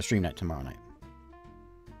 We got another stream night tomorrow night.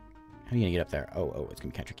 How are you gonna get up there? Oh, it's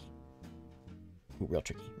gonna be kind of tricky. Ooh, real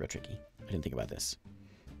tricky, real tricky. I didn't think about this.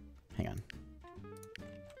 Hang on.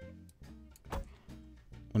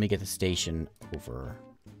 Let me get the station over.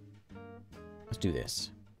 Let's do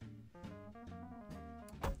this.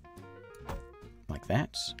 Like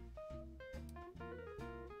that.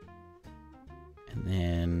 And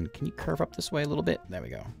then, can you curve up this way a little bit? There we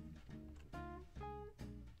go.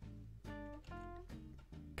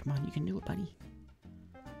 Come on, you can do it, buddy.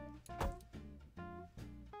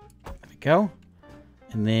 There we go.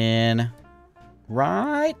 And then,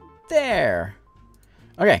 right there.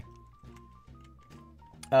 Okay.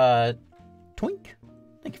 Twink.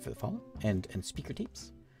 Thank you for the follow. And speaker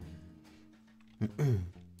tapes.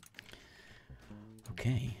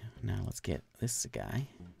 Okay, now let's get this guy.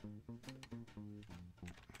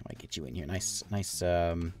 How do I get you in here? Nice,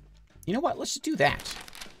 you know what? Let's just do that.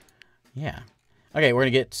 Yeah. Okay, we're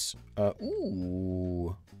gonna get,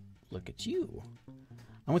 ooh, look at you.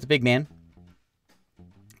 I'm with the big man.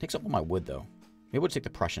 Takes up all my wood, though. Maybe we'll take the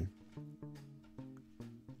Prussian.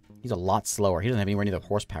 He's a lot slower. He doesn't have anywhere near the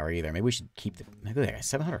horsepower either. Maybe we should keep the... Maybe that guy,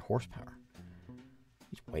 700 horsepower.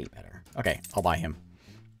 He's way better. Okay, I'll buy him.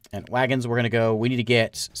 And wagons, we're going to go... We need to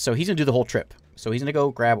get... So he's going to do the whole trip. So he's going to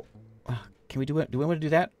go grab... Can we do it? Do we want to do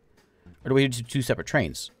that? Or do we do two separate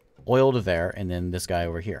trains? Oil to there, and then this guy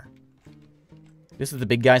over here. This is the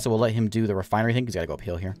big guy, so we'll let him do the refinery thing, because he's got to go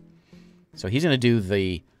uphill here. So he's going to do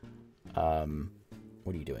the...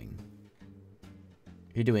 what are you doing?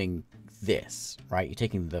 You're doing this, right? You're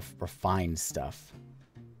taking the refined stuff.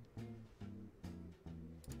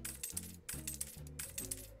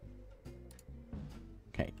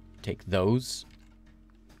 Okay, take those.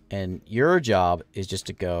 And your job is just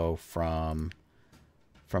to go from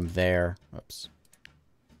there, oops,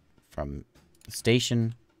 from the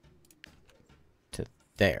station to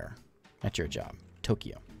there. That's your job.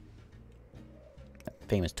 Tokyo. That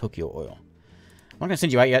famous Tokyo oil. I'm not going to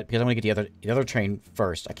send you out yet because I want to get the other train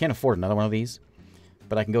first. I can't afford another one of these,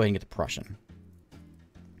 but I can go ahead and get the Prussian.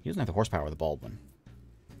 He doesn't have the horsepower of the bald one.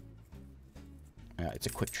 It's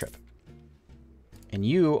a quick trip. And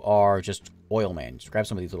you are just oil man. Just grab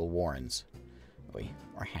some of these little warrens.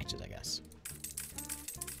 Or hatches, I guess.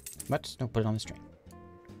 But, no, put it on this train.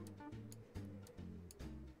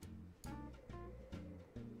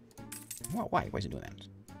 Why? Why is it doing that?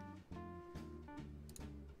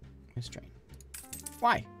 This train.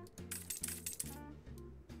 Why?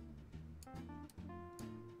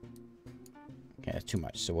 Okay, that's too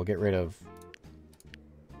much. So we'll get rid of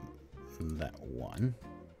that one.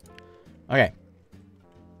 Okay.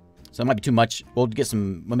 So it might be too much. We'll get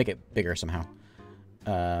some... We'll make it bigger somehow.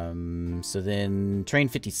 So then train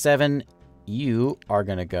 57, you are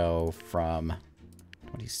going to go from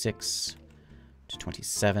 26 to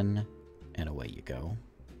 27, and away you go.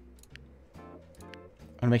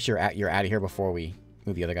 I want to make sure you're out of here before we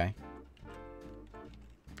move the other guy.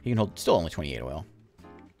 He can hold still only 28 oil.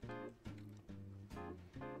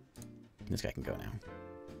 This guy can go now.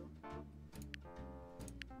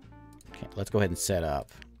 Okay, let's go ahead and set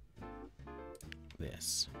up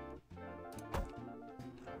this.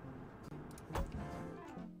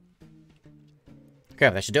 Okay,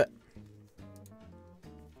 that should do it.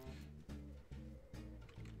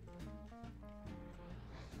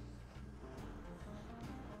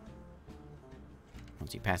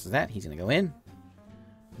 Once he passes that, he's going to go in.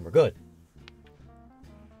 And we're good.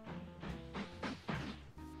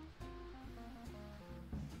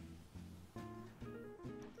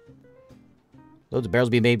 Loads of barrels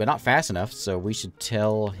being made, but not fast enough, so we should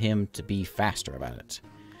tell him to be faster about it.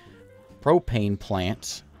 Propane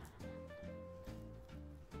plant.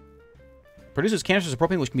 Produces canisters of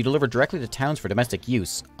propane which can be delivered directly to towns for domestic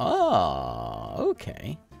use. Oh,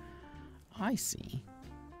 okay. I see.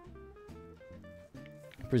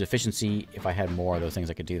 Improves efficiency. If I had more of those things,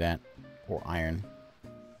 I could do that. Or iron.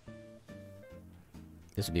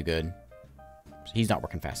 This would be good. He's not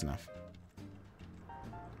working fast enough.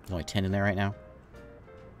 There's only 10 in there right now.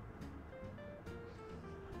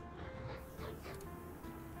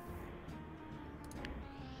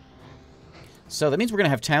 So that means we're gonna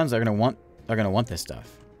have towns that are gonna want this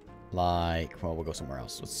stuff. Like, well, we'll go somewhere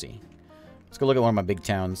else. Let's see. Let's go look at one of my big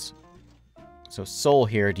towns. So Seoul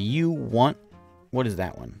here. Do you want? What is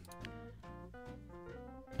that one?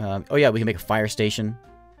 Oh yeah, we can make a fire station.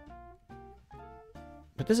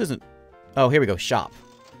 But this isn't. Oh, here we go. Shop.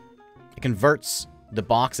 It converts the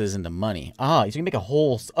boxes into money. Ah, so you can make a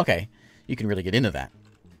whole. Okay, you can really get into that.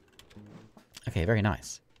 Okay, very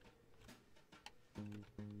nice.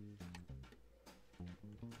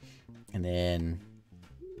 And then,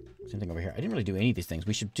 same thing over here. I didn't really do any of these things.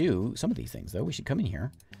 We should do some of these things, though. We should come in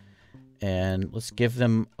here. And let's give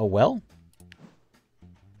them a well.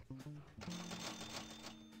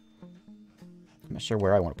 I'm not sure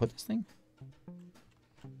where I want to put this thing.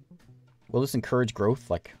 Will this encourage growth,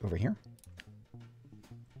 like, over here?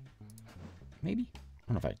 Maybe?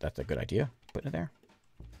 I don't know if that's a good idea, putting it there.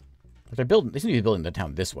 But they're building, they seem to be building the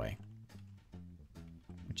town this way.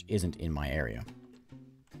 Which isn't in my area.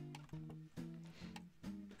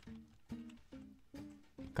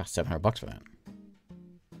 Cost $700 for that.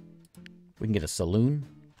 We can get a saloon.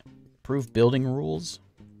 Improve building rules.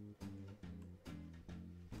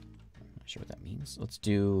 Not sure what that means. Let's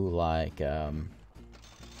do like can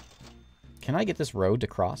I get this road to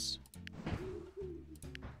cross?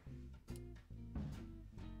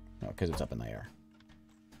 No, because it's up in the air.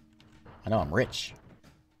 I know I'm rich.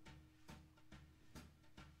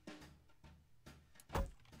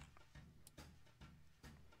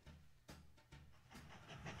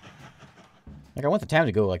 Like, I want the town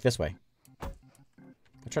to go, like, this way. I'll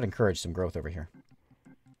try to encourage some growth over here.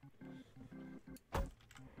 I'm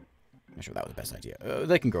not sure that was the best idea.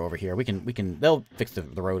 They can grow over here. They'll fix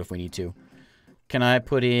the road if we need to. Can I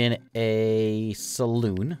put in a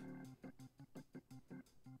saloon?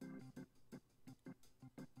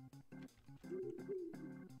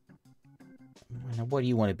 Now, what do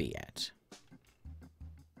you want to be at?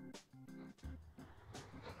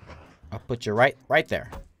 I'll put you right there.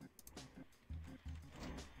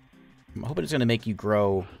 I'm hoping it's going to make you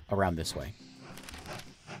grow around this way.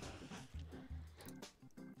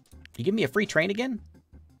 You give me a free train again?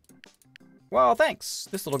 Well, thanks.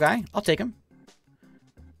 This little guy. I'll take him.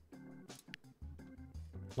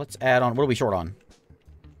 Let's add on. What are we short on?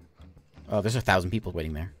 Oh, there's 1,000 people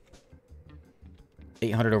waiting there.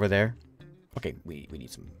 800 over there. Okay, we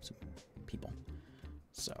need some people.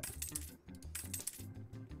 So...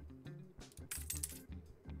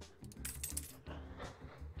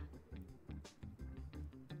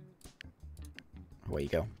 away you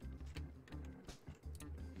go.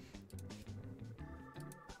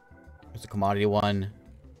 There's a commodity one.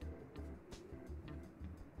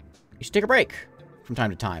 You should take a break from time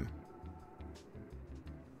to time.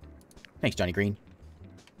 Thanks, Johnny Green.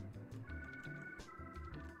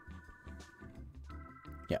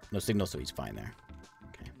 Yeah, no signal, so he's fine there.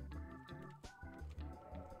 Okay.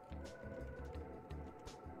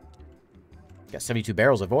 Got 72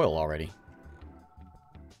 barrels of oil already.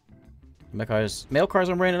 Mail cars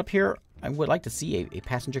are running up here. I would like to see a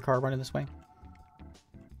passenger car running this way.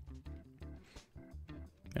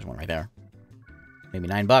 There's one right there. Maybe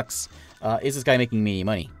 $9. Is this guy making me any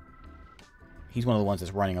money? He's one of the ones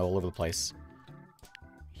that's running all over the place.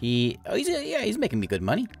 He's making me good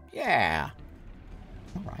money. Yeah.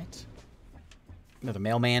 All right. Another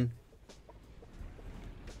mailman.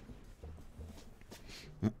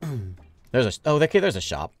 There's a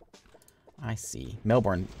shop. I see.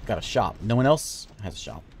 Melbourne got a shop. No one else has a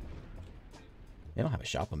shop. They don't have a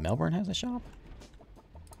shop, but Melbourne has a shop.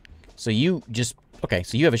 So you just... Okay,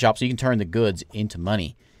 so you have a shop, so you can turn the goods into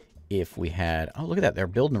money. If we had... Oh, look at that. They're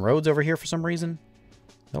building roads over here for some reason.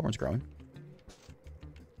 Melbourne's growing.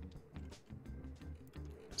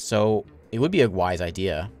 So it would be a wise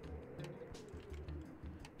idea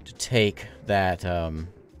to take that...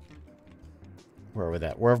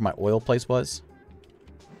 wherever my oil place was.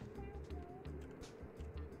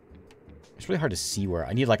 It's really hard to see where...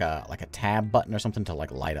 I need like a tab button or something to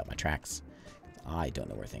like light up my tracks. I don't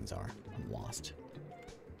know where things are. I'm lost.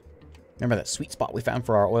 Remember that sweet spot we found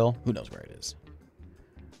for our oil? Who knows where it is?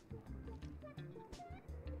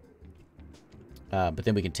 But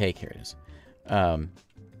then we can take... Here it is.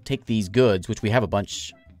 Take these goods, which we have a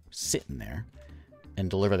bunch sitting there, and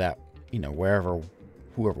deliver that, you know, wherever...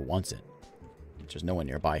 Whoever wants it. There's no one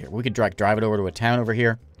nearby here. We could drive it over to a town over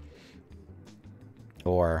here.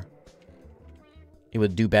 Or... It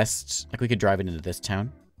would do best... Like, we could drive it into this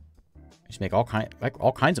town. Just make all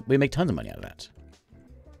kinds of... We make tons of money out of that.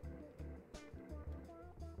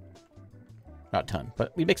 Not a ton,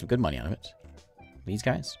 but we make some good money out of it. These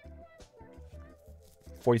guys.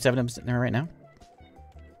 47 of them sitting there right now.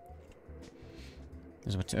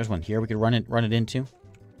 There's one here we could run it into.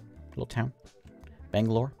 Little town.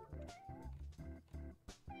 Bangalore.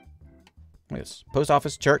 Look at this. Post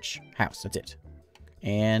office, church, house. That's it.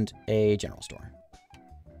 And a general store.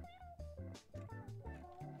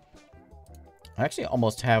 I actually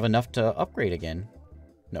almost have enough to upgrade again.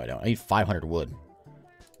 No, I don't. I need 500 wood.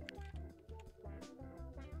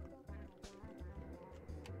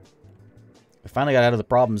 I finally got out of the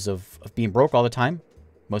problems of being broke all the time.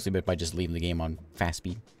 Mostly by just leaving the game on fast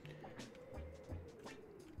speed.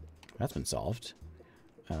 That's been solved.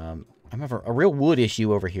 I'm having a real wood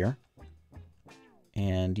issue over here.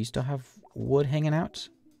 And do you still have wood hanging out?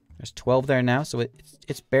 There's 12 there now, so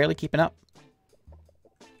it's barely keeping up.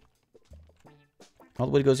 All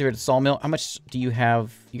the wood goes here to the sawmill. How much do you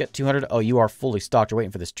have? You got 200? Oh, you are fully stocked. You're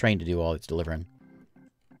waiting for this train to do all it's delivering.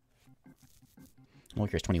 Oh,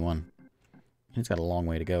 here's 21. It's got a long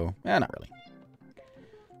way to go. Eh, not really.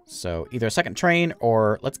 So, either a second train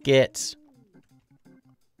or let's get...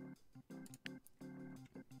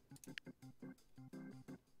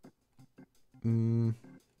 I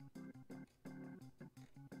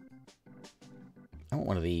want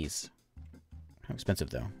one of these. How expensive,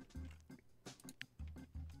 though?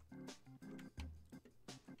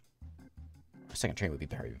 A second train would be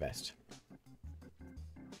very best.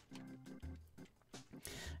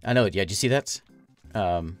 I know. Yeah, did you see that?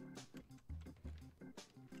 General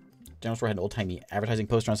store had an old-timey advertising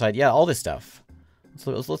poster on the side. Yeah, all this stuff.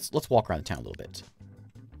 Let's walk around the town a little bit.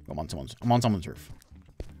 I'm on someone's roof.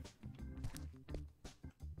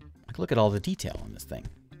 Like, look at all the detail on this thing.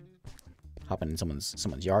 Hopping in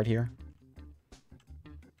someone's yard here. I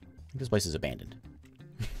think this place is abandoned.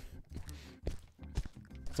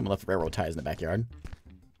 Someone left railroad ties in the backyard.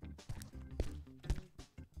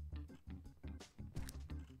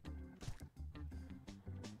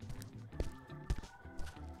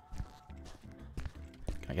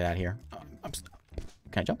 Can I get out of here? Oh, I'm stuck.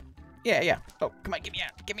 Can I jump? Yeah, yeah. Oh, come on, get me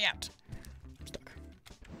out. Get me out. I'm stuck.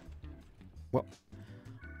 Well,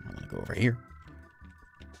 I'm gonna go over here.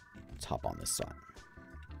 Let's hop on this side.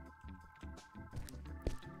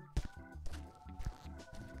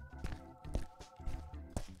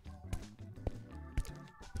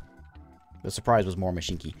 The surprise was more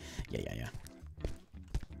Mashinky. Yeah.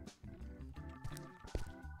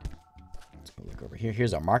 Let's go look over here.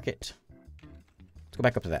 Here's our market. Let's go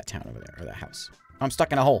back up to that town over there, or that house. I'm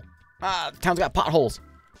stuck in a hole. Ah, the town's got potholes.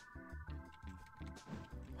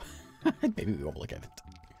 Maybe we overlook it.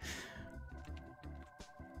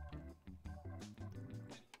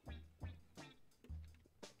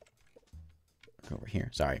 Go over here.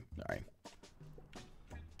 Sorry.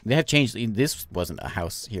 They have changed. This wasn't a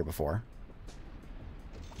house here before.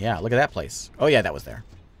 Yeah, look at that place. Oh, yeah, that was there.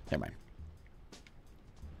 Never mind.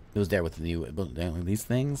 It was there with the new... These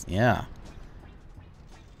things? Yeah.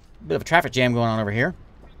 Bit of a traffic jam going on over here.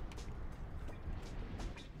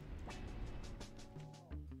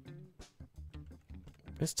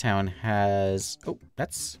 This town has... Oh,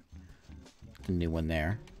 that's a new one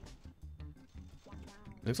there.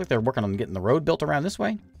 Looks like they're working on getting the road built around this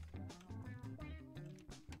way.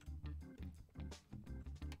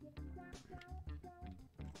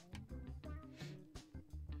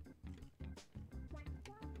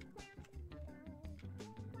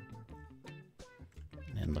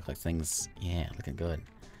 And look like things... Yeah, looking good.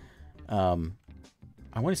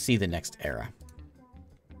 I want to see the next era.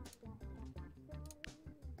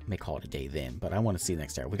 may call it a day then, but I want to see the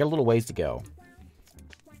next area. We got a little ways to go.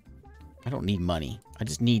 I don't need money. I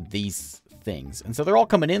just need these things. And so they're all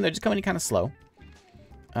coming in. They're just coming in kind of slow.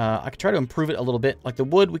 I could try to improve it a little bit. Like the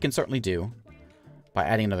wood, we can certainly do by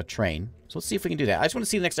adding another train. So let's see if we can do that. I just want to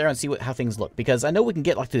see the next area and see how things look. Because I know we can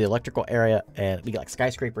get like to the electrical area and we get like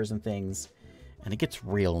skyscrapers and things. And it gets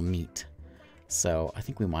real neat. So I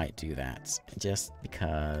think we might do that just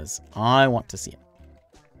because I want to see it.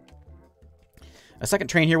 A second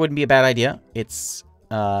train here wouldn't be a bad idea. It's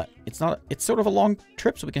sort of a long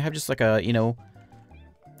trip, so we can have just like a, you know,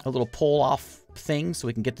 a little pull-off thing so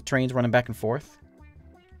we can get the trains running back and forth.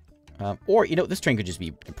 Or, you know, this train could just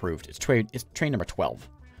be improved. It's train number 12.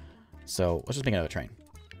 So let's just make another train.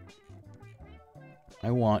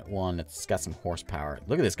 I want one that's got some horsepower.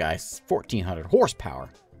 Look at this guy, 1,400 horsepower.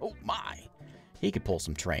 Oh my! He could pull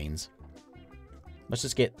some trains. Let's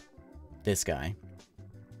just get this guy.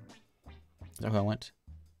 Is that who I want?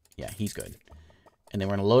 Yeah, he's good. And then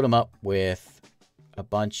we're going to load him up with a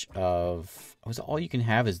bunch of... Oh, is it all you can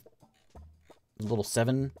have is the little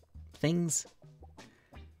 7 things?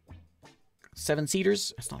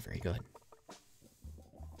 7-seaters? That's not very good.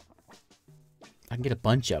 I can get a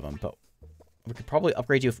bunch of them, but we could probably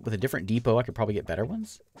upgrade you with a different depot. I could probably get better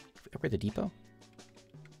ones. If we upgrade the depot.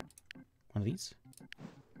 One of these?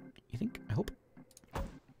 You think? I hope.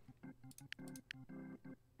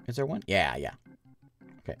 Is there one? Yeah, yeah.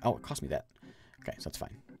 Okay. Oh, it cost me that. Okay, so that's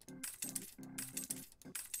fine.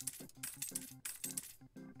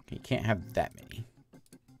 Okay, you can't have that many.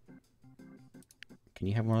 Can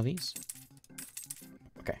you have one of these?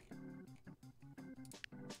 Okay.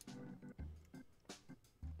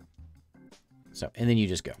 So, and then you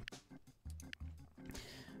just go.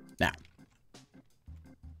 Now.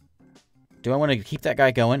 Do I want to keep that guy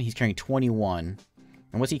going? He's carrying 21.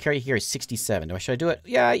 And what's he carry here is 67. Should I do it?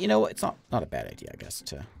 Yeah, you know, it's not a bad idea, I guess,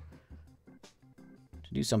 to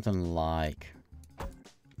do something like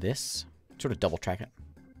this. Sort of double track it.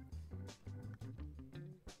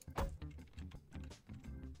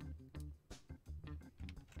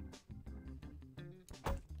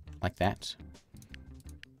 Like that.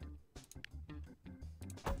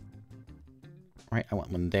 Right, I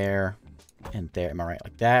want one there and there. Am I right?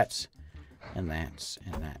 Like that, and that,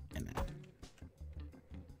 and that, and that.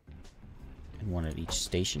 And one at each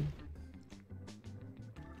station.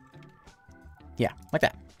 Yeah, like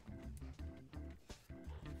that.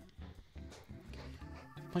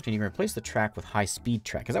 Function, you can replace the track with high-speed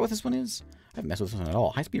track. Is that what this one is? I haven't messed with this one at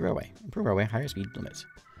all. High-speed railway. Improve railway, higher speed limits.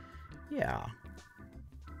 Yeah.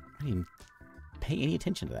 I didn't even pay any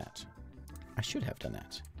attention to that. I should have done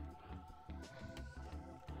that.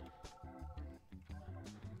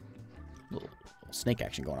 Little snake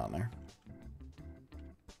action going on there.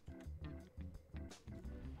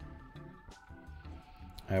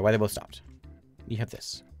 Why they both stopped? You have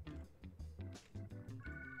this.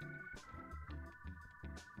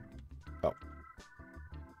 Oh.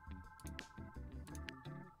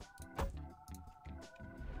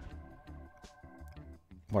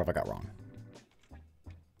 What have I got wrong?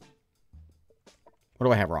 What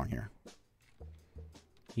do I have wrong here?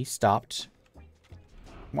 He stopped.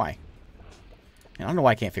 Why? I don't know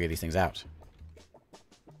why I can't figure these things out.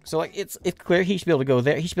 So, like, it's clear he should be able to go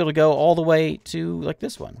there. He should be able to go all the way to, like,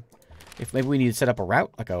 this one. If maybe we need to set up a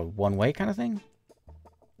route, like a one-way kind of thing.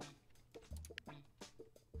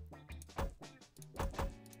 That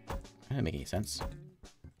didn't make any sense.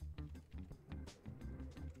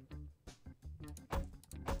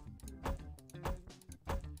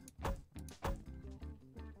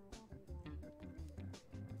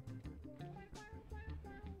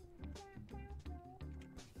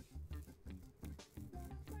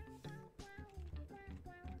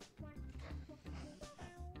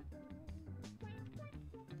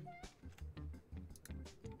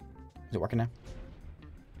 Is it working now?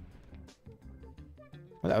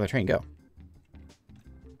 Where'd the other train go?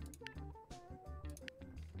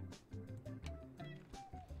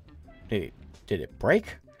 Did it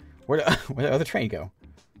break? Where'd the other train go?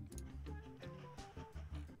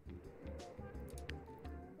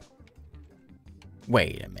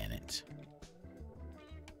 Wait a minute.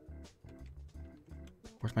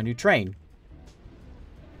 Where's my new train?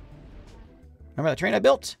 Remember that train I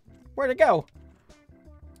built? Where'd it go?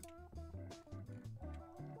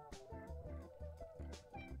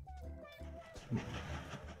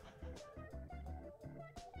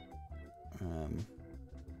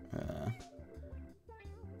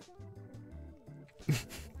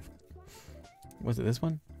 Was it this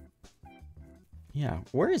one? Yeah,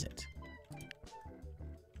 where is it?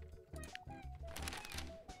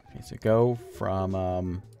 Okay, so go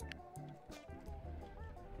from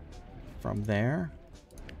from there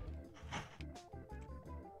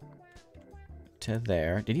to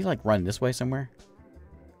there. Did he, like, run this way somewhere?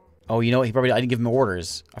 Oh, you know what? I didn't give him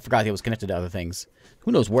orders. I forgot he was connected to other things.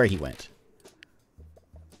 Who knows where he went?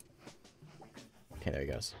 Okay, there he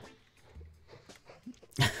goes.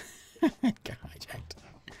 Got hijacked.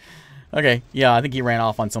 Okay, yeah, I think he ran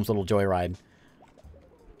off on some little joyride.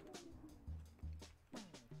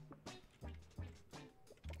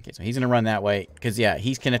 Okay, so he's gonna run that way. Because, yeah,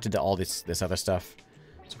 he's connected to all this other stuff.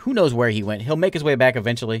 So who knows where he went. He'll make his way back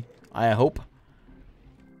eventually, I hope.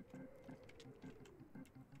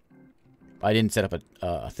 I didn't set up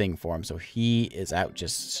a thing for him, so he is out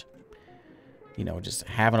just, you know, just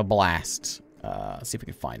having a blast. Let's see if we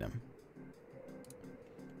can find him.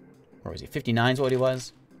 Where was he? 59 is what he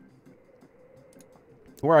was.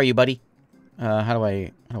 Where are you, buddy? How do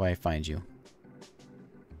I find you?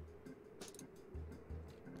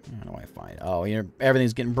 How do I find? Oh,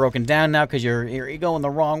 everything's getting broken down now because you're going the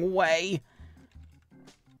wrong way.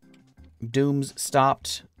 Doom's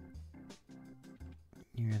stopped.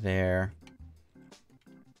 You're there.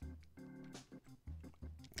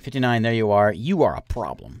 59, there you are. You are a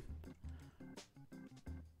problem.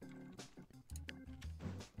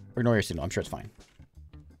 Ignore your signal. I'm sure it's fine.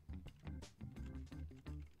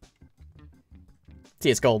 See,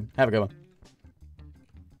 it's cold. Have a good one.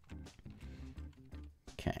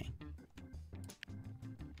 Okay.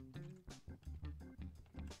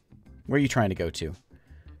 Where are you trying to go to? You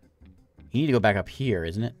need to go back up here,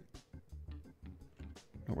 isn't it?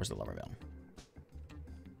 Oh, where's the lever bell?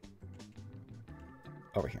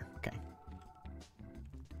 Over here. Okay.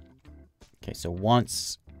 Okay, so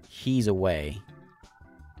once he's away,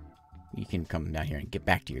 you can come down here and get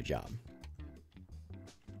back to your job.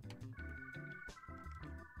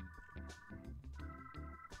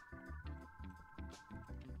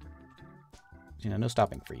 You know, no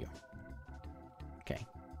stopping for you. Okay.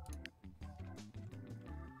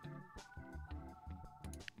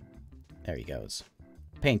 There he goes.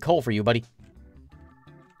 Paying coal for you, buddy.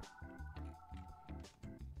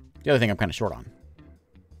 The other thing I'm kind of short on.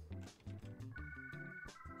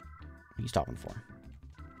 What are you stopping for?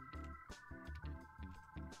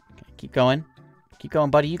 Okay, keep going. Keep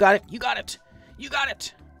going, buddy. You got it. You got it. You got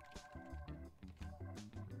it.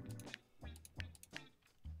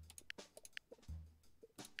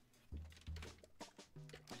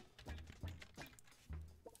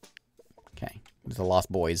 Okay. There's the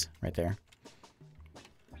Lost Boys right there.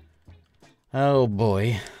 Oh,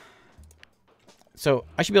 boy. So,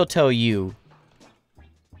 I should be able to tell you...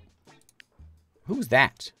 Who's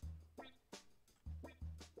that?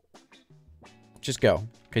 Just go,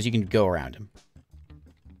 because you can go around him.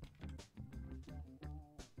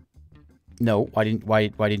 No, why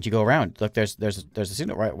didn't you go around? Look, there's a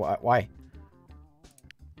signal, right? Why?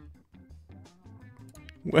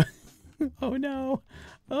 Oh no!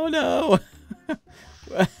 Oh no!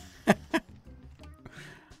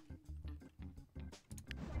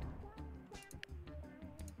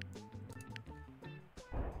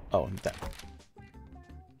 Oh, that.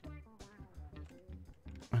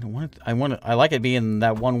 I don't want it. I like it being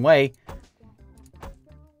that one way.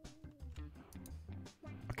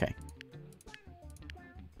 Okay.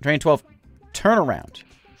 Train 12, turn around.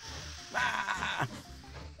 Ah!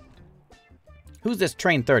 Who's this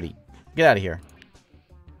train 30? Get out of here.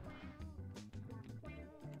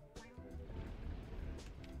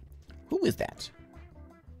 Who is that?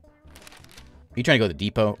 Are you trying to go to the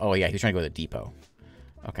depot? Oh, yeah, he's trying to go to the depot.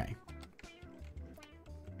 Okay.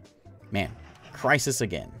 Man, crisis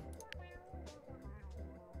again.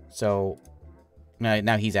 So,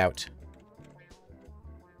 now he's out.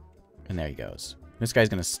 And there he goes. This guy's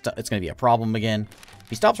gonna it's gonna be a problem again.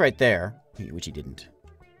 He stops right there, which he didn't.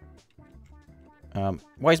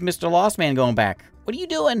 Why is Mr. Lost Man going back? What are you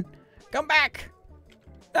doing? Come back!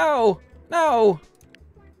 No! No!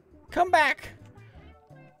 Come back!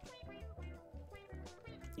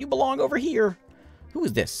 You belong over here. Who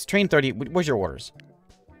is this? Train 30. Where's your orders?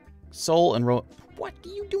 Soul and Ro... What are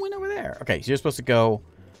you doing over there? Okay, so you're supposed to go...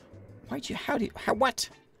 Why'd you... What?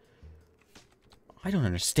 I don't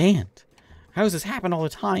understand. How does this happen all the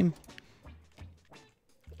time?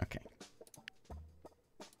 Okay.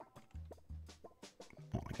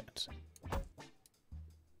 Oh my goodness.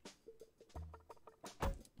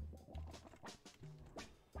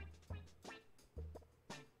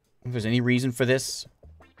 If there's any reason for this,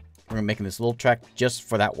 we're going to be making this little track just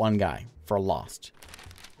for that one guy, for Lost.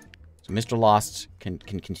 So Mr. Lost can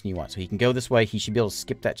continue on. So he can go this way. He should be able to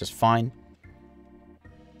skip that just fine.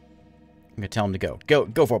 I'm going to tell him to go.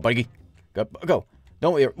 Go for it, buddy. Go.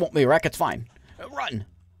 Won't be a wreck. It's fine. Run.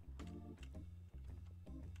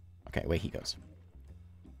 Okay, away he goes.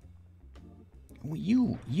 Oh,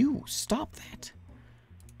 you, stop that.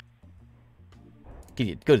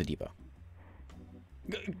 Go to the depot.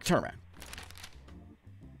 Turn around.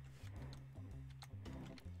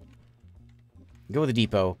 Go to the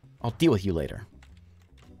depot. I'll deal with you later.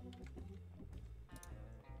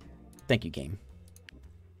 Thank you, game.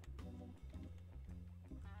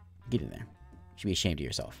 Get in there. You should be ashamed of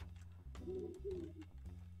yourself.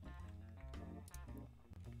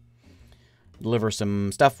 Deliver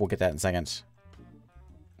some stuff. We'll get that in a second.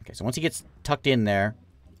 Okay, so once he gets tucked in there,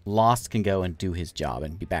 Lost can go and do his job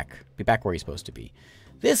and be back where he's supposed to be.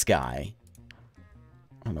 This guy,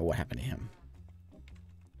 I don't know what happened to him.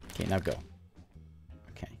 Okay, now go.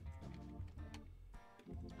 Okay.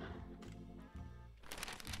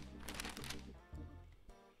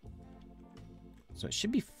 So it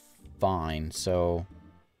should be fine. So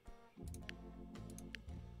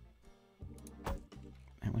why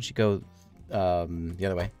don't you go the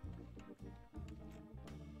other way?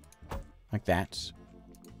 Like that.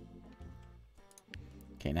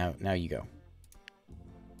 Okay, now you go.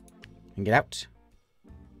 And get out.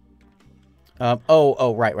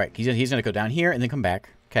 Oh, right. He's gonna go down here and then come back.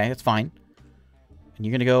 Okay, that's fine. And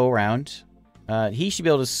you're gonna go around. He should be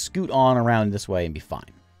able to scoot on around this way and be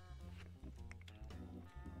fine.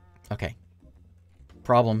 Okay.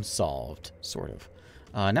 Problem solved, sort of.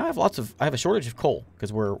 Now I have a shortage of coal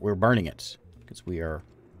because we're burning it because we are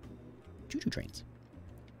choo-choo trains.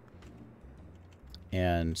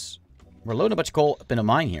 And we're loading a bunch of coal up in a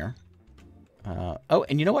mine here. Oh,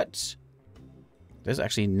 and you know what? There's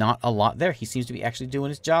actually not a lot there. He seems to be actually doing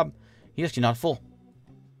his job. He's actually not full.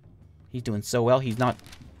 He's doing so well. He's not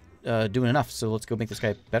doing enough. So let's go make this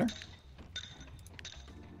guy better.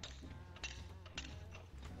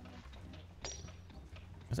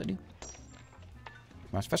 What's that do?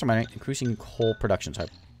 Faster mining, increasing coal production type.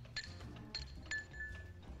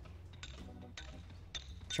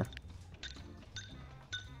 Sure.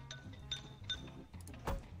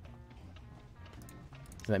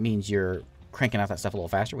 So that means you're cranking out that stuff a little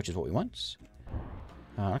faster, which is what we want.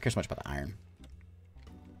 I don't care so much about the iron.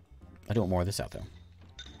 I do want more of this out, though.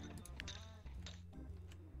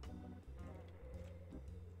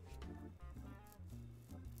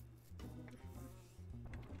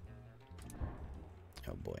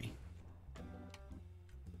 Oh, boy.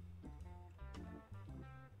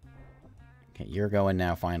 Okay, you're going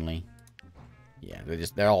now, finally. Yeah,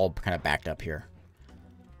 they're all kind of backed up here.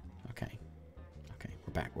 Okay. Okay,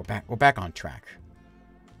 we're back on track.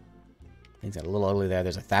 Things got a little ugly there.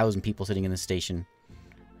 There's 1,000 people sitting in the station.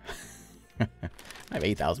 I have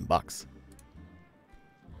 8,000 bucks.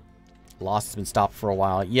 Lost has been stopped for a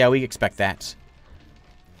while. Yeah, we expect that.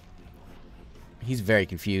 He's very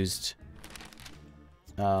confused.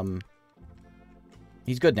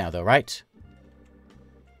 He's good now, though, right?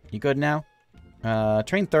 You good now?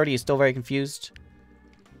 Train 30 is still very confused.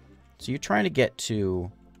 So you're trying to get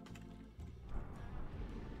to...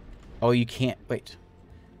 Oh, you can't... Wait.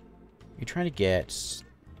 You're trying to get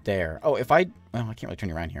there. Oh, if I... Well, I can't really turn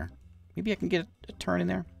you around here. Maybe I can get a turn in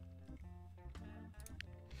there.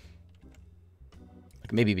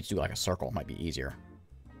 Like maybe we do like a circle. Might be easier.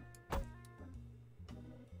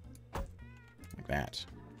 Like that.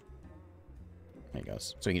 There he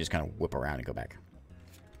goes. So you can just kind of whip around and go back.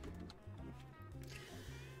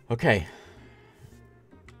 Okay.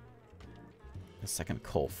 The second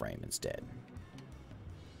coal frame instead.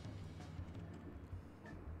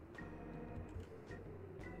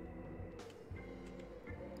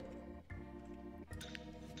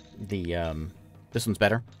 This one's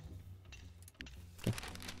better. Okay.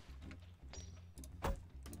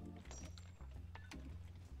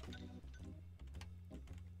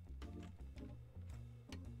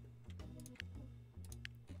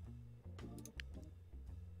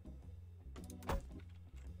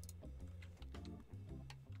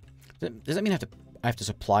 Does that mean I have to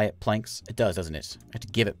supply it planks? It does, doesn't it? I have to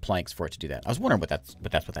give it planks for it to do that. I was wondering what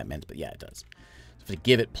that meant, but yeah, it does. So I have to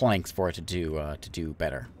give it planks for it to do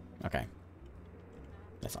better. Okay.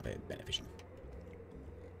 That's not very beneficial.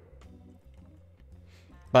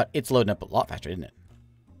 But it's loading up a lot faster, isn't it?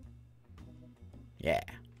 Yeah.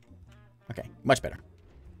 Okay, much better.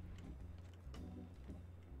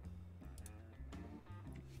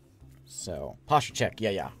 So, posture check.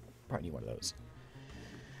 Yeah. Probably need one of those.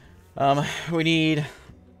 We need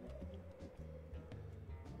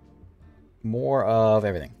more of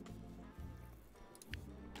everything.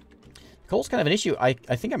 Coal's kind of an issue. I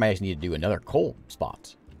think I might actually need to do another coal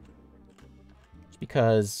spot. Just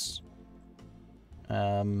because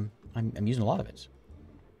I'm using a lot of it.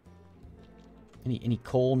 Any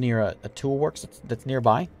coal near a tool works that's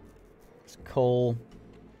nearby? It's coal.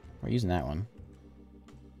 We're using that one.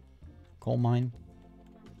 Coal mine.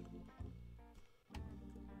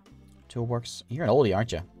 Tool works. You're an oldie,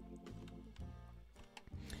 aren't you? I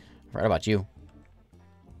forgot about you.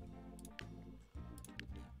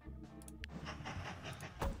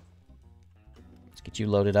 Let's get you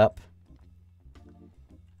loaded up.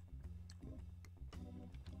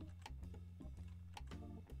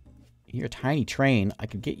 You're a tiny train. I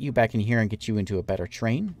could get you back in here and get you into a better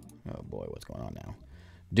train. Oh boy, what's going on now?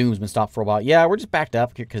 Doom's been stopped for a while. Yeah, we're just backed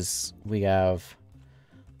up here because we have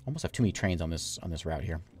almost have too many trains on this route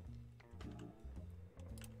here.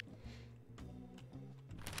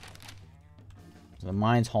 So the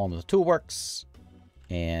mine's hauling the tool works,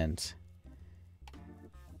 and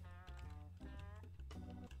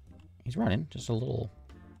he's running just a little.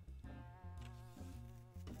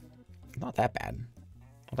 Not that bad.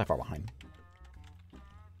 Not that far behind.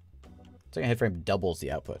 Second head frame doubles the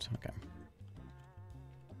output. Okay.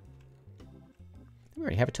 We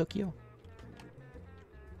already have a Tokyo.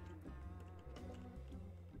 I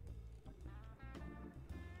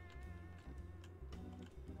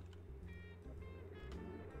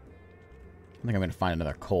think I'm going to find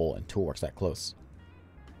another coal and tool works that close.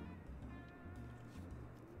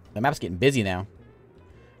 The map's getting busy now.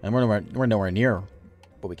 And we're nowhere near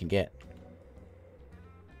what we can get.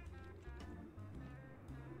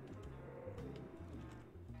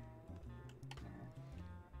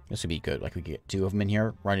 This would be good. Like we could get two of them in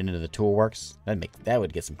here, running into the tool works. That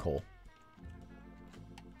would get some coal.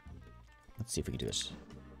 Let's see if we can do this.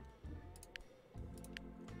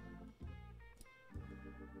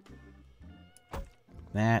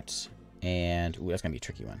 That, and ooh, that's gonna be a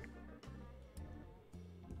tricky one.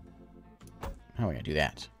 How are we gonna do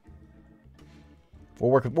that?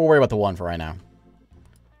 We'll worry about the one for right now.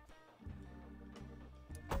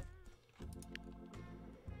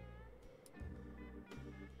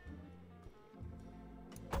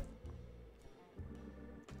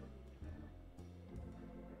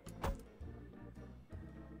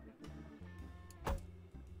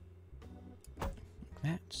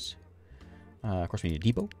 That. Of course, we need a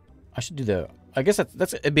depot. I should do the. I guess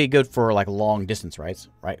it'd be good for like long distance, right?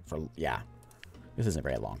 Right? For yeah, this isn't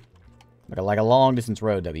very long. Like a long distance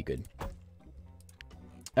road, that'd be good. All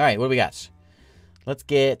right, what do we got? Let's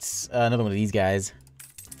get another one of these guys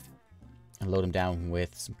and load them down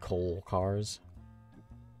with some coal cars.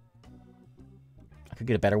 I could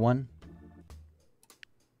get a better one.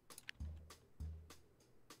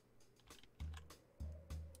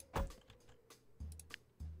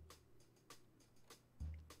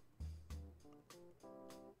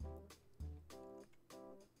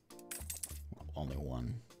 Only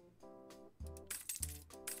one.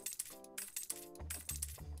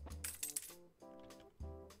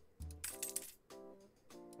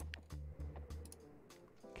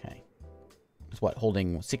 Okay. It's what,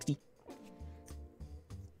 holding 60?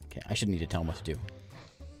 Okay, I shouldn't need to tell him what to do. And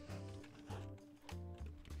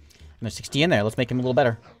there's 60 in there. Let's make him a little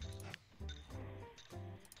better.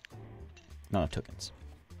 Not enough tokens.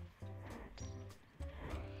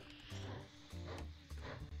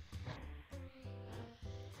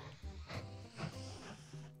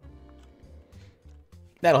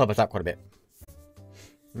 That'll help us out quite a bit.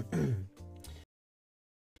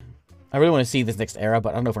 I really want to see this next era, but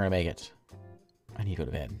I don't know if we're going to make it. I need to go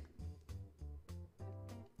to bed.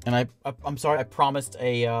 And I'm sorry, I promised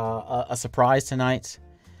a surprise tonight.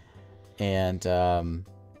 And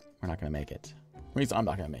we're not going to make it. At least I'm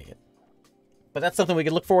not going to make it. But that's something we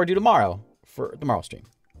can look forward to tomorrow for tomorrow's stream.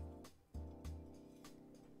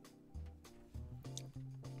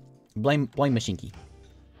 Blame Mashinky.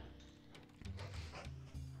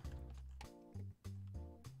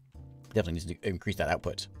 Definitely needs to increase that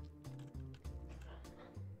output.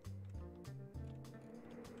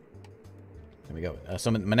 There we go.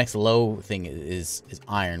 So my next low thing is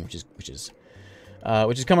iron, which is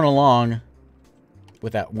coming along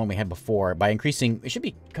with that one we had before. By increasing, it should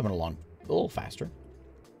be coming along a little faster.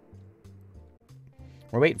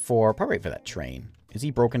 We're probably waiting for that train. Is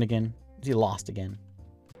he broken again? Is he lost again?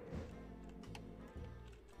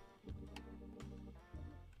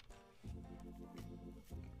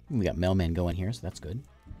 We got mailman going here, so that's good.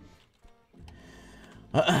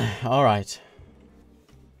 All right.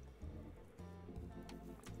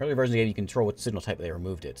 Earlier versions of the game, you control what signal type they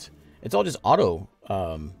removed it. It's all just auto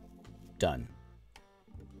done.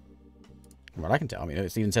 From what I can tell. I mean,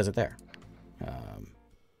 it even says it there.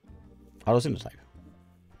 Auto signal type.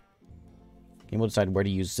 Game will decide where to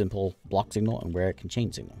use simple block signal and where it can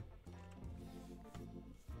chain signal.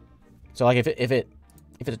 So, like, if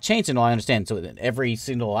it's a chain signal, I understand. So that every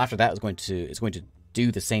signal after that is going to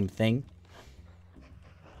do the same thing.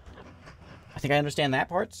 think I understand that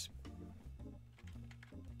part.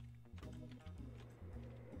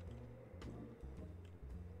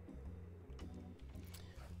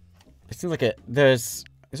 It seems like is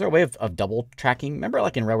there a way of double tracking? Remember,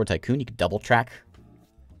 like in Railroad Tycoon, you could double track?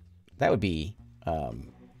 That would be a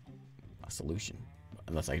solution.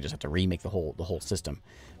 Unless I just have to remake the whole system.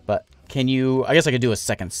 But can you... I guess I could do a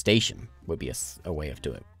second station would be a way of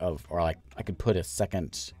doing it. Or like I could put a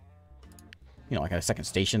second... You know, like a second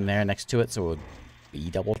station there next to it so it would be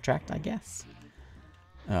double tracked, I guess.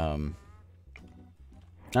 I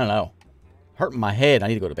don't know. Hurting my head. I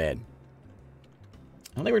need to go to bed.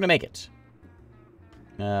 I don't think we're going to make it.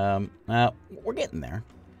 We're getting there.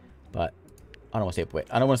 But I don't want to stay up. Wait,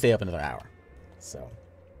 I don't want to stay up another hour. So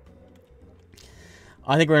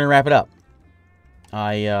I think we're going to wrap it up.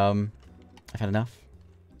 I've had enough.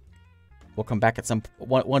 We'll come back at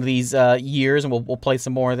one of these years and we'll play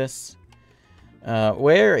some more of this.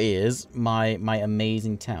 Where is my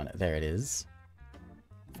amazing town? There it is.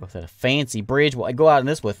 With a fancy bridge. Well, I go out in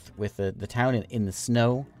this with the town in the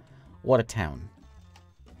snow. What a town.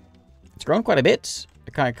 It's grown quite a bit.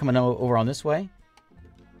 They're kind of coming over on this way.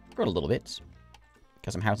 Grown a little bit.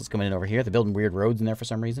 Got some houses coming in over here. They're building weird roads in there for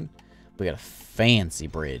some reason. We got a fancy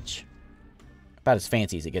bridge. About as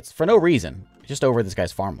fancy as it gets. For no reason. Just over this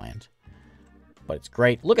guy's farmland. But it's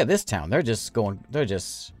great. Look at this town. They're just going... They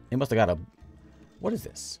must have got a... What is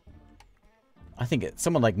this? I think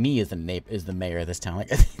someone like me is the mayor of this town.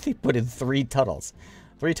 Like, I think they put in 3 tunnels.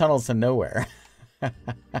 3 tunnels to nowhere.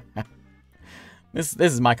 This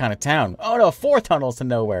is my kind of town. Oh no, 4 tunnels to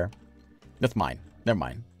nowhere. That's mine. Never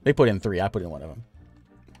mind. They put in 3. I put in 1 of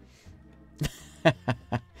them.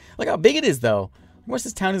 Look how big it is, though. Once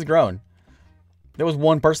this town has grown. There was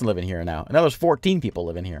 1 person living here now. And now there's 14 people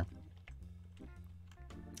living here.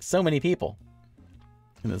 So many people.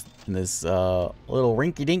 In this little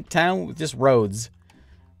rinky-dink town with just roads.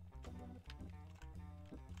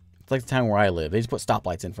 It's like the town where I live. They just put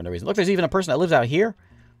stoplights in for no reason. Look, there's even a person that lives out here.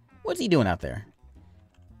 What's he doing out there?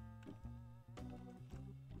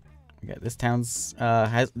 Okay, this town's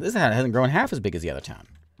this town hasn't grown half as big as the other town.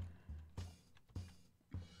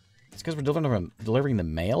 It's because we're delivering the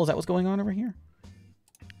mail. Is that what's going on over here?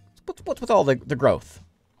 What's with all the growth?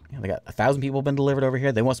 You know, they got 1,000 people been delivered over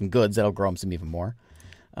here. They want some goods that'll grow them some even more.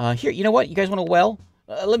 Here, you know what? You guys want a well?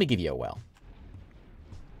 Let me give you a well.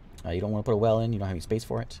 You don't want to put a well in? You don't have any space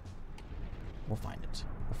for it? We'll find it.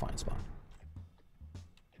 We'll find a spot.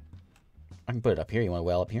 I can put it up here. You want a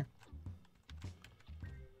well up here?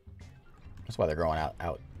 That's why they're growing out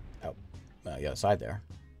the other side there.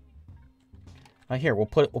 Here, we'll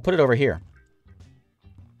put it over here.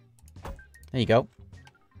 There you go.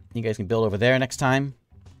 You guys can build over there next time.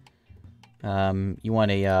 You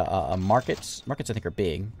want a market? Markets, I think, are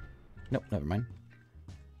big. Nope, never mind.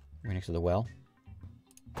 Right next to the well.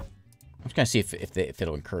 I'm just gonna see if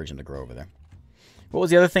it'll encourage them to grow over there. What was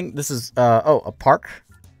the other thing? This is a park.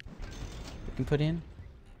 We can put in.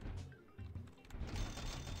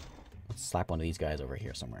 Let's slap one of these guys over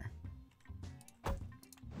here somewhere.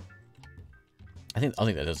 I don't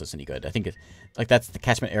think that does us any good. I think like that's the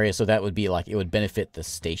catchment area, so that would be like it would benefit the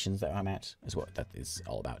stations that I'm at. Is what that is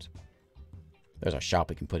all about. There's our shop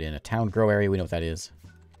we can put in. A town grow area. We know what that is.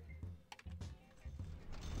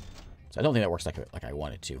 So I don't think that works like I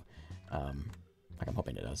want it to. Like I'm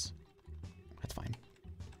hoping it does. That's fine.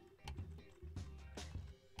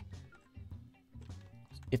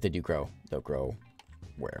 If they do grow, they'll grow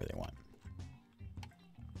wherever they want.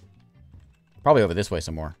 Probably over this way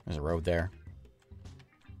some more. There's a road there.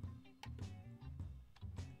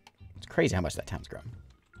 It's crazy how much that town's grown.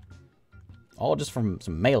 All just from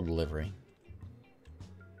some mail delivery.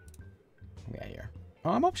 What we got here?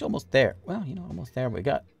 Oh, I'm actually almost there. Well, you know, almost there. We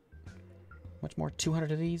got much more.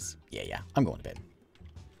 200 of these? Yeah. I'm going to bed.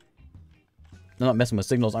 I'm not messing with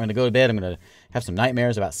signals. I'm going to go to bed. I'm going to have some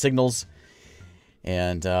nightmares about signals.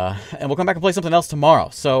 And we'll come back and play something else tomorrow.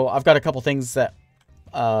 So I've got a couple things that...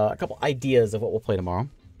 a couple ideas of what we'll play tomorrow.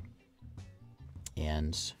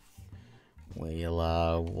 And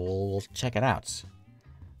we'll check it out.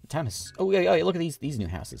 The town is... Oh, yeah, look at these new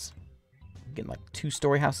houses. I'm getting like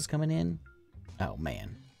 2-story houses coming in. Oh,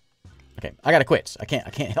 man. Okay, I gotta quit. I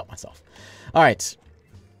can't help myself. All right.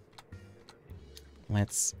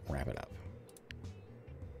 Let's wrap it up.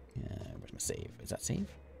 Where's my save? Is that save?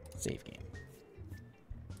 Save game.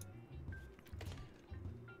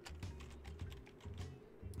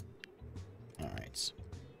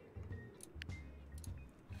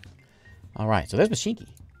 All right, so there's Mashinky.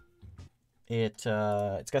 It's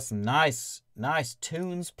got some nice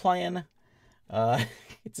tunes playing.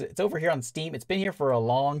 It's over here on Steam. It's been here for a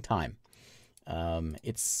long time.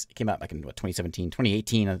 It came out back in what, 2017,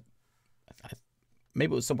 2018.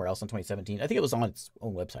 Maybe it was somewhere else in 2017. I think it was on its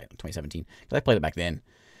own website in 2017 because I played it back then.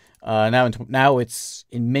 Now it's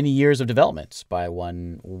in many years of development by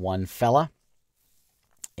one fella.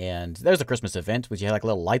 And there's a Christmas event, which you had like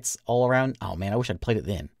little lights all around. Oh man, I wish I'd played it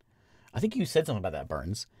then. I think you said something about that,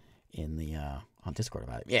 Burns, in the on Discord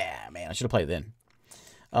about it. Yeah, man, I should have played it then.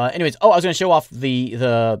 Anyways, I was going to show off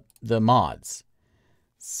the mods.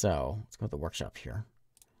 So let's go to the workshop here.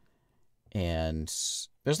 And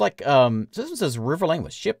there's like so this one says River Lane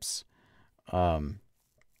with ships. Only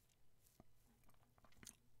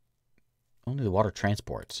the water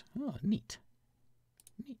transport. Oh, neat.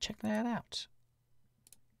 Check that out.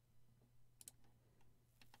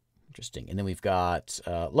 Interesting. And then we've got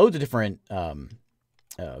loads of different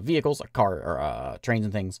vehicles, like trains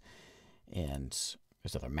and things. And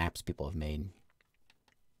there's other maps people have made.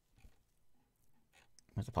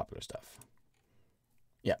 Where's the popular stuff?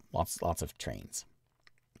 Yeah, lots of trains.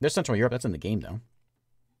 There's Central Europe. That's in the game, though.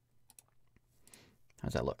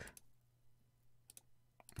 How's that look?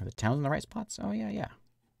 Are the towns in the right spots? Oh, yeah.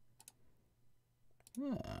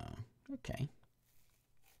 Okay.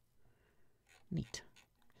 Neat.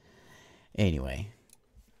 Anyway.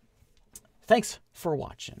 Thanks for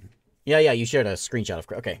watching. Yeah, you shared a screenshot of...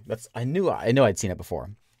 Okay, I know I'd seen it before.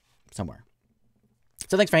 Somewhere.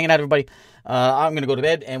 So thanks for hanging out, everybody. I'm going to go to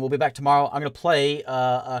bed, and we'll be back tomorrow. I'm going to play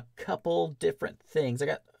a couple different things. I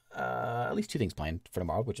got at least 2 things planned for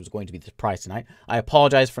tomorrow, which was going to be the surprise tonight. I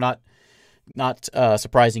apologize for not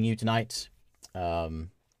surprising you tonight. The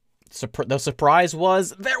surprise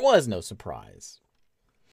was there was no surprise.